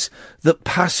fact that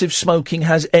passive smoking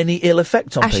has any ill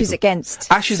effect on people. Ash is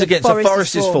against. Ash is against. So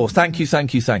Forest is for. Thank you.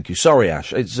 Sorry,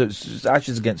 Ash. It's Ash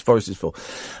is against. Forest is for.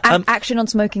 Action on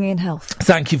smoking in health.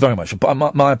 Thank you very much.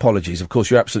 My apologies. Of course,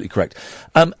 you're absolutely correct.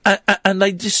 And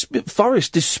they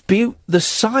Forest dispute the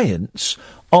science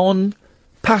on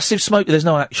passive smoking. There's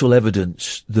no actual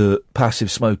evidence that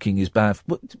passive smoking is bad.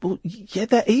 Well, yeah,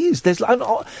 there is. There's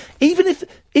even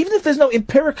if there's no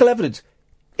empirical evidence.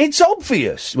 It's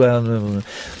obvious. Well,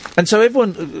 and so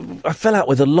everyone, I fell out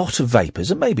with a lot of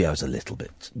vapors, and maybe I was a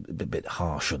bit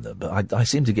harsh on them, but I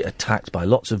seem to get attacked by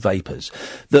lots of vapors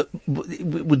that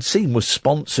would seem were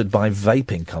sponsored by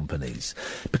vaping companies,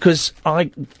 because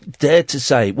I dare to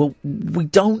say, well, we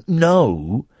don't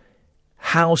know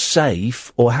how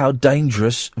safe or how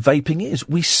dangerous vaping is.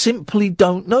 We simply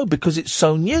don't know because it's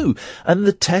so new, and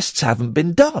the tests haven't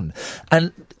been done.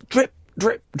 And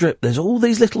drip, drip. There's all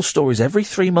these little stories. Every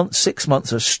 3 months, 6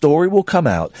 months, a story will come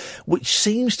out, which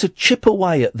seems to chip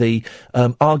away at the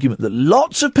argument that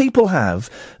lots of people have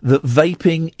that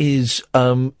vaping is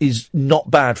not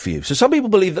bad for you. So some people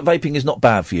believe that vaping is not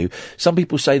bad for you. Some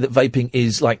people say that vaping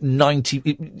is like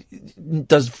it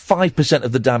does 5%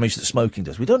 of the damage that smoking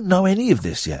does. We don't know any of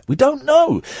this yet. We don't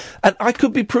know. And I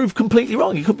could be proved completely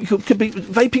wrong. It could be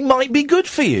vaping might be good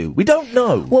for you. We don't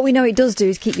know. What we know it does do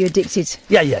is keep you addicted.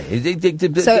 Yeah.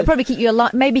 So it'll probably keep you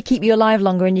alive, maybe keep you alive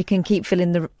longer, and you can keep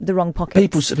filling the wrong pockets.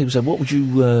 People say, what would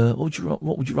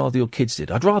you rather your kids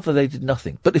did? I'd rather they did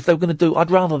nothing. But if they were going to do,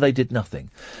 I'd rather they did nothing.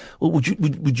 Well, would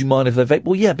you mind if they vape?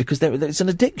 Well, yeah, because it's an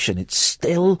addiction. It's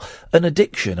still an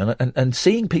addiction, and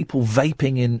seeing people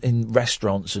vaping in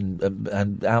restaurants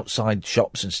and outside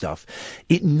shops and stuff,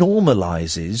 it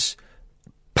normalises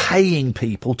paying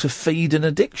people to feed an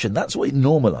addiction. That's what it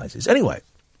normalises. Anyway,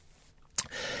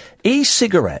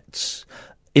 e-cigarettes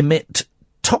emit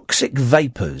toxic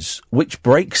vapours which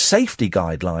break safety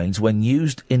guidelines when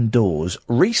used indoors,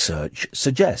 research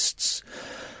suggests.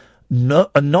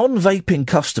 Non-vaping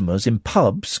customers in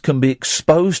pubs can be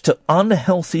exposed to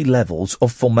unhealthy levels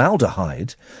of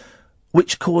formaldehyde,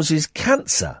 which causes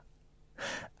cancer,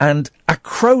 and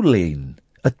acrolein,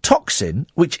 a toxin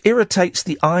which irritates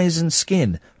the eyes and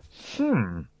skin.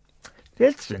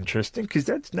 That's interesting, because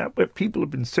that's not what people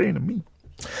have been saying to me.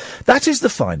 That is the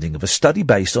finding of a study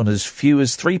based on as few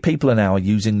as 3 people an hour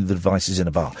using the devices in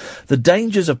a bar. The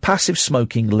dangers of passive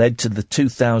smoking led to the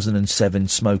 2007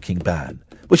 smoking ban,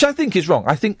 which I think is wrong.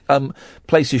 I think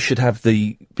places should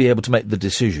be able to make the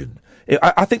decision.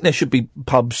 I think there should be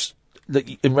pubs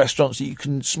in restaurants that you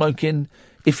can smoke in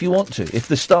if you want to. If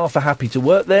the staff are happy to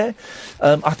work there,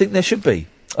 I think there should be.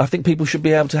 I think people should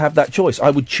be able to have that choice. I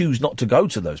would choose not to go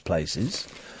to those places,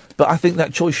 but I think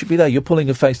that choice should be there. You're pulling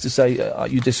a face to say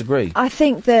you disagree. I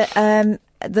think that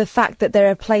the fact that there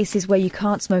are places where you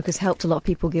can't smoke has helped a lot of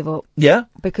people give up. Yeah.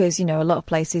 Because, a lot of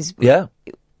places, yeah,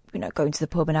 going to the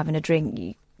pub and having a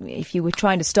drink, if you were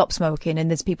trying to stop smoking and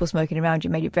there's people smoking around you,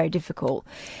 it made it very difficult.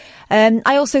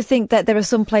 I also think that there are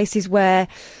some places where,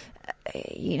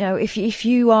 if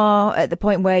you are at the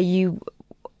point where you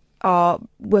are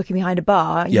working behind a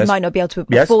bar, you might not be able to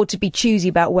afford to be choosy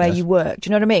about where you work. Do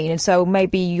you know what I mean? And so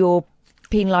maybe you're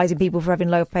penalising people for having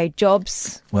low-paid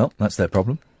jobs. Well, that's their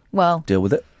problem. Well, deal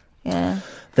with it. Yeah.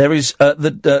 There is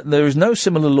there is no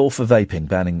similar law for vaping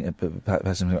banning,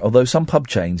 although some pub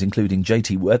chains, including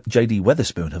JD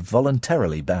Wetherspoon, have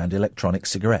voluntarily banned electronic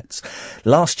cigarettes.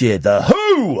 Last year, the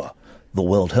WHO, the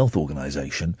World Health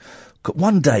Organization,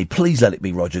 one day, please let it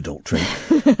be Roger Daltrey,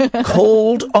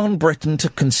 called on Britain to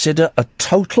consider a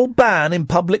total ban in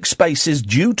public spaces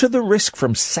due to the risk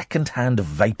from second-hand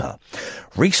vapour.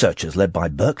 Researchers led by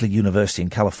Berkeley University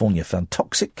in California found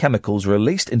toxic chemicals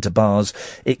released into bars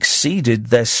exceeded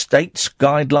their state's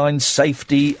guideline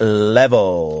safety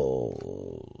levels.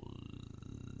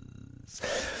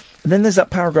 And then there's that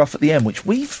paragraph at the end, which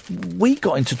we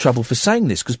got into trouble for saying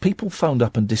this because people phoned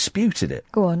up and disputed it.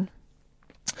 Go on.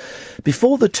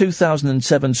 Before the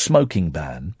 2007 smoking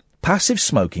ban, passive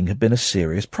smoking had been a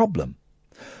serious problem.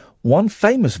 One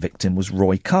famous victim was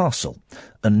Roy Castle,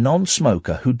 a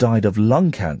non-smoker who died of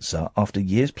lung cancer after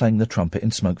years playing the trumpet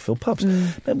in smoke-filled pubs.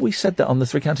 Remember we said that on the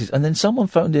 3 Counties, and then someone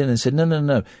phoned in and said,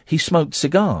 no, he smoked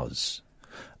cigars.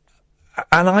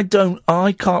 And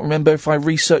I can't remember if I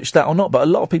researched that or not, but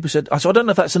a lot of people said, so I don't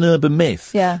know if that's an urban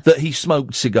myth, that he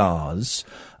smoked cigars.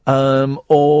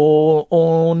 Or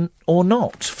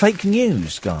not. Fake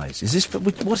news, guys.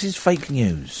 What is fake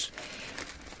news?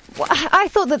 Well, I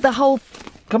thought that the whole...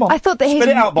 Come on. I thought that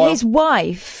his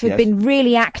wife had Yes. been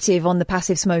really active on the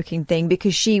passive smoking thing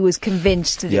because she was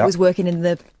convinced that it was working in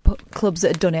the clubs that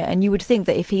had done it. And you would think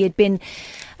that if he had been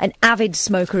an avid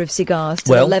smoker of cigars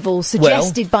to the level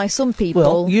suggested by some people...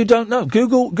 Well, you don't know.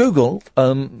 Google,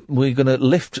 we're going to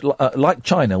lift, like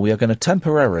China, we are going to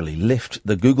temporarily lift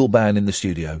the Google ban in the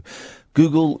studio.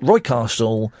 Google Roy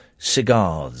Castle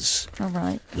cigars. All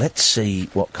right. Let's see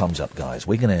what comes up, guys.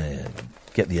 We're going to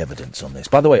get the evidence on this.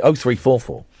 By the way,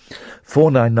 0344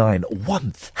 499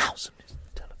 1000 is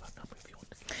the telephone number if you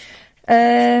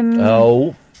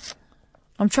want.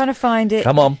 I'm trying to find it.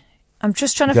 Come on. I'm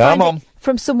just trying to find it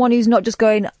from someone who's not just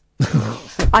going...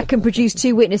 I can produce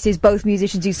 2 witnesses, both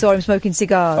musicians who saw him smoking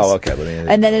cigars. Oh, okay. Well, yeah,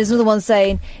 and then there's another one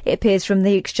saying it appears from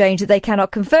the exchange that they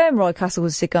cannot confirm Roy Castle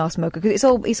was a cigar smoker because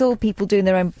it's all people doing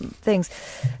their own things.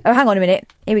 Oh, hang on a minute.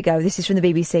 Here we go. This is from the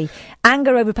BBC.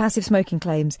 Anger over passive smoking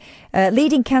claims.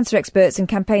 Leading cancer experts and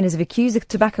campaigners have accused the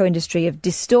tobacco industry of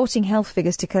distorting health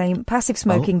figures to claim passive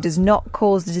smoking does not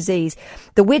cause the disease.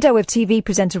 The widow of TV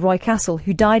presenter Roy Castle,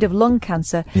 who died of lung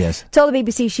cancer, told the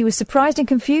BBC she was surprised and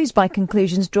confused by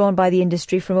conclusions drawn by the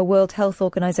industry from a World Health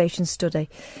Organisation study.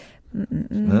 Any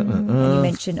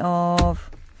mention of...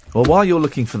 Well, while you're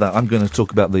looking for that, I'm going to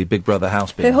talk about the Big Brother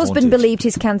house being Her husband haunted. believed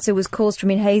his cancer was caused from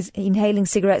inhaling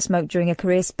cigarette smoke during a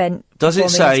career spent Does it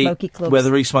performing in say smoky clubs.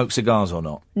 whether he smoked cigars or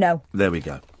not? No. There we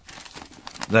go.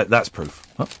 That's proof.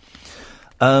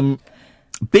 Huh?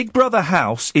 Big Brother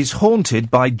house is haunted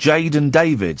by Jade and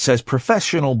David, says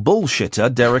professional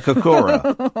bullshitter Derek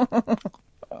Okura.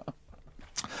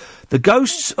 The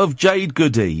ghosts of Jade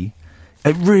Goody...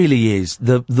 It really is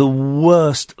the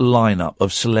worst lineup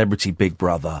of celebrity Big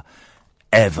Brother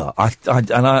ever.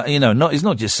 It's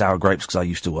not just sour grapes because I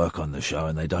used to work on the show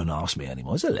and they don't ask me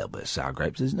anymore. There's a little bit of sour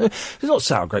grapes. There's not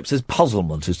sour grapes. There's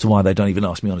puzzlement as to why they don't even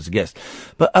ask me on as a guest.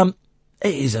 But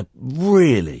it is a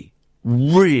really,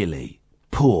 really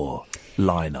poor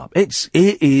lineup. It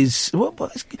is.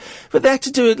 But they had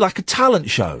to do it like a talent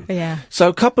show. Yeah.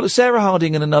 So Sarah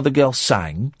Harding and another girl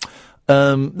sang.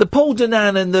 The Paul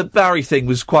Danan and the Barry thing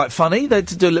was quite funny. They had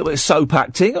to do a little bit of soap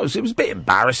acting. It was a bit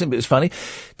embarrassing, but it was funny.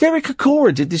 Derek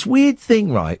Okura did this weird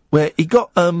thing, right, where he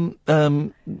got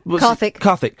Karthik.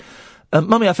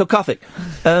 Mummy, I feel Karthik.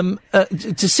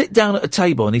 To sit down at a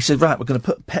table, and he said, right, we're going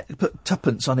to put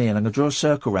tuppence on here, and I'm going to draw a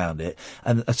circle around it,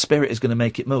 and a spirit is going to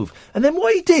make it move. And then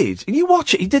what he did, and you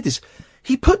watch it, he did this.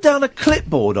 He put down a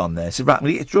clipboard on there, said, right, I'm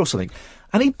going to get to draw something.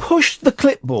 And he pushed the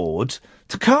clipboard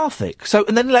to Karthik. So,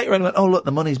 and then later on he went, oh, look,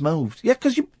 the money's moved. Yeah,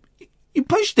 because you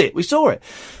pushed it. We saw it.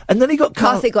 And then he got...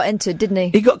 Karthik got entered, didn't he?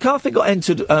 Karthik got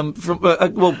entered, Derek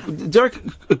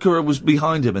Okura was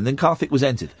behind him, and then Karthik was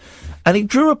entered. And he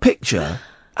drew a picture,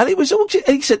 and it was all...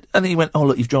 He said, and he went, oh,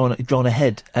 look, you've drawn a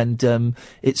head, and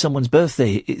it's someone's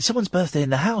birthday. It's someone's birthday in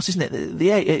the house, isn't it? The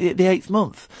 8th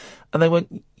month. And they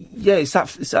went, yeah, it's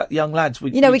that young lad.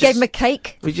 We gave him a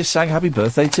cake. We just sang happy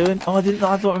birthday to him. Oh, I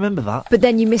don't remember that. But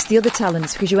then you missed the other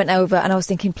talents because you went over and I was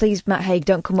thinking, please, Matt Haig,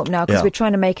 don't come up now because we're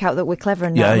trying to make out that we're clever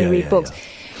and now we read books. Yeah.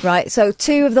 Right, so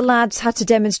 2 of the lads had to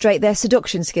demonstrate their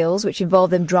seduction skills, which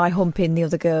involved them dry humping the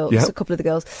other girls, a couple of the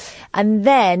girls. And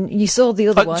then you saw the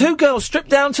other one. 2 girls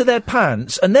stripped down to their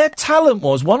pants, and their talent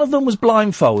was, one of them was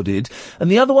blindfolded,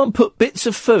 and the other one put bits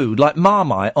of food, like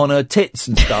Marmite, on her tits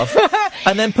and stuff,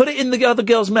 and then put it in the other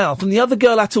girl's mouth, and the other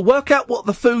girl had to work out what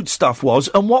the food stuff was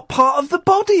and what part of the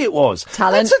body it was.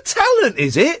 Talent. That's a talent,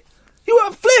 is it? You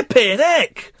are flipping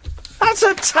heck! That's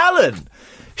a talent!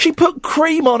 She put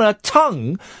cream on her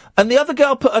tongue, and the other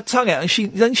girl put her tongue out, and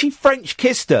then she French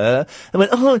kissed her, and went,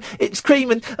 oh, it's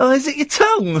cream, and, oh, is it your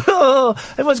tongue? Oh,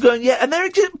 everyone's going, yeah, and they're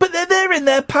there in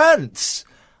their pants.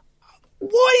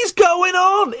 What is going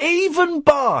on? Even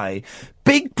by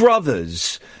Big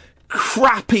Brother's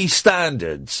crappy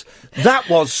standards, that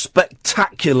was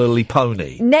spectacularly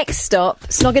pony. Next stop,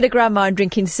 snogging a grandma and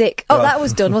drinking sick. Oh, that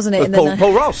was done, wasn't it?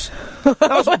 Paul Ross.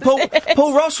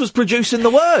 Paul Ross was producing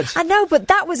the word. I know, but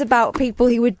that was about people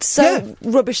who were so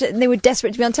rubbish and they were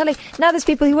desperate to be on telly. Now there's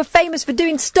people who were famous for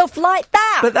doing stuff like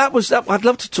that. But I'd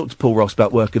love to talk to Paul Ross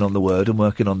about working on the word and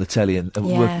working on the telly and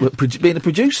being a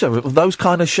producer of those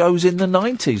kind of shows in the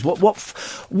 90s.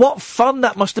 What fun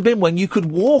that must have been when you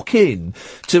could walk in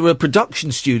to a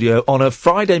production studio on a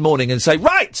Friday morning and say,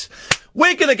 right,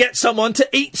 we're going to get someone to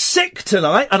eat sick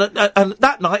tonight, and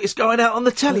that night it's going out on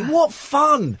the telly. What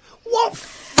fun! What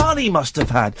fun he must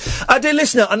have had. Dear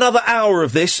listener, another hour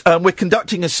of this. We're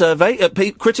conducting a survey.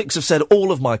 Critics have said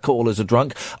all of my callers are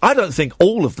drunk. I don't think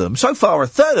all of them. So far, a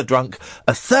third are drunk,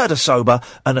 a third are sober,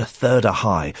 and a third are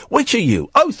high. Which are you?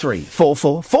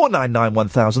 0344 499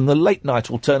 1000, the late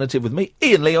night alternative with me,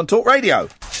 Iain Lee on Talk Radio.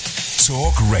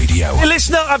 Talk Radio. Hey,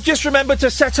 listener, I've just remembered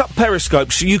to set up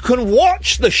Periscope so you can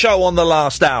watch the show on the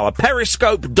last hour.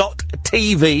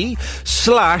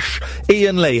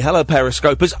 Periscope.tv/Iain Lee. Hello,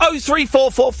 Periscopers.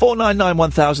 0344 499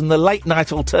 1000, the late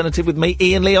night alternative with me,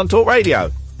 Iain Lee on Talk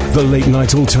Radio. The Late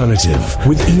Night Alternative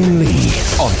with Iain Lee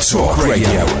on Talk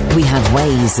Radio. We have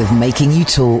ways of making you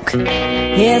talk.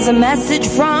 Here's a message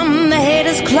from the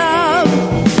Haters Club,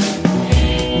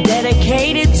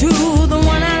 dedicated to the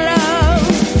one I love.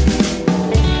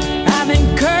 I've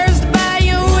been cursed by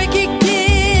your wicked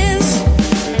kiss.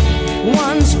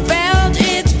 Once felt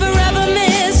it's forever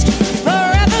missed,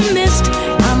 forever missed.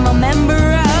 I'm a member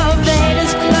of the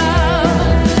Haters Club,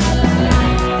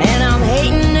 and I'm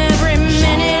hating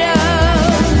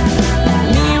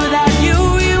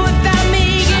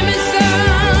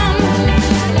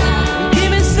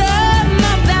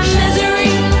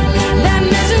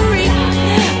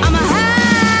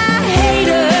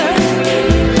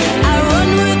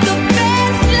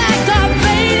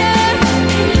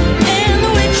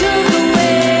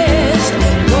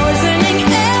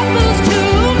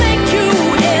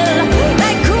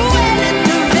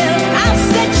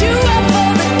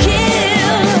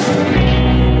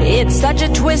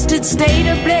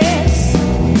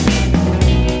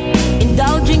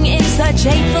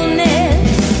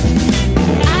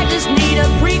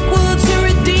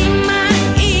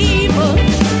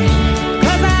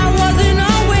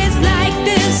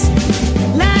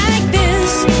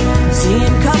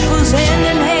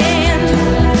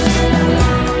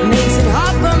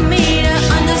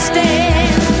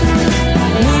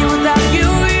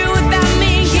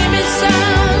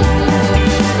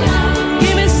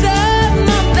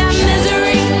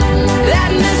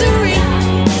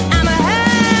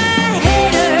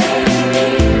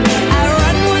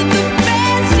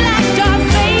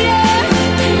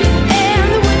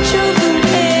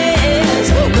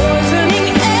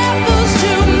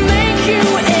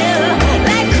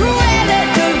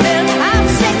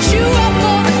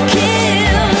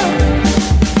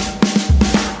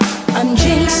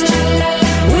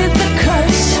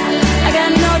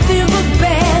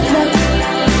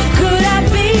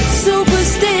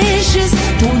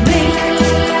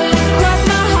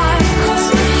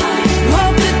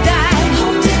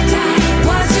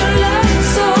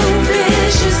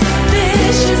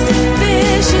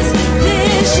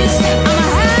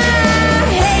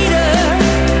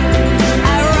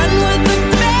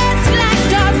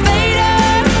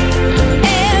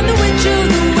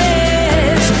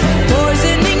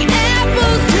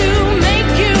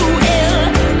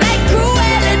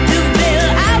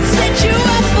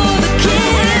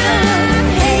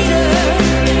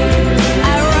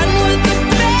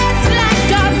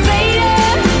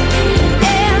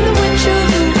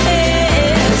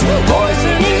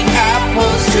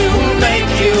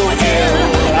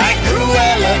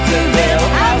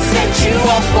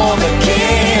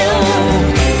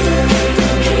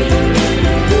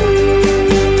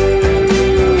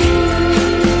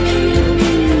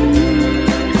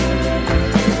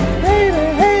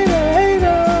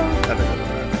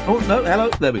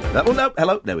there we go. No,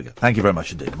 hello, there we go. Thank you very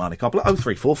much indeed, Marnie Coppola.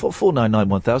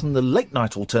 03444991000, the late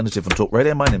night alternative on Talk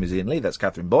Radio. My name is Iain Lee. That's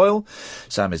Catherine Boyle.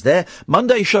 Sam is there.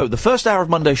 Monday show, the first hour of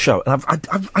Monday show, and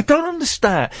I don't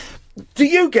understand. Do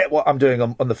you get what I'm doing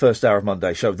on the first hour of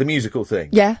Monday show, the musical thing?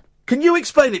 Yeah. Can you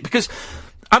explain it? Because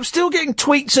I'm still getting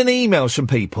tweets and emails from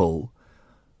people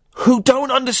who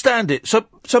don't understand it. So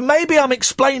maybe I'm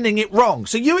explaining it wrong.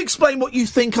 So you explain what you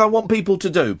think I want people to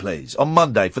do, please, on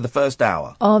Monday for the first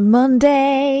hour. On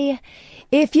Monday,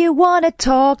 if you want to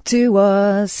talk to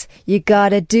us, you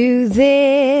gotta do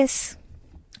this.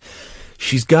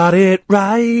 She's got it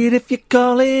right. If you're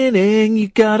calling in, you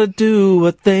gotta do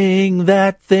a thing.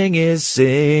 That thing is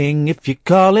sing. If you're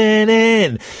calling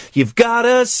in, you've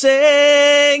gotta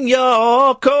sing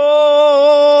your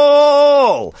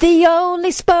call. The only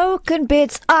spoken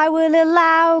bits I will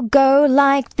allow go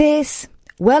like this.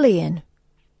 Well, Ian,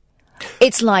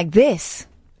 it's like this.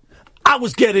 I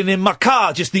was getting in my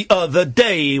car just the other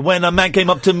day when a man came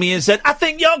up to me and said, I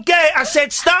think you're gay. I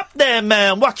said, stop there,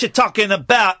 man. What you talking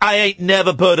about? I ain't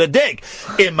never put a dick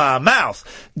in my mouth.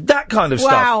 That kind of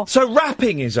Wow. stuff. So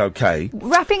rapping is okay.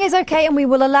 Rapping is okay, and we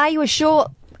will allow you a short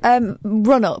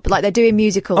run-up, like they do in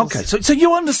musicals. Okay, so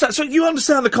you understand. So you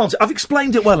understand the concept. I've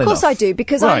explained it well enough. Of course I do,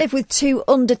 because I live with two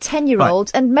under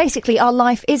 10-year-olds, and basically our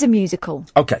life is a musical.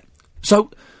 Okay,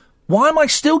 so why am I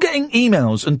still getting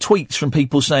emails and tweets from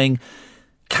people saying,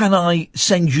 can I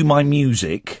send you my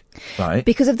music? Right.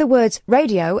 Because of the words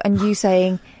radio and you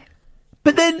saying...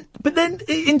 But then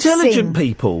intelligent Sing.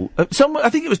 people, I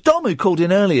think it was Dom who called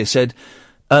in earlier, said,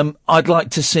 I'd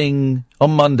like to sing,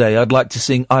 on Monday, I'd like to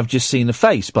sing I've Just Seen a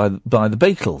Face by the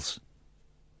Beatles.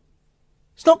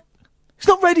 It's not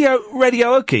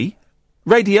radioke.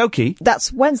 Radioke.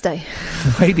 That's Wednesday.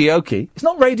 Radioke. It's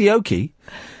not radioke.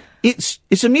 It's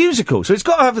a musical, so it's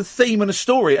got to have a theme and a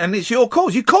story, and it's your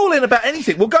cause. You call in about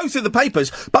anything. We'll go through the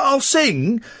papers, but I'll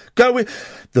go with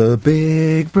The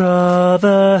Big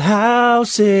Brother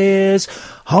house is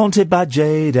haunted by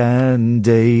Jade and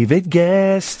David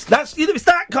Guest. It's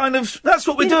that kind of, that's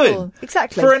what we're doing.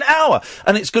 Exactly. For an hour.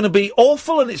 And it's going to be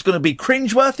awful, and it's going to be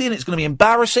cringeworthy, and it's going to be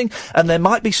embarrassing, and there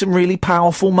might be some really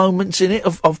powerful moments in it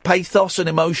of pathos and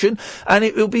emotion, and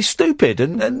it will be stupid,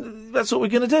 and that's what we're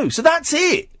going to do. So that's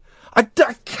it. I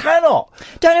cannot.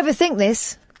 Don't overthink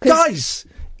this. Guys,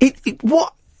 maybe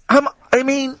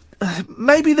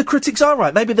the critics are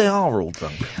right. Maybe they are all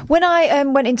drunk. When I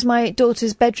went into my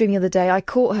daughter's bedroom the other day, I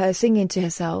caught her singing to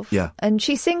herself. Yeah. And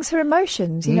she sings her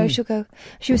emotions. You know, she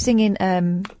was singing,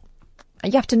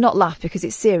 you have to not laugh because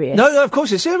it's serious. No, of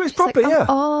course it's serious, proper, like, yeah. I'm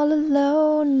all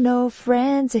alone, no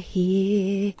friends are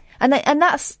here. And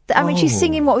that's, she's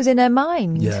singing what was in her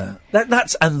mind. Yeah.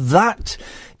 That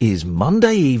is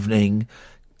Monday evening,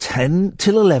 10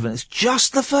 till 11. It's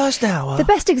just the first hour. The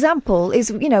best example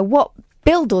is, what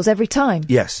Bill does every time.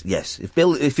 Yes.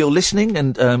 If you're listening,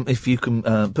 and if you can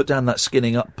put down that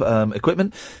skinning up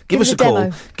equipment, give us a call.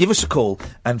 demo. Give us a call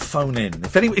and phone in.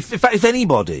 If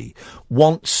anybody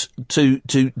wants to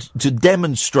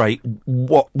demonstrate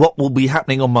what will be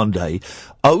happening on Monday,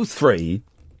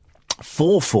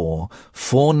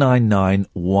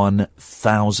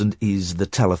 03444991000 is the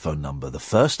telephone number. The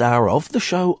first hour of the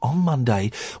show on Monday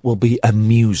will be a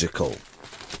musical.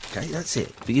 Okay, that's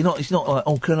it. But it's not like,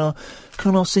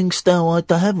 can I sing Stairway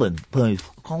to Heaven, please?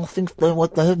 Can I sing Stairway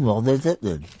to Heaven? Oh, there's it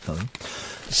then. Okay.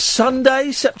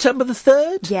 Sunday, September the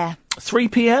 3rd? Yeah. 3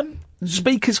 p.m,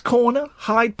 Speaker's Corner,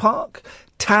 Hyde Park,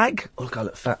 Tag. Oh, look, I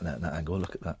look fat now at that angle.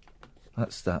 Look at that.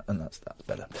 That's that, and that's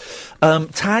better.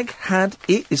 Tag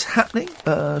it is happening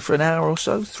for an hour or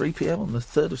so, 3 p.m. on the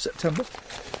 3rd of September.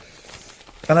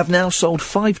 And I've now sold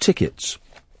 5 tickets.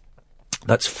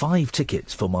 That's 5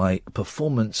 tickets for my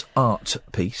performance art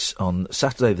piece on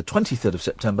Saturday, the 23rd of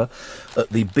September, at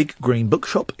the Big Green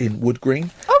Bookshop in Wood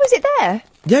Green. Oh, is it there?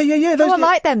 Yeah. I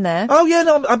like them there. Oh yeah,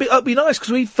 no, it'd be nice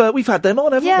because we've had them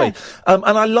on, haven't we?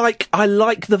 And I like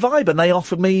the vibe, and they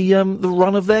offered me the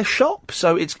run of their shop,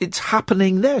 so it's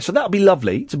happening there. So that'll be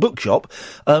lovely. It's a bookshop,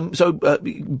 so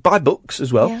buy books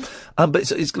as well. Yeah.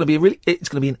 But it's going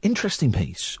to be an interesting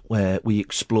piece where we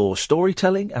explore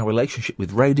storytelling, our relationship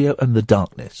with radio, and the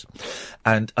darkness.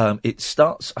 And it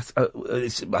starts,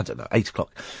 it's 8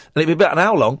 o'clock, and it'll be about an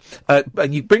hour long.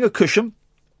 And you bring a cushion.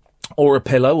 or a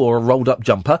pillow or a rolled up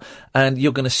jumper, and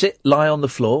you're going to lie on the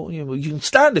floor. You can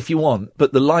stand if you want,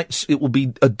 but it will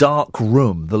be a dark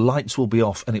room. The lights will be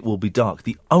off and it will be dark.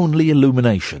 The only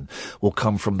illumination will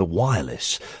come from the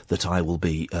wireless that I will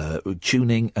be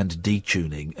tuning and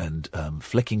detuning and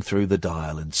flicking through the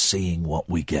dial and seeing what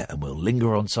we get. And we'll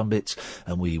linger on some bits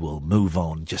and we will move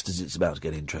on just as it's about to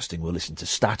get interesting. We'll listen to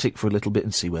static for a little bit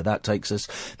and see where that takes us.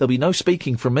 There'll be no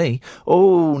speaking from me.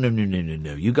 Oh,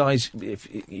 no. You guys,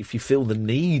 if you feel the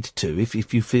need to,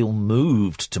 if you feel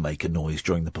moved to make a noise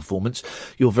during the performance,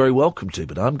 you're very welcome to,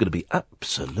 but I'm going to be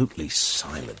absolutely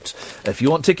silent. If you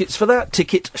want tickets for that,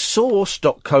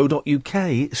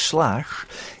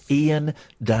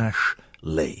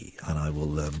 ticketsource.co.uk/Iain-Lee, and I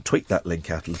will tweet that link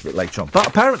out a little bit later on. But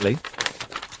apparently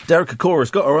Derek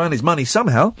Acorah's got to earn his money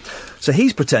somehow, so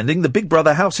he's pretending the Big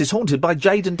Brother house is haunted by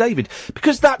Jade and David,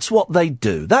 because that's what they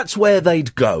do. That's where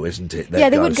they'd go, isn't it? Yeah,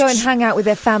 they would go and hang out with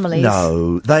their families.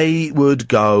 No, they would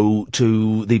go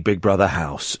to the Big Brother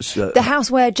house. The house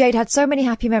where Jade had so many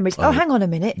happy memories. Oh, hang on a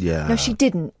minute. Yeah. No, she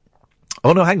didn't.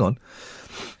 Oh, no, hang on.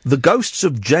 The ghosts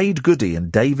of Jade Goody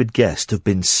and David Guest have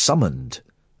been summoned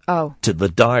to the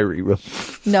diary room.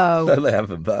 No. No, they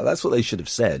haven't, but that's what they should have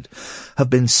said. Have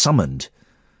been summoned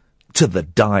to the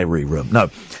diary room. No,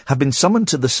 have been summoned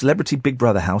to the Celebrity Big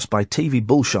Brother house by TV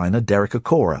bullshiner Derek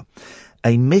Acorah.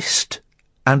 A mist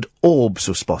and orbs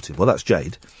were spotted. Well, that's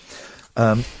Jade.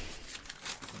 Let's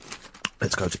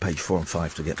go to page 4 and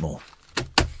 5 to get more.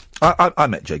 I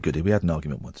met Jade Goody. We had an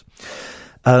argument once.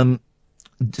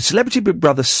 Celebrity Big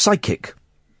Brother psychic.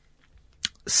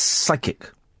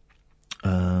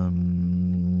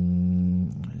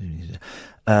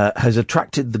 Has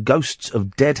attracted the ghosts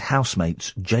of dead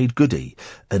housemates Jade Goody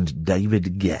and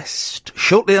David Guest.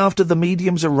 Shortly after the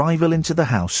medium's arrival into the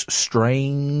house,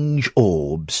 strange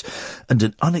orbs and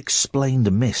an unexplained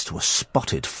mist were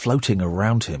spotted floating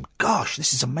around him. Gosh,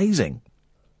 this is amazing.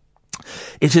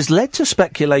 It has led to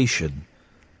speculation,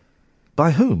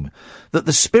 by whom, that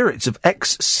the spirits of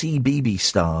ex-CBB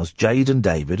stars Jade and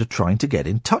David are trying to get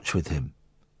in touch with him.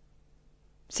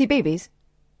 CBBS?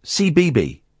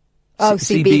 CBB. Oh,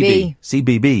 CBB.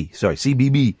 CBB. Sorry,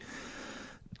 CBB.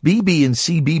 BB and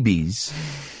CBBS.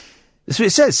 That's what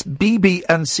it says. BB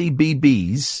and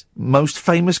CBB's most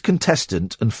famous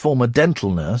contestant and former dental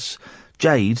nurse,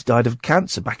 Jade, died of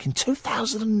cancer back in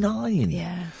 2009.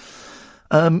 Yeah.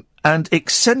 And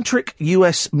eccentric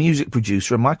US music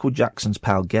producer and Michael Jackson's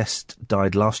pal Guest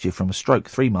died last year from a stroke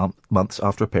 3 months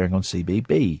after appearing on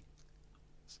CBB.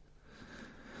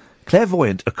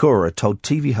 Clairvoyant Acorah told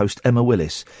TV host Emma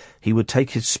Willis he would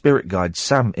take his spirit guide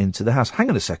Sam into the house. Hang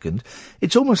on a second.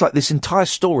 It's almost like this entire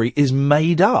story is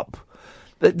made up.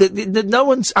 No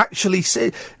one's actually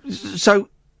said... So...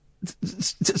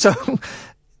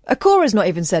 Acorah's not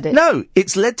even said it. No,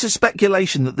 it's led to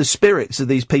speculation that the spirits of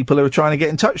these people are trying to get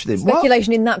in touch with him.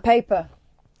 Speculation in that paper,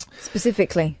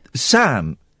 specifically.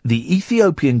 Sam, the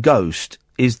Ethiopian ghost,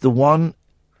 is the one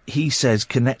he says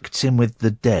connects him with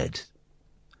the dead.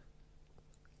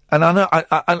 And I know,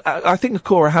 I think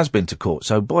Acorah has been to court,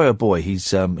 so boy oh boy, he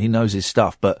knows his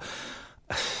stuff, but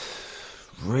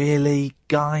really,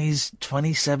 guys,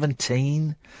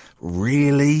 2017?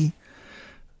 Really?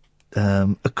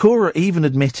 Acorah even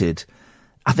admitted,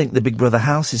 I think the Big Brother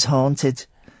house is haunted.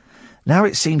 Now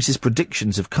it seems his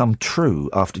predictions have come true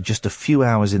after just a few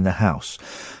hours in the house.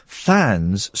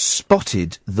 Fans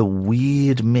spotted the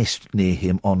weird mist near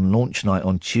him on launch night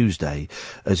on Tuesday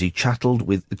as he chatted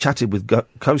with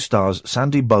co-stars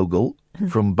Sandy Bogle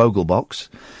from Boglebox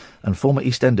and former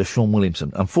EastEnder Sean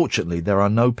Williamson. Unfortunately, there are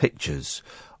no pictures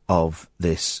of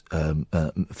this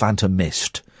phantom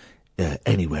mist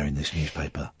anywhere in this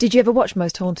newspaper. Did you ever watch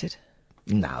Most Haunted?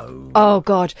 No. Oh,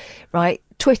 God. Right.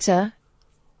 Twitter.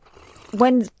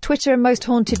 When Twitter and Most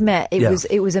Haunted met,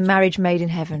 it was a marriage made in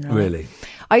heaven, right? Really?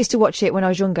 I used to watch it when I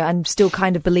was younger and still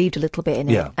kind of believed a little bit in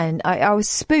it. Yeah. And I was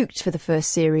spooked for the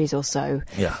first series or so.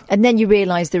 Yeah. And then you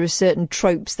realise there are certain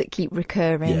tropes that keep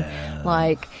recurring. Yeah.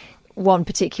 Like one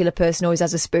particular person always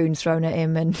has a spoon thrown at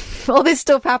him and all this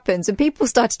stuff happens. And people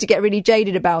started to get really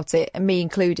jaded about it, and me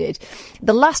included.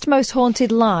 The last Most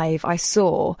Haunted live I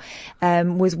saw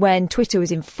was when Twitter was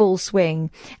in full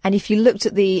swing. And if you looked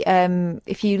at the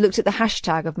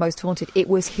hashtag of Most Haunted, it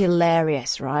was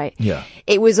hilarious, right? Yeah.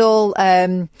 It was all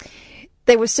there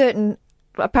were certain...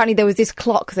 Apparently there was this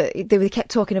clock that they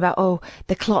kept talking about, oh,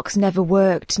 the clock's never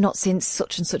worked, not since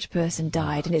such and such a person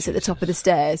died, and it's at the top of the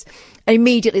stairs. And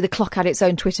immediately the clock had its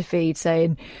own Twitter feed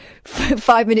saying,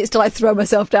 5 minutes till I throw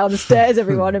myself down the stairs,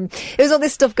 everyone. And it was all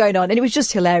this stuff going on, and it was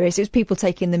just hilarious. It was people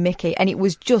taking the mickey, and it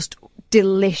was just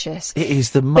delicious. It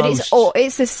is the But most.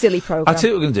 it's a silly programme. I'll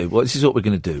tell you what we're going to do. Well, this is what we're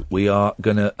going to do. We are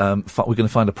going to we're going to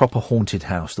find a proper haunted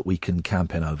house that we can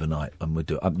camp in overnight, and we'll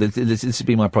do it. This will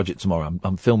be my project tomorrow.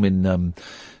 I'm filming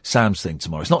Sam's thing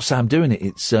tomorrow. It's not Sam doing it.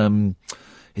 It's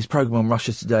his programme on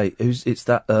Russia Today. It's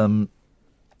that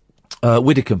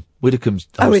Widdicombe. Widdicombe's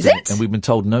hosting. Oh, is it? And we've been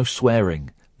told no swearing.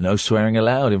 No swearing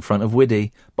allowed in front of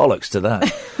Widdy. Bollocks to that.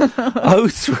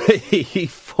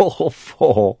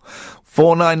 0344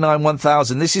 499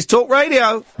 1000. This is Talk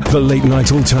Radio. The Late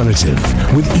Night Alternative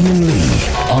with Iain Lee.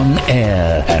 On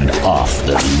air and off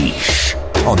the leash.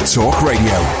 On Talk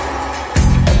Radio.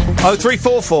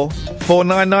 0344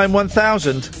 499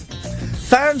 1000.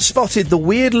 Fans spotted the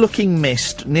weird-looking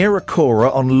mist near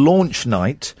Akora on launch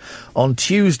night on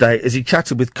Tuesday as he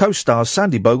chatted with co-stars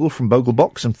Sandy Bogle from Bogle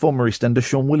Box and former EastEnder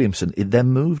Sean Williamson. It then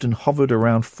moved and hovered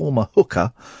around former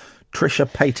hooker Trisha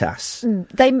Paytas.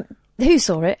 Who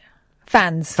saw it?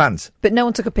 Fans. Fans. But no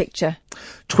one took a picture.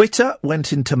 Twitter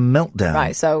went into meltdown.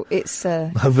 Right, so it's...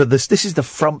 over this. This is the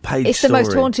front page It's story. the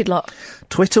most haunted lot.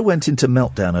 Twitter went into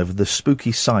meltdown over the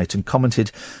spooky sight and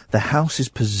commented, "The house is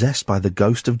possessed by the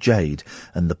ghost of Jade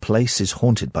and the place is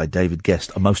haunted by David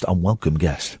Guest, a most unwelcome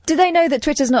guest." Do they know that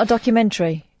Twitter's not a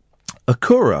documentary?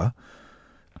 Akura,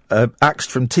 axed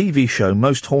from TV show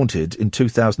Most Haunted in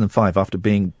 2005 after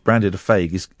being branded a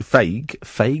fake,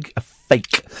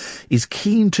 is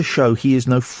keen to show he is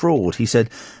no fraud. He said,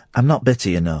 "I'm not bitter,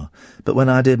 you know, but when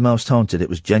I did Most Haunted, it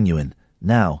was genuine.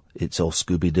 Now it's all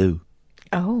Scooby-Doo.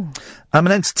 Oh. I'm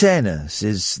an entertainer. This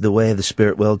is the way the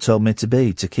spirit world told me to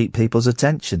be, to keep people's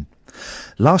attention."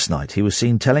 Last night, he was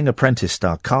seen telling Apprentice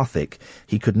star Karthik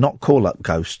he could not call up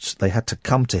ghosts. They had to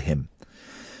come to him.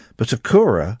 But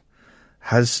Akura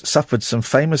has suffered some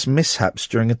famous mishaps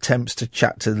during attempts to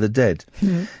chat to the dead.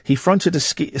 He fronted a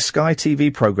Sky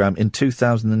TV programme in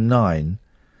 2009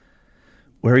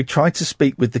 where he tried to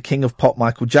speak with the King of Pop,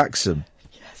 Michael Jackson.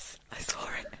 Yes, I saw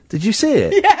it. Did you see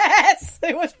it? Yes,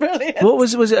 it was brilliant. What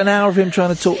was it an hour of him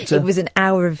trying to talk to? It was an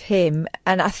hour of him,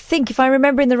 and I think, if I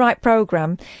remember in the right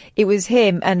programme, it was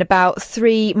him and about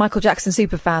 3 Michael Jackson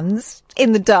superfans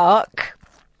in the dark.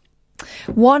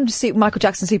 One Michael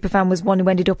Jackson superfan was one who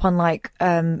ended up on, like,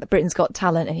 Britain's Got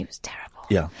Talent, and he was terrible.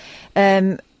 Yeah.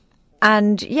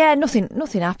 And, yeah,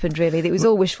 nothing happened, really. It was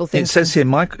all wishful thinking. It says here,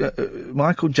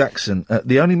 Michael Jackson,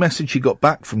 the only message he got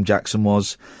back from Jackson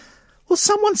was, "Will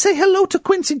someone say hello to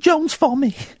Quincy Jones for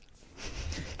me?"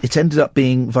 It ended up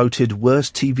being voted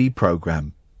worst TV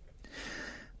programme.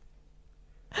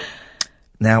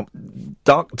 Now,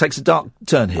 takes a dark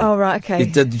turn here. Oh, right, okay.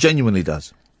 It genuinely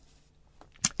does.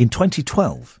 In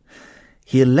 2012,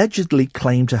 he allegedly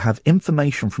claimed to have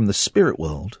information from the spirit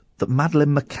world that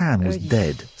Madeleine McCann was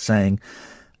dead, saying,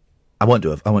 I won't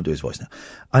do his voice now.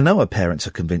 "I know her parents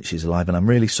are convinced she's alive, and I'm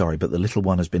really sorry, but the little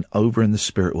one has been over in the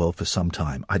spirit world for some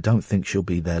time. I don't think she'll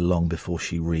be there long before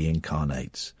she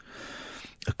reincarnates."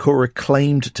 Akura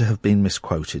claimed to have been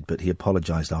misquoted, but he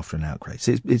apologised after an outcry.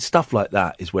 So it's stuff like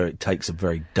that is where it takes a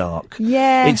very dark...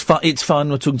 Yeah. It's fun. It's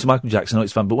fun. We're talking to Michael Jackson.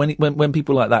 It's fun. But when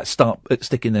people like that start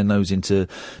sticking their nose into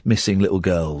missing little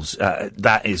girls,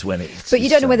 that is when it's... But you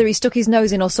don't know whether he stuck his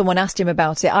nose in or someone asked him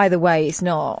about it. Either way, it's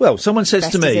not... Well, someone says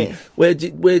best, to me, is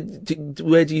it?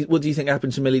 what do you think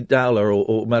happened to Millie Dowler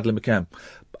or Madeleine McCann?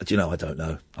 Do you know, I don't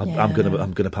know. I'm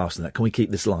gonna pass on that. Can we keep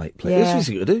this light, please? Yeah. That's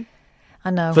what you got to do. I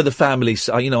know. For the family,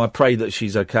 I pray that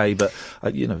she's okay, but,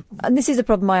 And this is the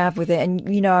problem I have with it.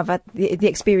 And, I've had the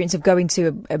experience of going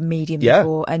to a medium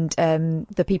before, and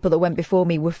the people that went before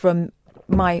me were from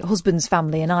my husband's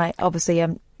family, and I obviously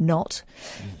am not.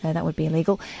 That would be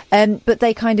illegal. But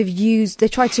they kind of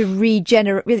tried to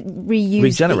regenerate,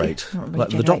 like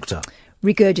the Doctor.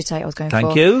 Regurgitate, I was going for.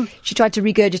 Thank you. She tried to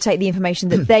regurgitate the information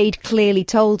that they'd clearly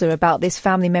told her about this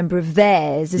family member of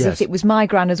theirs, as if it was my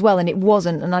gran as well, and it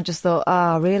wasn't. And I just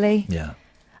thought, really? Yeah.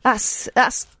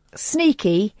 That's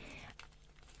sneaky.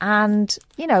 And,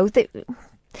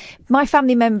 my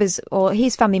family members, or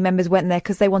his family members, went there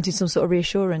because they wanted some sort of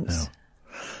reassurance. Yeah.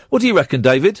 What do you reckon,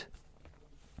 David?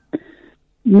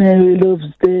 Mary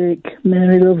loves Dick.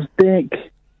 Mary loves Dick.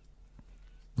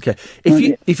 Okay.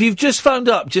 If you've just phoned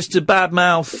up just to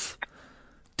badmouth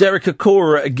Derek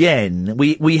Akora again,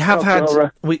 we have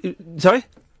Akora. Sorry?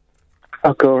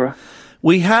 Akora.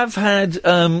 We have had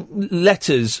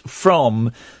letters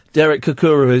from Derek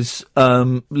Akora's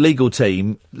legal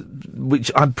team,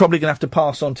 which I'm probably going to have to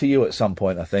pass on to you at some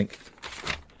point, I think.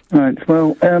 Right,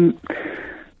 well,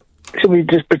 should we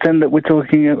just pretend that we're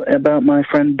talking about my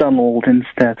friend Donald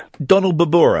instead? Donald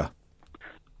Babura.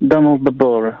 Donald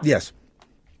Babura. Yes.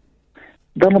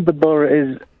 Donald Babura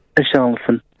is a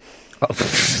charlatan.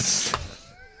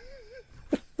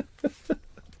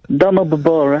 Donald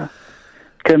Babora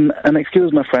can, and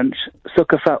excuse my French,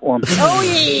 suck a fat one. Oh,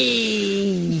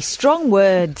 yee! Strong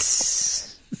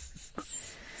words.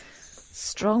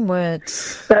 Strong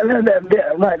words.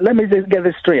 Right, let me just get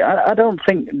this straight. I don't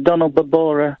think Donald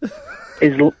Babora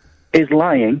is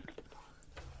lying.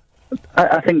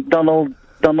 I think Donald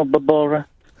Babora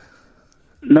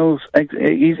knows.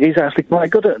 He's actually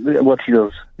quite good at what he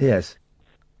does. Yes.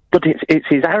 But it's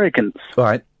his arrogance.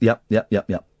 Right. Yep.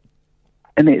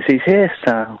 And it's his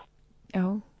hairstyle.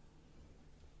 Oh.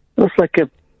 Looks like a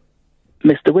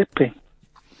Mr. Whippy.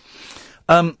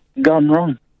 Gone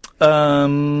wrong.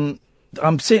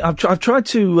 I've tried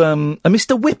to a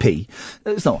Mr. Whippy.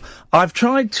 It's not. I've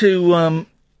tried to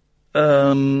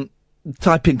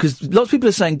type in, because lots of people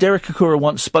are saying Derek Akura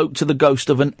once spoke to the ghost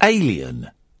of an alien.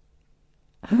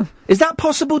 Is that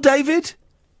possible, David?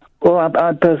 Well,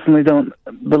 I personally don't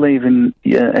believe in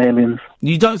aliens.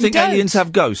 You don't think aliens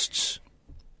have ghosts?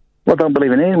 Well, I don't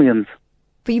believe in aliens.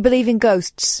 But you believe in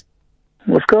ghosts?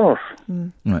 Well, of course.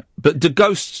 Right. But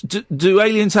do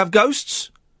aliens have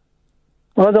ghosts?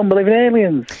 Well, I don't believe in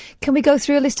aliens. Can we go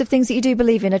through a list of things that you do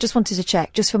believe in? I just wanted to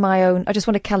check, just for my own. I just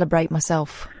want to calibrate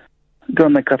myself. Go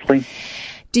on then, Kathleen.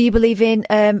 Do you believe in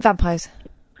vampires?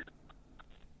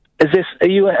 Are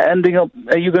you going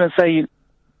to say,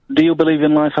 do you believe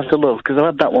in life after love? Because I've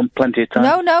had that one plenty of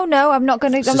times. No. I'm not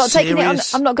taking it on.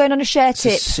 I'm not going on a share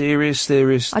tip.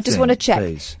 Serious. I just want to check.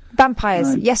 Please. Vampires,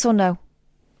 Right. yes or no?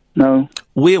 No.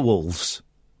 Werewolves?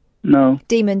 No.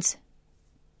 Demons?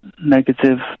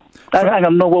 Negative. Hang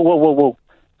on, no, whoa.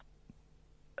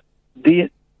 Do you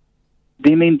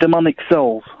mean demonic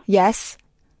souls? Yes.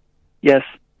 Yes.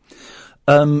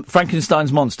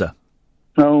 Frankenstein's monster?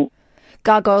 No.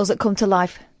 Gargoyles that come to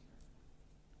life?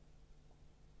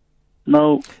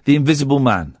 No. The Invisible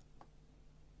Man?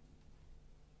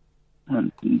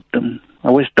 I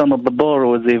wish Donald Babora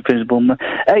was the Invisible Man.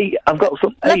 Hey, I've got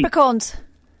some... Leprechauns?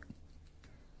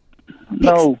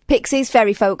 No. Pixies,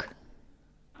 fairy folk?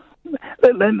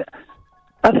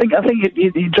 I think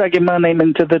you're dragging my name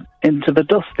into the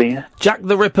dust here. Jack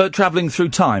the Ripper travelling through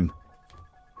time?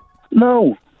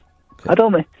 No. I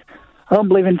don't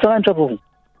believe in time travel.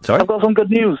 Sorry? I've got some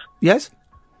good news. Yes?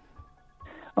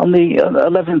 On the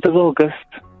 11th of August,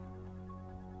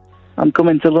 I'm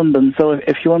coming to London, so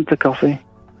if you want a coffee...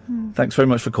 Thanks very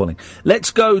much for calling.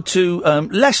 Let's go to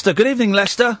Lester. Good evening,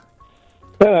 Lester.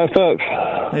 Hello, folks.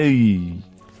 Hey.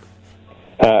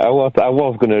 I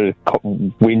was going to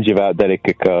whinge about Derek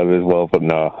Akara as well, but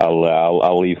no,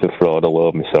 I'll leave the fraud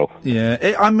alone myself.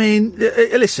 Yeah, I mean,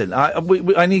 listen,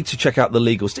 I need to check out the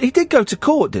legals. He did go to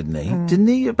court, didn't he? Didn't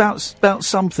he, about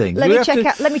something? Let me check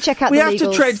out the legals. We have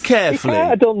to tread carefully.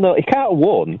 I don't know. He can't have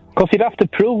won, because he'd have to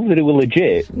prove that he was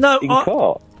legit in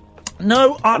court.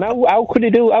 No, how could he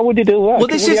do? How would he do that? Well,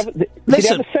 this is. Did he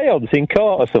have a seance in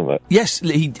court or something? Yes,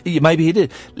 maybe he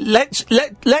did. Let's. I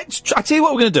tell you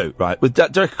what we're going to do, right? With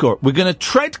Derek Akora, we're going to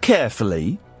tread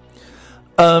carefully,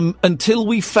 until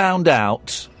we found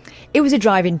out. It was a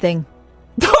driving thing.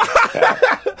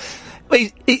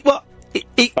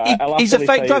 He's a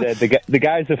fake driver. The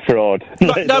guy's a fraud.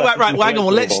 Right, hang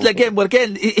on.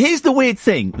 Again, here's the weird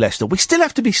thing, Lester. We still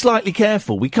have to be slightly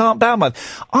careful. We can't badmouth.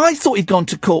 I thought he'd gone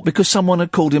to court because someone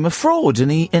had called him a fraud, and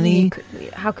he.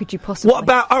 How could you possibly? What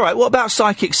about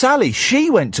Psychic Sally? She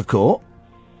went to court.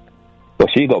 Well,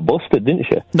 she got busted, didn't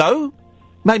she? No.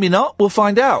 Maybe not. We'll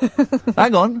find out.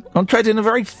 Hang on. I'm treading a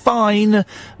very fine,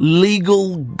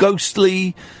 legal,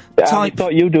 ghostly type. It's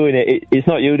not you doing it. It's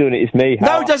not you doing it. It's me.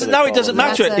 No, it doesn't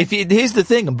matter. Here's the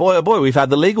thing, and boy, oh boy, we've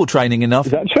had the legal training enough.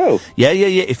 Is that true? Yeah.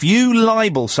 If you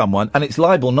libel someone, and it's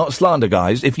libel, not slander,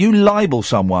 guys. If you libel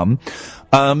someone,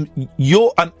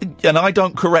 you're and I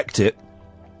don't correct it.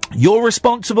 You're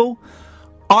responsible.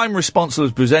 I'm responsible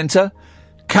as presenter.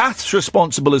 Kath's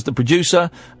responsible as the producer,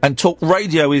 and Talk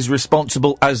Radio is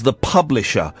responsible as the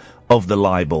publisher of the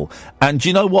libel. And do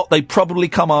you know what? They probably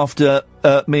come after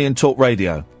me and Talk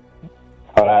Radio.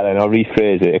 All right, then I'll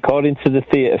rephrase it. According to the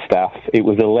theatre staff, it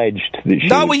was alleged that she.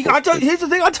 No, I don't. Here's the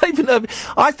thing. I don't even know.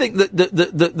 I think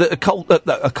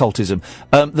that occultism,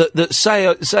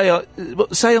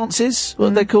 seances, what are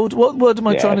they called? What word am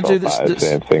I trying to do? That's the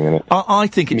same thing, isn't it? I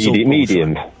think it's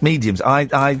mediums. Mediums.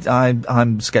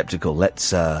 I'm sceptical.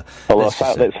 Let's face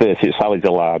it. Sally's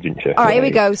a large, isn't she? All right, here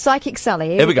we go. Psychic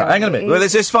Sally. Here we go. Hang on a minute. Well,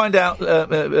 let's just find out.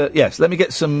 Yes, let me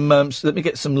get some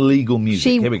legal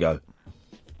music. Here we go.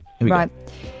 Right.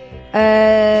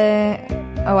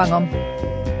 Hang on.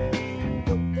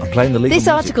 I'm playing the legal This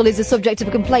article is the subject of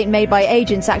a complaint made by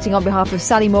agents acting on behalf of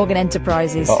Sally Morgan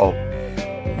Enterprises.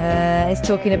 It's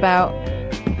talking about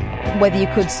whether you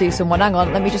could sue someone. Hang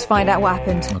on, let me just find out what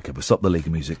happened. Okay, we'll stop the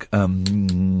legal music.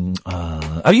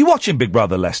 Are you watching Big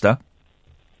Brother, Lester?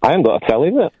 I haven't got a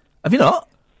telly, mate. Have you not?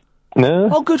 No.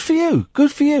 Oh, good for you.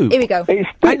 Good for you. Here we go.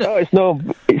 It's no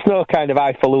kind of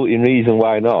highfalutin reason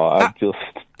why not.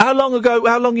 How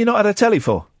long you not had a telly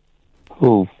for?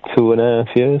 Oh,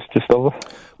 2.5 years, just over.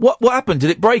 What happened?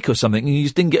 Did it break or something and you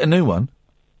just didn't get a new one?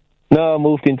 No, I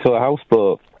moved into a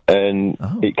houseboat and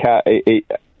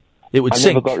it would I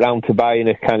sink. never got round to buying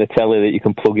a kind of telly that you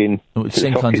can plug in. It would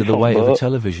sink under the weight of a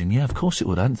television. Yeah, of course it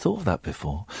would. I hadn't thought of that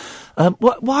before.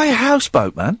 Why a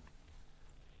houseboat, man?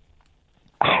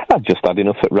 I'd just had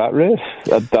enough at Rat Race.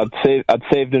 I'd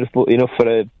saved enough for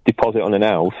a deposit on an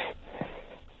house.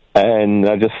 And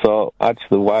I just thought,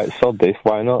 actually, why sod this?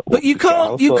 Why not? But you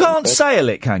can't sail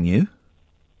it, can you?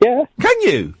 Yeah. Can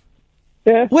you?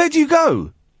 Yeah. Where do you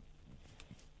go?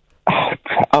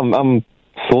 I'm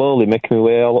slowly making my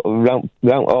way around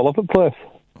all over the place.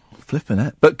 Flipping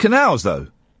it. But canals, though?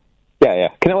 Yeah.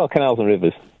 Canals and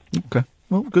rivers. Okay.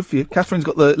 Well, good for you. Catherine's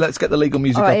got the Let's Get the Legal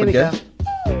Music All right, up here again. we go.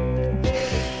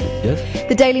 Yes?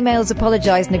 The Daily Mail's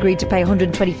apologised and agreed to pay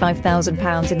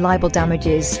 £125,000 in libel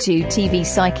damages to TV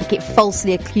psychic it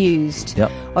falsely accused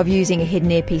of using a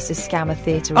hidden earpiece to scam a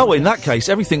theatre. Oh, in that case,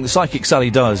 everything that Psychic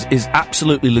Sally does is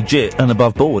absolutely legit and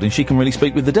above board, and she can really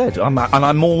speak with the dead.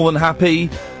 I'm more than happy.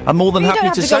 I'm more than you happy don't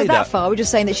have to to say go that far. We're just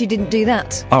saying that she didn't do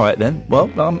that. All right then. Well,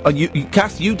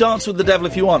 Kath, you dance with the devil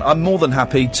if you want. I'm more than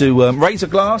happy to raise a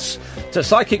glass to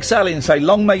Psychic Sally and say,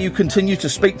 "Long may you continue to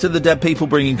speak to the dead people,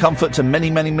 bringing comfort to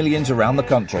many, many millions around the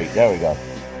country." There we go.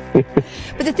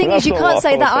 But the thing is, you can't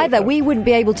say that either. We wouldn't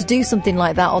be able to do something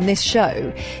like that on this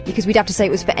show because we'd have to say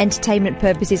it was for entertainment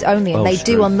purposes only, and they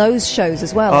do on those shows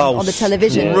as well, on the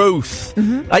television. Ruth,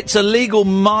 it's a legal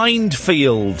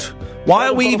minefield. Why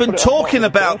are we even talking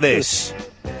about this?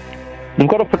 You've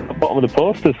got to put it at the bottom of the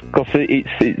posters because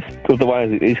it's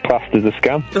otherwise it's classed as a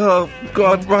scam. Oh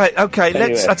God! Right? Okay.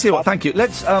 Anyway, I tell you what. Thank you.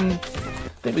 Let's.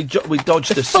 I think we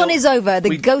dodged the fun is over.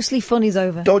 The ghostly fun is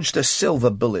over. Dodged a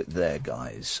silver bullet there,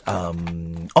 guys.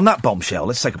 On that bombshell,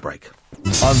 let's take a break.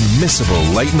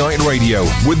 Unmissable late night radio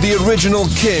with the original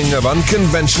king of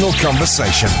unconventional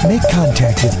conversation. Make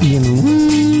contact with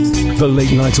Iain. The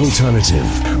Late Night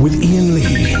Alternative with Iain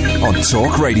Lee on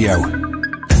Talk Radio.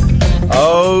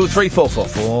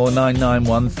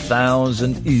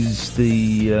 03444991000 is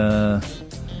the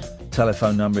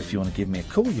telephone number if you want to give me a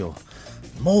call. You're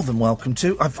more than welcome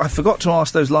to. I forgot to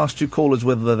ask those last two callers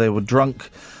whether they were drunk,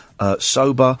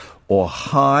 sober, or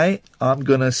high. I'm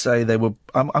going to say they were.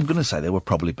 I'm going to say they were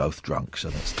probably both drunk. So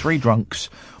that's 3 drunks,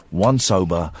 1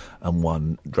 sober, and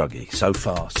 1 druggie. So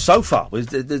far.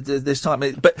 This time,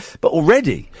 but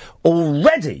already,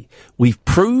 we've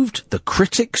proved the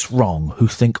critics wrong who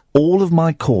think all of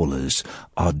my callers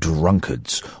are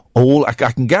drunkards. I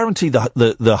can guarantee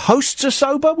the hosts are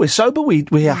sober. We're sober.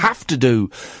 We have to do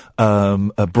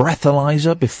a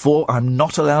breathalyzer before. I'm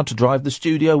not allowed to drive the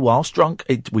studio whilst drunk.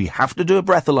 We have to do a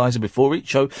breathalyzer before each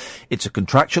show. It's a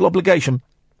contractual obligation.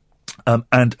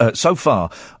 And so far,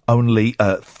 only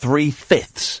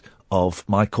 3/5 of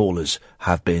my callers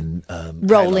have been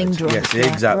rolling drunk. Yes,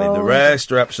 exactly. The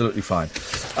rest are absolutely fine.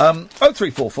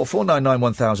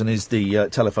 03444991000 is the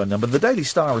telephone number. The Daily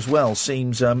Star as well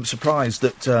seems surprised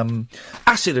that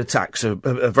acid attacks are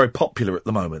very popular at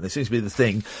the moment. There seems to be the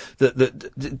thing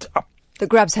that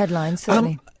grabs headlines,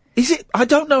 certainly. Is it? I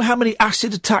don't know how many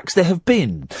acid attacks there have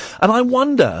been. And I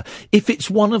wonder if it's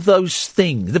one of those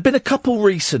things. There have been a couple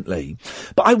recently,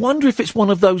 but I wonder if it's one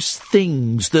of those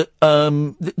things that,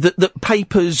 that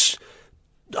papers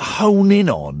hone in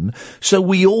on. So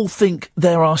we all think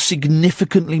there are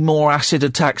significantly more acid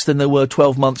attacks than there were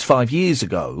 12 months, 5 years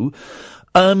ago.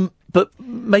 But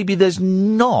maybe there's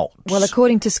not. Well,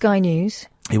 according to Sky News,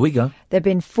 here we go. There have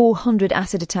been 400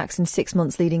 acid attacks in 6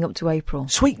 months leading up to April.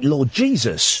 Sweet Lord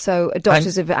Jesus! So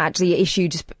doctors have actually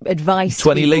issued advice.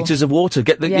 20 litres of water.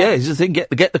 Here's the thing: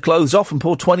 get the clothes off and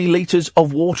pour 20 litres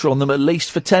of water on them at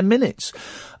least for 10 minutes.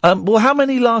 Well, how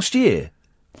many last year?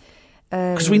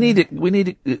 Because we need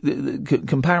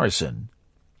comparison.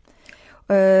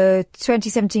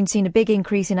 2017 seen a big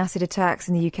increase in acid attacks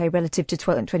in the UK relative to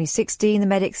 2016, the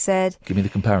medics said. Give me the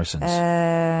comparisons.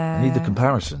 I need the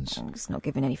comparisons. It's not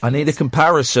giving any figures. I need a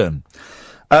comparison.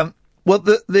 Well,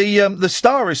 the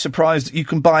Star is surprised that you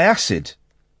can buy acid.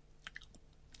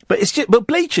 But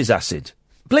bleach is acid.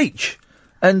 Bleach.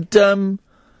 And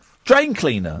drain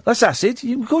cleaner, that's acid.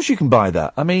 Of course you can buy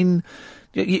that. I mean,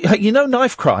 you know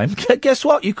knife crime. Guess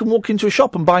what? You can walk into a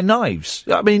shop and buy knives.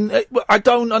 I mean, I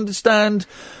don't understand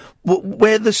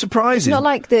where the surprise It's is. not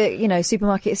like the,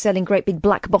 supermarket is selling great big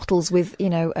black bottles with,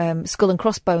 skull and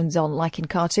crossbones on, like in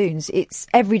cartoons. It's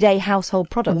everyday household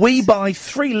products. We buy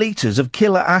 3 litres of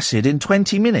killer acid in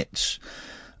 20 minutes.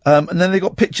 And then they've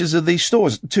got pictures of these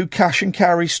stores, 2 cash and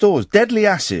carry stores. Deadly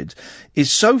acid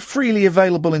is so freely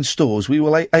available in stores, we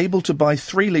were able to buy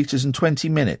 3 litres in 20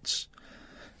 minutes.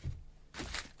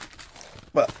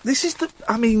 But this is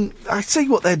I see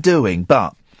what they're doing,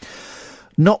 but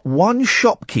not one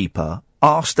shopkeeper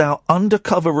asked our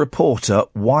undercover reporter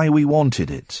why we wanted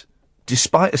it,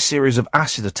 despite a series of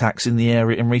acid attacks in the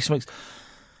area in recent weeks.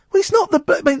 Well, it's not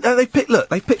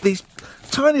they pick these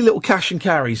tiny little cash and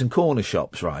carries and corner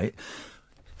shops, right?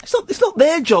 It's not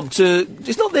their job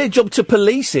to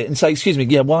police it and say, excuse me,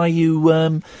 yeah, why are you,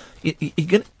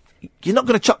 you're not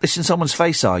going to chuck this in someone's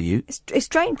face, are you? It's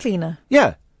drain cleaner.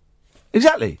 Yeah,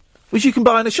 exactly. Which you can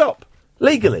buy in a shop,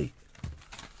 legally.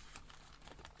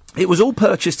 It was all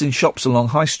purchased in shops along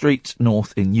High Street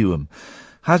North in Newham.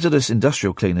 Hazardous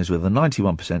industrial cleaners with a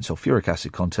 91% sulphuric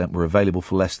acid content were available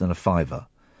for less than £5.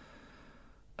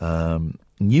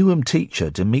 Newham teacher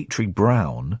Dimitri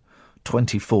Brown,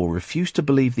 24, refused to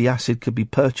believe the acid could be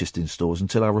purchased in stores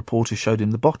until our reporter showed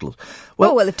him the bottles.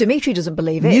 Well, if Dimitri doesn't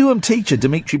believe it... Newham teacher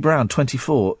Dimitri Brown,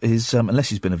 24, is, unless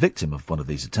he's been a victim of one of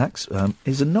these attacks,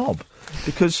 is a knob.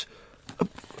 Because...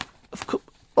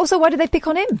 Also, why did they pick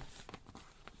on him?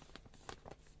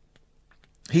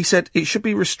 He said it should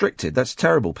be restricted. That's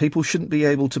terrible. People shouldn't be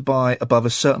able to buy above a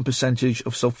certain percentage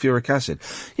of sulphuric acid.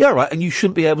 Yeah, right, and you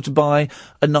shouldn't be able to buy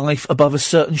a knife above a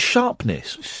certain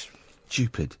sharpness.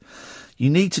 Stupid. You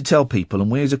need to tell people,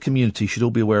 and we as a community should all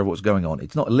be aware of what's going on.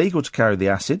 It's not illegal to carry the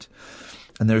acid,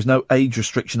 and there is no age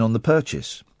restriction on the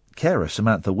purchase. Carer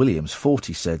Samantha Williams,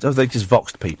 40, said... Oh, they just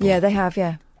voxed people. Yeah, they have,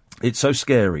 yeah. It's so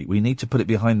scary. We need to put it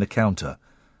behind the counter.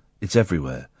 It's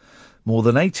everywhere. More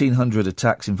than 1,800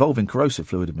 attacks involving corrosive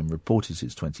fluid have been reported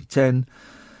since 2010.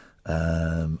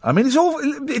 It's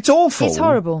awful. It's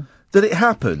horrible that it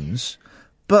happens.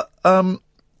 But the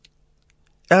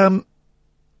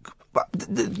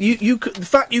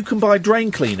fact you can buy drain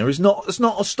cleaner it's not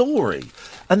a story.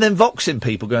 And then voxing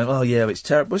people going, oh yeah, it's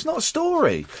terrible. It's not a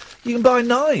story. You can buy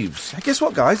knives. Guess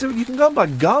what, guys? You can go and buy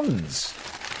guns.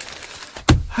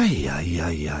 Hey.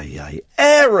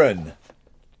 Aaron.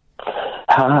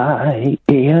 Hi,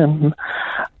 Ian.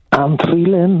 I'm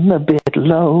feeling a bit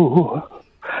low.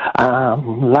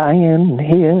 I'm lying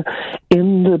here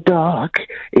in the dark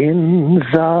in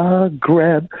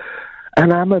Zagreb,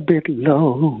 and I'm a bit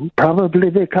low, probably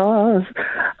because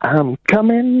I'm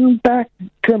coming back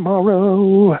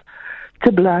tomorrow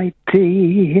to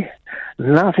Blighty,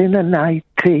 not in a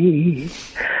nightie.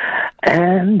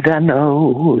 And I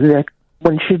know that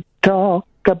when she talks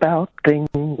about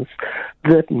things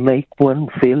that make one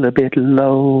feel a bit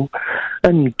low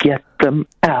and get them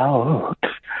out.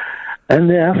 And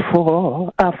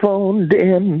therefore I phoned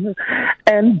in.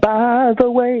 And by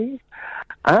the way,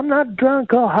 I'm not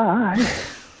drunk or high.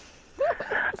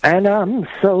 And I'm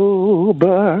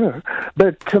sober.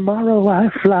 But tomorrow I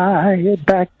fly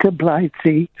back to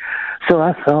Blighty. So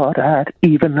I thought I'd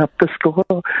even up the score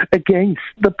against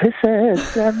the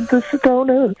pissheads and the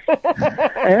stoners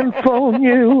and phone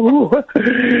you.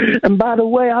 And by the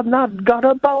way, I've not got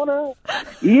a boner,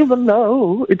 even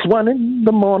though it's 1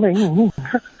 a.m.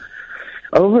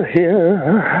 over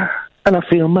here. And I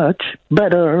feel much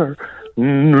better.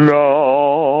 No.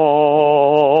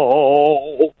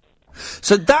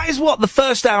 So that is what the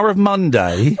first hour of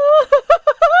Monday...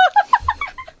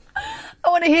 I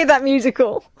want to hear that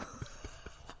musical.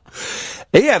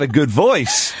 He had a good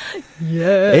voice.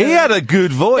 Yeah. He had a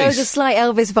good voice. There was a slight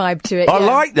Elvis vibe to it. I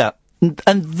like that.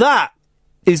 And that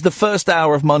is the first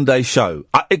hour of Monday's show.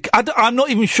 I'm not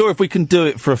even sure if we can do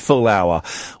it for a full hour.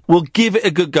 We'll give it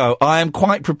a good go. I am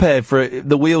quite prepared for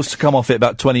the wheels to come off it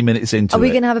about 20 minutes into it. Are we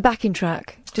going to have a backing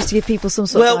track? Just to give people some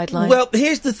sort of guideline? Well,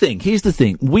 here's the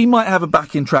thing. We might have a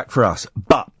backing track for us,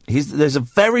 but there's a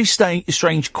very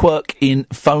strange quirk in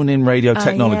phone-in radio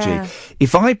technology. Yeah.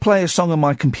 If I play a song on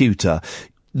my computer,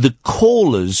 the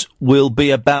callers will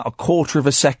be about a quarter of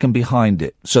a second behind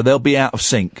it. So they'll be out of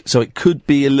sync. So it could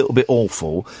be a little bit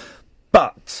awful.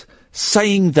 But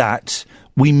saying that,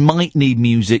 we might need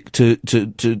music to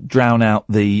drown out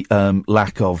the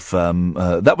lack of...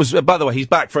 that was... by the way, he's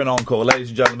back for an encore, ladies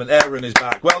and gentlemen. Aaron is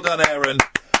back. Well done, Aaron.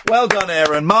 Well done,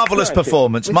 Aaron. Marvellous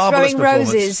performance. Marvellous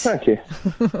performance. Roses. Thank you.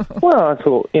 Well, I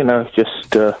thought,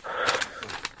 just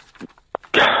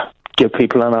give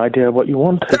people an idea of what you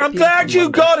want. I'm glad you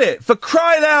got it. For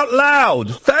crying out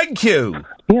loud. Thank you.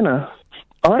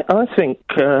 I think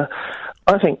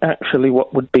I think actually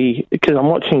what would be, because I'm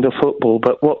watching the football,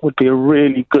 but what would be a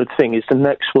really good thing is the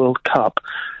next World Cup,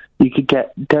 you could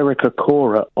get Derek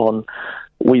Acora on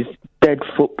with dead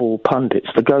football pundits,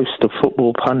 the ghost of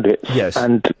football pundits, Yes.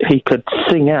 and he could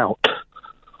sing out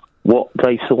what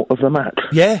they thought of the match.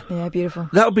 Yeah. Yeah, beautiful.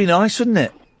 That would be nice, wouldn't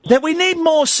it? That we need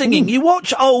more singing. You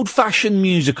watch old-fashioned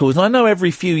musicals, and I know every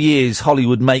few years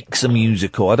Hollywood makes a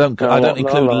musical. I don't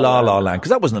include La La Land because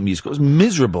that wasn't a musical; it was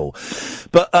miserable.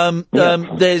 But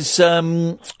there's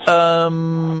anyway,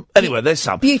 there's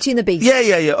some Beauty and the Beast.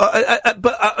 Yeah.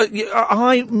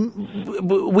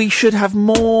 We should have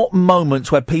more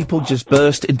moments where people just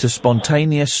burst into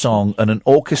spontaneous song, and an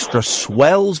orchestra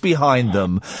swells behind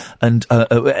them, and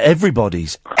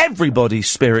everybody's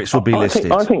spirits will be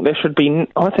lifted. I think there should be.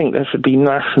 I think there should be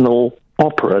National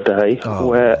Opera Day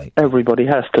where everybody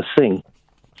has to sing.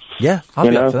 Yeah,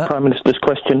 I'd be up for that. Prime Minister's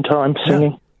Question Time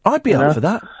singing. I'd be up for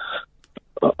that.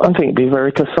 I think it'd be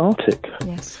very cathartic.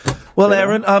 Yes. Well,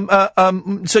 Aaron,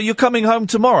 so you're coming home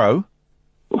tomorrow?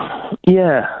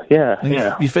 Yeah.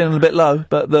 You're feeling a bit low,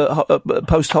 but the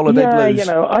post-holiday blues.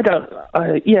 I don't.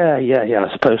 I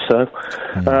suppose so.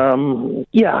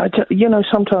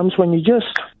 Sometimes when you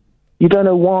don't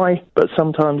know why, but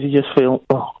sometimes you just feel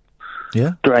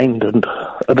drained and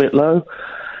a bit low.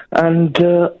 And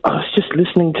I was just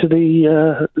listening to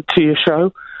to your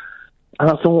show,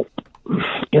 and I thought,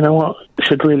 you know what, I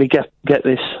should really get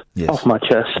this off my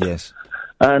chest. Yes.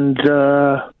 And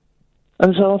so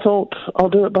I thought I'll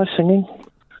do it by singing.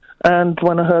 And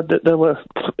when I heard that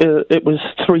it was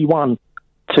 3-1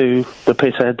 to the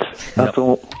Pissheads, I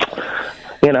thought,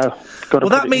 Well,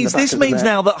 that means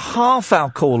now that half our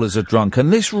callers are drunk,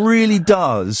 and this really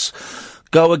does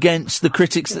go against the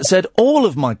critics that said all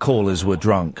of my callers were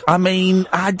drunk. I mean,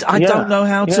 I don't know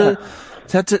how to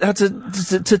take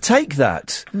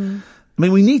that. I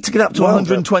mean, we need to get up to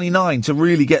 129 to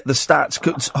really get the stats,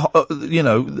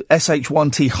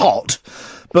 SH1T hot.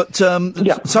 But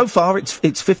so far, it's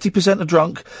 50% are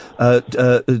drunk.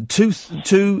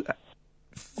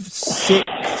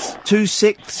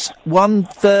 2/6,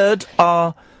 1/3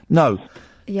 are no.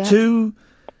 Yeah. 2/6,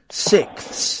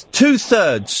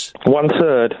 2/3.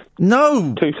 1/3.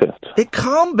 No. 2/3. It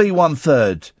can't be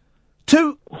 1/3.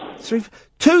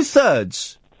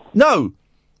 2/3. No.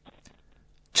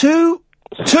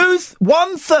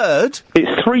 1/3.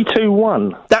 It's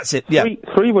 3-2-1. That's it. Yeah.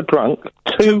 Three were drunk.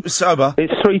 Two sober.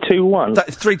 It's 3-2-1.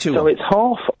 That's 3-2-1. So it's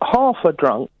half are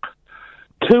drunk,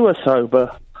 2 are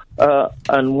sober,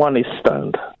 and 1 is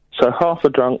stoned. So half are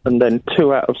drunk, and then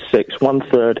 2 out of 6,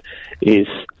 1/3 is.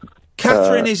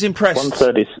 Catherine is impressed.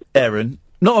 1/3 is Aaron.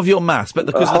 Not of your maths, but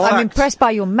because I'm impressed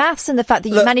by your maths and the fact that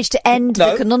you managed to end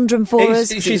the conundrum for us.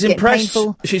 She's impressed.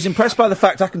 She's impressed by the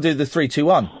fact I can do the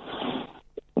 3-2-1.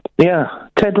 Yeah,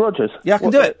 Ted Rogers. Yeah, I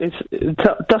can do it. It's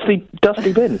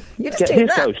Dusty Bin. You're just Get doing his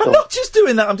that. ghost I'm on. not just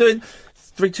doing that. I'm doing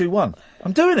 3-2-1.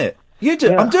 I'm doing it. You do.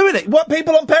 Yeah. I'm doing it. What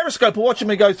people on Periscope are watching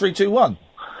me go 3-2-1.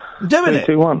 I'm doing it.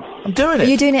 3-2-1. I'm doing Are it.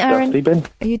 you doing it, Aaron? Dusty Bin.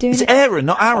 Are you doing It's it? Aaron,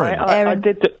 not Aaron. I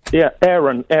did.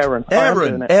 Aaron. Aaron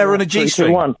a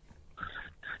G-string. 3-2-1.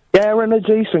 Yeah, Aaron a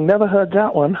G-string. Never heard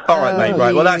that one. All right, mate.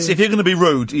 Right. Well, that's if you're going to be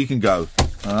rude, you can go.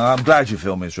 I'm glad you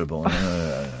feel miserable.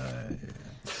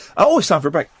 It's time for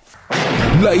a break.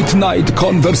 Late night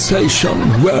conversation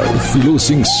worth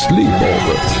losing sleep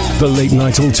over. The Late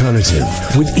Night Alternative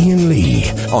with Iain Lee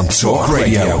on Talk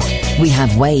Radio. We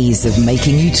have ways of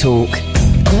making you talk.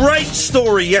 Great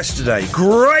story yesterday.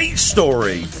 Great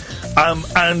story.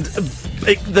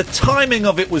 The timing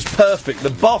of it was perfect. The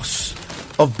boss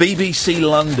of BBC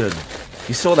London.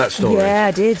 You saw that story? Yeah,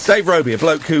 I did. Dave Roby, a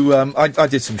bloke who I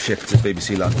did some shifts at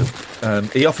BBC London.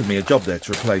 He offered me a job there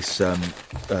to replace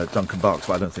Duncan Barks,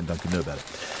 but I don't think Duncan knew about it.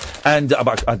 And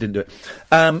I didn't do it.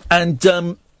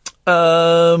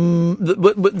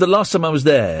 The last time I was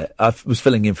there, I was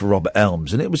filling in for Robert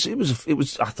Elms, and it was.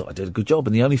 I thought I did a good job,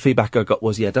 and the only feedback I got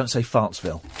was, don't say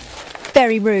Fartsville.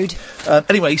 Very rude.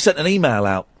 Anyway, he sent an email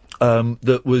out.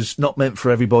 That was not meant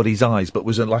for everybody's eyes, but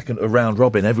was like a round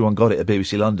robin. Everyone got it at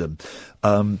BBC London,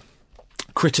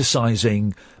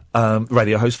 criticising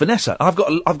radio host Vanessa. I've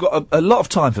got a lot of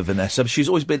time for Vanessa. She's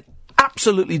always been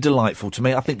absolutely delightful to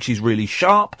me. I think she's really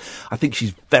sharp. I think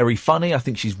she's very funny. I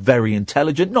think she's very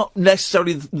intelligent. Not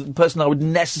necessarily the person I would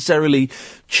necessarily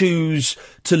choose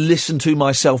to listen to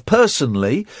myself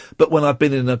personally, but when I've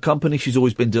been in her company, she's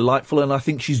always been delightful, and I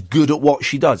think she's good at what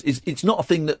she does. It's not a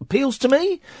thing that appeals to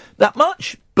me that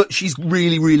much, But she's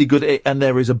really, really good at it, and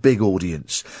there is a big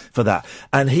audience for that.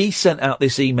 And he sent out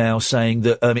this email saying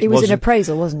that it was an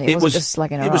appraisal, wasn't it? It wasn't just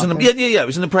like an It was it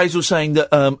was an appraisal saying that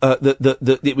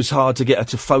that it was hard to get her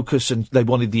to focus, and they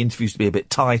wanted the interviews to be a bit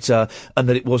tighter, and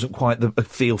that it wasn't quite the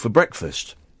feel for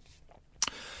breakfast.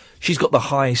 She's got the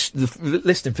highest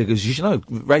listening figures. You should know,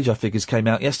 radar figures came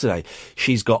out yesterday.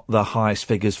 She's got the highest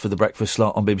figures for the breakfast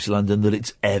slot on BBC London that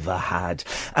it's ever had.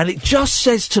 And it just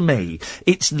says to me,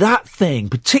 it's that thing,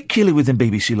 particularly within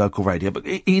BBC local radio, but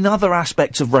in other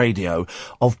aspects of radio,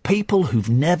 of people who've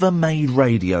never made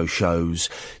radio shows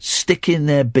sticking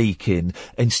their beak in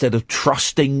instead of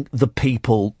trusting the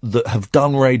people that have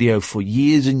done radio for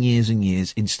years and years and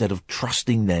years, instead of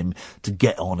trusting them to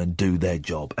get on and do their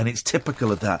job. And it's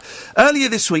typical of that. Earlier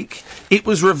this week, it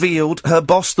was revealed her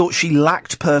boss thought she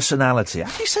lacked personality.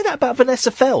 How do you say that about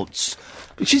Vanessa Feltz?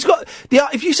 She's got,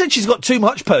 if you said she's got too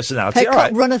much personality, her all right.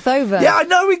 cup runneth over. Yeah, I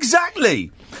know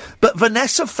exactly. But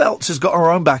Vanessa Feltz has got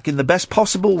her own back in the best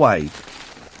possible way.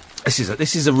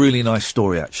 This is a really nice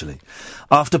story, actually.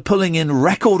 After pulling in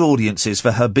record audiences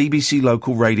for her BBC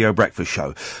local radio breakfast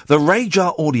show, the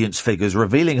Radar audience figures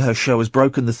revealing her show has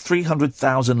broken the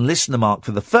 300,000 listener mark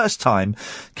for the first time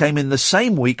came in the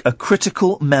same week a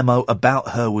critical memo about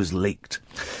her was leaked.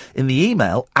 In the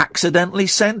email, accidentally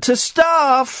sent to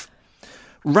staff,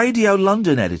 Radio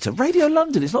London editor. Radio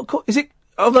London, it's not called... Is it...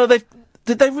 Although did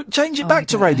they change it back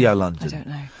to Radio London? I don't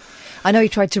know. I know he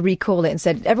tried to recall it and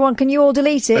said, everyone, can you all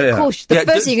delete it? Yeah. Of course, the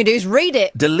first thing you can do is read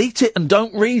it. Delete it and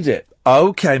don't read it.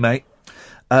 OK, mate.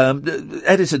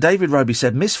 Editor David Roby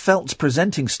said Miss Felt's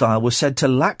presenting style was said to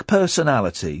lack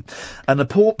personality, and a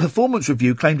poor performance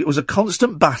review claimed it was a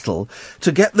constant battle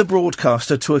to get the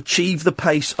broadcaster to achieve the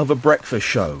pace of a breakfast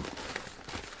show.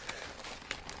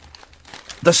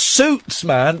 The suits,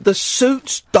 man, the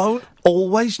suits don't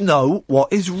always know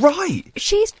what is right.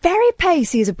 She's very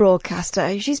pacey as a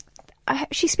broadcaster.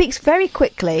 She speaks very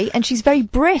quickly and she's very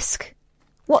brisk.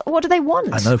 What do they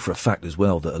want? I know for a fact as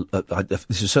well that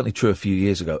this was certainly true a few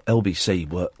years ago. LBC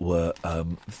were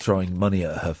throwing money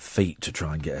at her feet to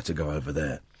try and get her to go over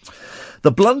there.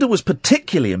 The blunder was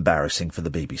particularly embarrassing for the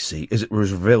BBC, as it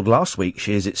was revealed last week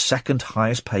she is its second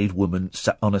highest paid woman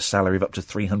on a salary of up to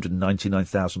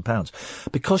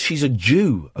 £399,000 because she's a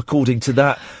Jew, according to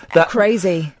that.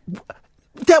 Crazy.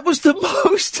 That was the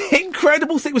most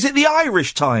incredible thing. Was it the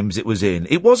Irish Times it was in?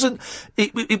 It wasn't.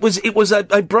 It was a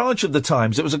branch of the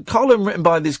Times. It was a column written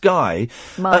by this guy,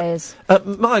 Myers,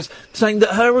 saying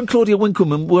that her and Claudia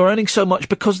Winkleman were earning so much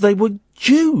because they were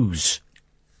Jews.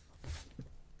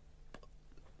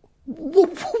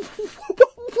 What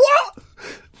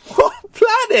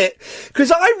planet?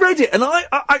 Because I read it and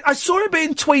I saw it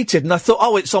being tweeted and I thought,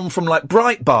 oh, it's on from like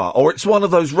Breitbart or it's one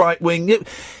of those right wing.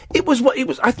 It was.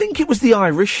 I think it was the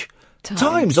Irish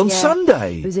Times on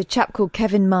Sunday. There was a chap called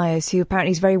Kevin Myers who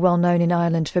apparently is very well known in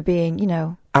Ireland for being,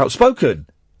 outspoken.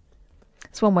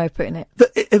 That's one way of putting it.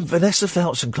 Vanessa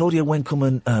Feltz and Claudia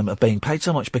Winkleman are being paid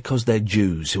so much because they're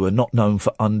Jews who are not known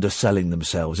for underselling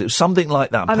themselves. It was something like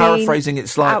that. I'm paraphrasing it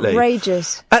slightly.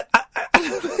 Outrageous.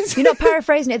 You're not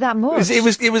paraphrasing it that much.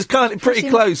 It was kind of pretty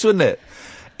close, wasn't it?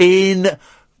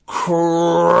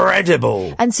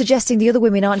 Incredible. And suggesting the other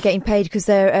women aren't getting paid because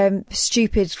they're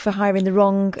stupid for hiring the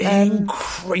wrong...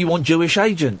 You want Jewish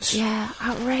agents? Yeah,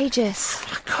 outrageous.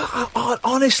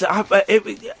 Honestly,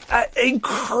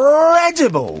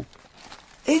 incredible.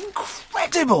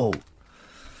 Incredible.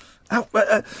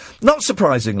 Not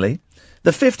surprisingly,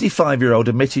 the 55-year-old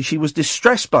admitted she was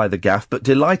distressed by the gaffe, but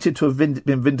delighted to have been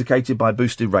vindicated by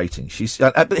boosted ratings.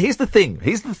 But here's the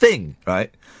thing,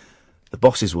 right? The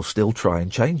bosses will still try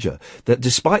and change her. That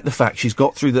despite the fact she's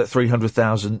got through that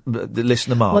 300,000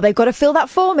 listener mark. Well, they've got to fill that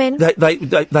form in.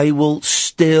 They will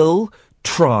still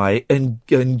try and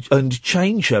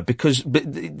change her because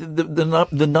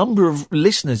the number of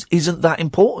listeners isn't that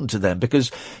important to them,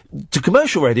 because to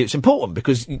commercial radio it's important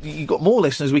because you've got more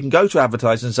listeners. We can go to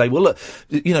advertisers and say, well, look,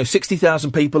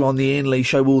 60,000 people on the Iain Lee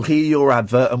show will hear your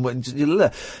advert, and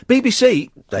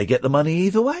BBC, they get the money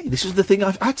either way. This is the thing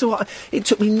it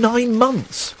took me 9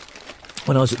 months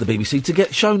when I was at the BBC to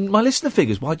get shown my listener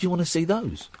figures. Why do you want to see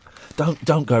those?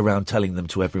 Don't go around telling them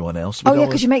to everyone else.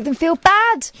 Because you make them feel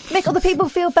bad. Make other people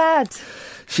feel bad.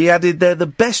 She added, they're the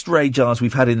best Radars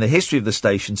we've had in the history of the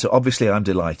station, so obviously I'm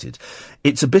delighted.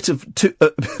 It's a bit of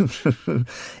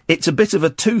a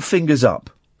two fingers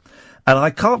up. And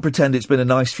I can't pretend it's been a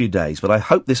nice few days, but I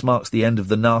hope this marks the end of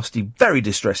the nasty, very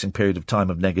distressing period of time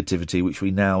of negativity, which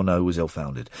we now know was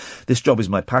ill-founded. This job is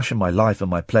my passion, my life and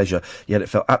my pleasure, yet it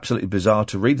felt absolutely bizarre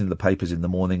to read in the papers in the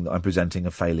morning that I'm presenting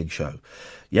a failing show.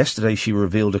 Yesterday she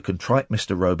revealed a contrite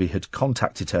Mr. Roby had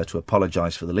contacted her to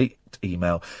apologise for the leaked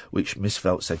email, which Miss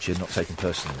Felt said she had not taken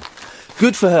personally.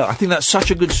 Good for her. I think that's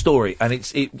such a good story, and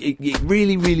it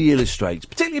really, really illustrates,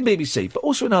 particularly in BBC, but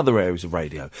also in other areas of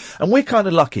radio. And we're kind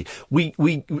of lucky.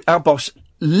 Our boss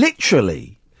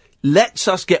literally lets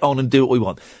us get on and do what we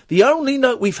want. The only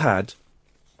note we've had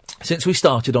since we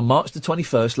started on March the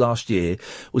 21st last year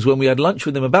was when we had lunch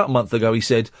with him about a month ago. He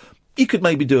said, you could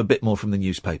maybe do a bit more from the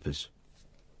newspapers.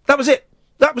 That was it.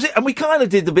 And we kind of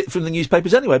did the bit from the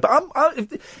newspapers anyway. But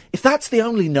if that's the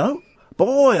only note,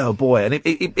 boy, oh boy. And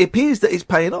it appears that it's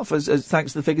paying off as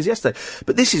thanks to the figures yesterday.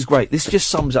 But this is great. This just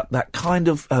sums up that kind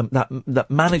of, that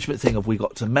management thing of we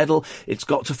got to meddle. It's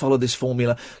got to follow this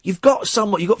formula. You've got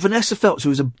Vanessa Feltz, who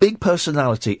is a big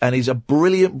personality and is a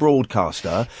brilliant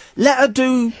broadcaster. Let her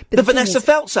do the Vanessa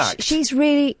Feltz act. She's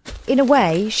really, in a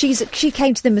way, she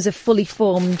came to them as a fully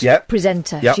formed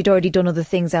presenter. Yep. She'd already done other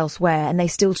things elsewhere and they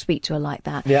still speak to her like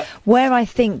that. Yep. Where I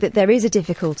think that there is a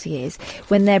difficulty is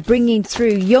when they're bringing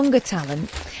through younger talent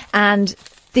and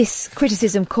this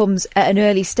criticism comes at an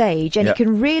early stage and it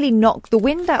can really knock the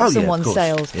wind out of someone's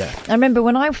sails. Yeah. I remember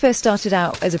when I first started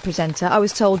out as a presenter, I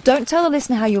was told, don't tell the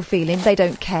listener how you're feeling, they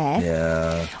don't care.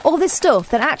 Yeah. All this stuff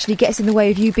that actually gets in the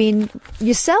way of you being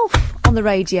yourself on the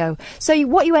radio. So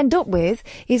what you end up with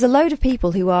is a load of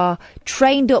people who are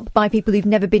trained up by people who've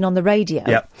never been on the radio.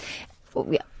 Yep.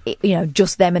 You know,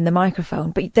 just them and the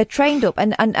microphone. But they're trained up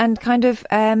and kind of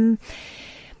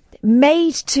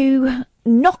made to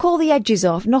knock all the edges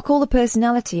off, knock all the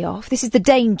personality off. This is the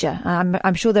danger.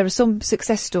 I'm sure there are some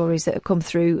success stories that have come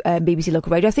through BBC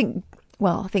Local Radio. I think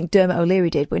Dermot O'Leary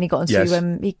did when he got onto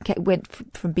he went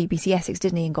from BBC Essex,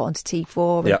 didn't he, and got onto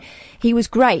T4. Yeah. He was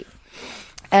great.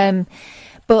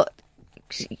 But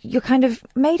you're kind of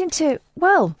made into,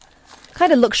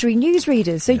 kind of luxury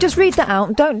newsreaders. So you just read that out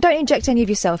and don't inject any of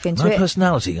yourself into it. No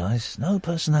personality, guys. No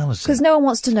personality. Because no one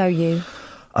wants to know you.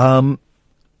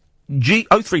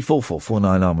 0344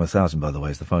 499 1000, by the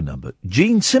way, is the phone number.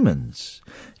 Gene Simmons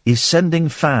is sending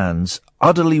fans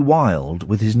utterly wild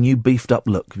with his new beefed up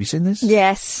look. Have you seen this?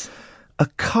 Yes. A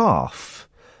calf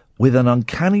with an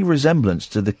uncanny resemblance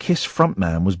to the Kiss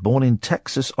frontman was born in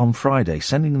Texas on Friday,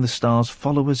 sending the star's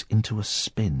followers into a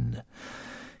spin.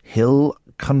 Hill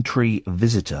Country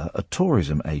Visitor, a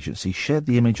tourism agency, shared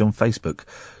the image on Facebook,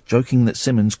 joking that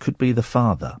Simmons could be the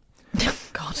father.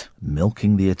 God.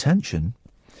 Milking the attention,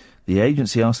 the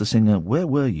agency asked the singer, where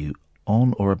were you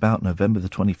on or about November the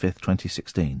 25th,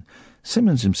 2016?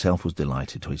 Simmons himself was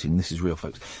delighted, tweeting, this is real,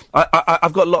 folks.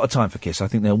 I've got a lot of time for Kiss. I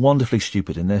think they're wonderfully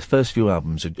stupid, and their first few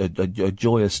albums are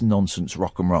joyous nonsense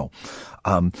rock and roll.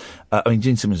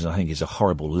 Gene Simmons, I think, is a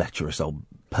horrible, lecherous old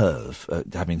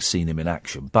perv, having seen him in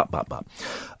action. But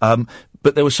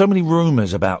there were so many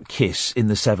rumours about Kiss in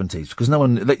the 70s, because no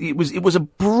one, it was a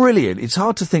brilliant, it's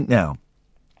hard to think now,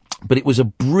 but it was a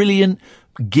brilliant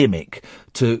gimmick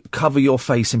to cover your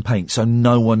face in paint so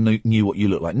no one knew what you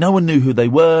looked like. No one knew who they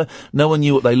were. No one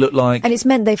knew what they looked like. And it's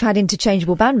meant they've had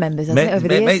interchangeable band members, hasn't it, over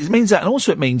the years? It means that. And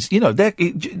also it means,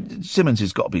 Simmons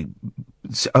has got to be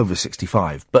over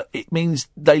 65, but it means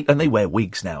they wear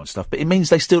wigs now and stuff, but it means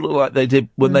they still look like they did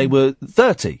when they were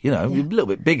 30, a little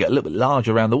bit bigger, a little bit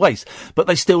larger around the waist, but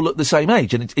they still look the same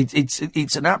age, and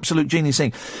it's an absolute genius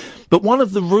thing. But one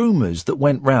of the rumours that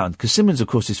went round, because Simmons, of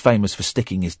course, is famous for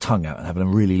sticking his tongue out and having a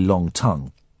really long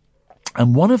tongue,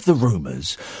 and one of the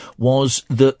rumours was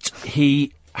that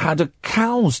he had a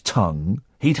cow's tongue.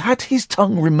 He'd had his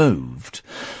tongue removed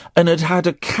and had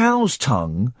a cow's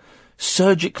tongue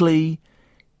surgically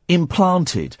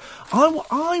implanted.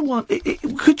 I want.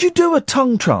 Could you do a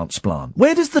tongue transplant?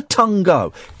 Where does the tongue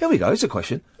go? Here we go. Here's a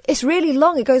question. It's really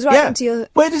long. It goes right into your.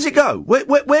 Where does it go?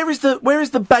 Where is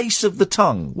the base of the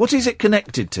tongue? What is it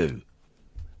connected to?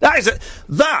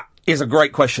 That is a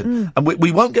great question, and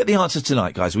we won't get the answers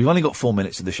tonight, guys. We've only got 4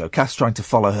 minutes of the show. Kath's trying to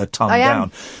follow her tongue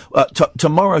down.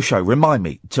 Tomorrow's show, remind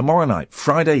me, tomorrow night,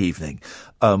 Friday evening,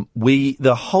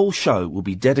 the whole show will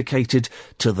be dedicated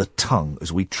to the tongue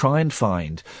as we try and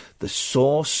find the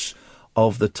source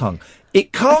of the tongue.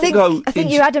 It can't go. I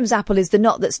think your Adam's apple is the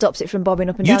knot that stops it from bobbing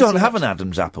up and down. You don't have an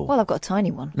Adam's apple. Well, I've got a tiny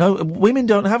one. No, women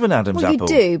don't have an Adam's apple. Well,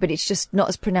 you do, but it's just not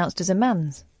as pronounced as a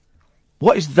man's.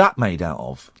 What is that made out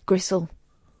of? Gristle.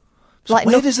 So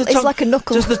it's like a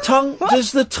knuckle. Does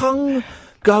the tongue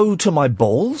go to my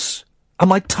balls?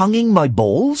 Am I tonguing my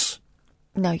balls?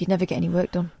 No, you'd never get any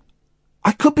work done.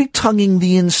 I could be tonguing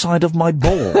the inside of my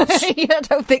balls. I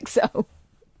don't think so.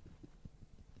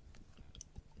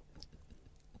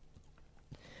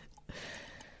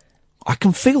 I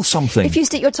can feel something. If you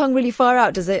stick your tongue really far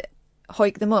out, does it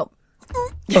hoik them up?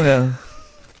 Oh, yeah.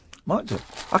 Might do.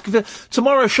 I can do.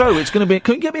 Tomorrow's show, it's going to be...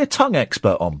 Can you get me a tongue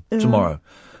expert on tomorrow?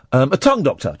 A tongue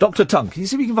doctor. Dr. Tongue. Can you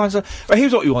see if you can find some... Right,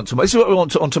 here's what we want tomorrow. This is what we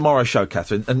want on tomorrow's show,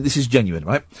 Catherine, and this is genuine,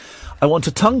 right? I want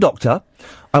a tongue doctor.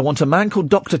 I want a man called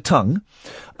Dr. Tongue.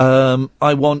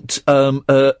 I want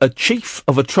a chief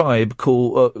of a tribe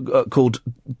called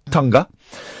Tunga.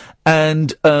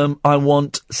 And I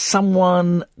want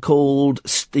someone called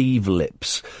Steve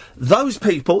Lips. Those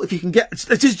people, if you can get...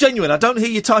 It is genuine. I don't hear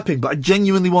you typing, but I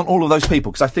genuinely want all of those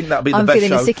people, because I think that would be the best show. I'm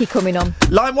feeling a sickie coming on.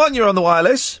 Line 1, you're on the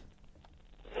wireless.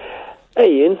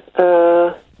 Hey, Ian.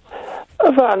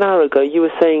 About an hour ago, you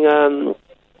were saying,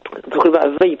 talking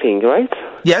about vaping, right?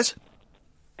 Yes.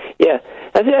 Yeah.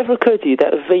 Has it ever occurred to you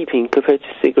that vaping compared to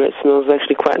cigarettes smells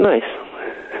actually quite nice?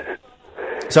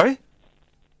 Sorry?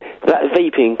 That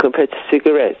vaping compared to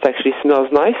cigarettes actually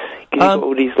smells nice? 'Cause you've got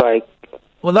all these, like...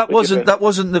 Well, that wasn't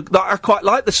I quite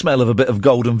like the smell of a bit of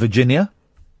Golden Virginia.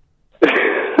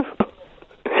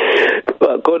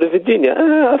 Well, Golden Virginia?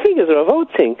 I think it's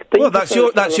revolting. Well,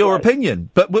 that's your opinion.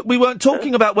 But we weren't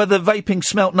talking about whether vaping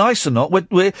smelt nice or not.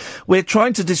 We're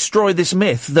trying to destroy this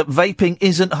myth that vaping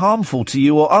isn't harmful to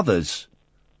you or others.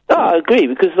 No, I agree,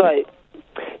 because, like,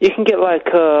 you can get, like,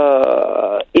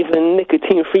 even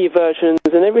nicotine-free versions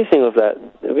and everything of that.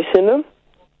 Have you seen them?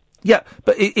 Yeah,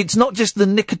 but it's not just the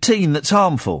nicotine that's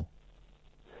harmful.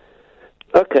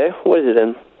 Okay, what is it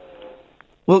then?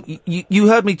 Well, you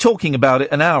heard me talking about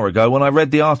it an hour ago when I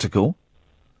read the article.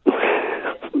 Well,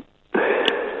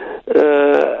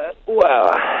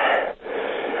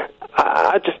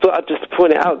 I just thought I'd just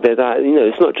point it out there that, you know,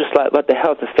 it's not just like the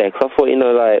health effects. I thought, you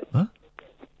know, like,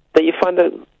 that you find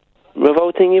it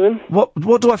revolting even?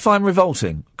 What do I find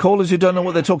revolting? Callers who don't know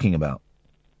what they're talking about?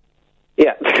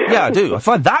 Yeah. Yeah, I do. I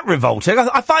find that revolting.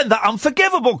 I find that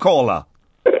unforgivable, caller.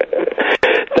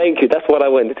 Thank you. That's what I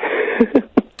wanted.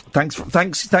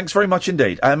 Thanks very much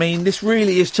indeed. I mean, this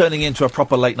really is turning into a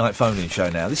proper late-night phone-in show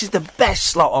now. This is the best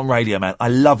slot on radio, man. I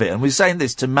love it. And we were saying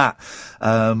this to Matt.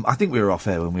 I think we were off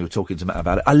air when we were talking to Matt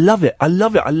about it. I love it. I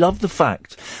love it. I love the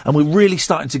fact. And we're really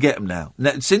starting to get them now.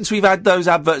 Since we've had those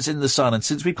adverts in the Sun, and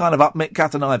since we kind of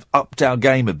Kath and I have upped our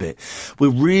game a bit, we're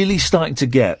really starting to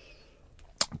get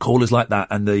callers like that,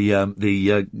 and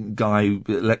the guy who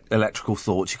electrical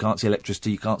thoughts. You can't see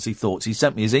electricity, you can't see thoughts. He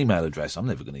sent me his email address. I'm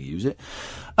never going to use it.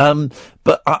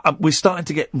 But we're starting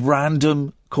to get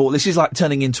random call. This is like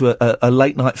turning into a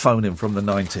late night phone in from the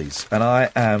 90s, and I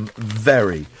am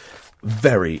very,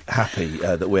 very happy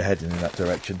that we're heading in that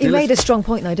direction. He made a strong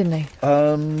point though, didn't he?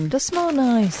 Does smell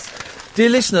nice. Dear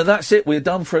listener, that's it. We're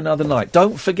done for another night.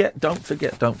 Don't forget. There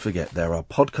are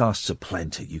podcasts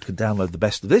aplenty. You can download the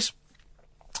best of this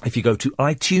if you go to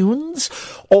iTunes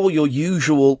or your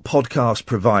usual podcast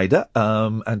provider,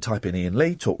 and type in Iain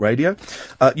Lee, Talk Radio.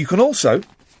 You can also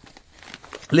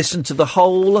listen to the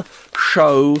whole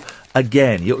show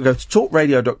again. You'll go to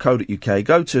talkradio.co.uk,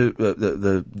 go to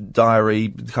the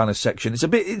diary kind of section. It's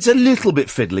a little bit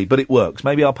fiddly, but it works.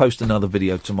 Maybe I'll post another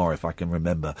video tomorrow if I can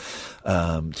remember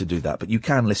to do that. But you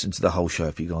can listen to the whole show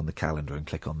if you go on the calendar and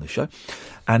click on the show.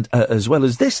 And as well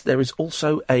as this, there is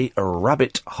also a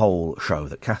rabbit hole show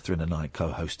that Catherine and I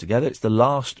co-host together. It's the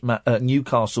last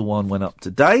Newcastle one went up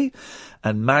today,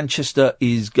 and Manchester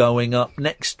is going up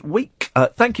next week.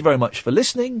 Thank you very much for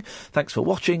listening. Thanks for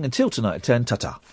watching. Until tonight at 10, ta-ta.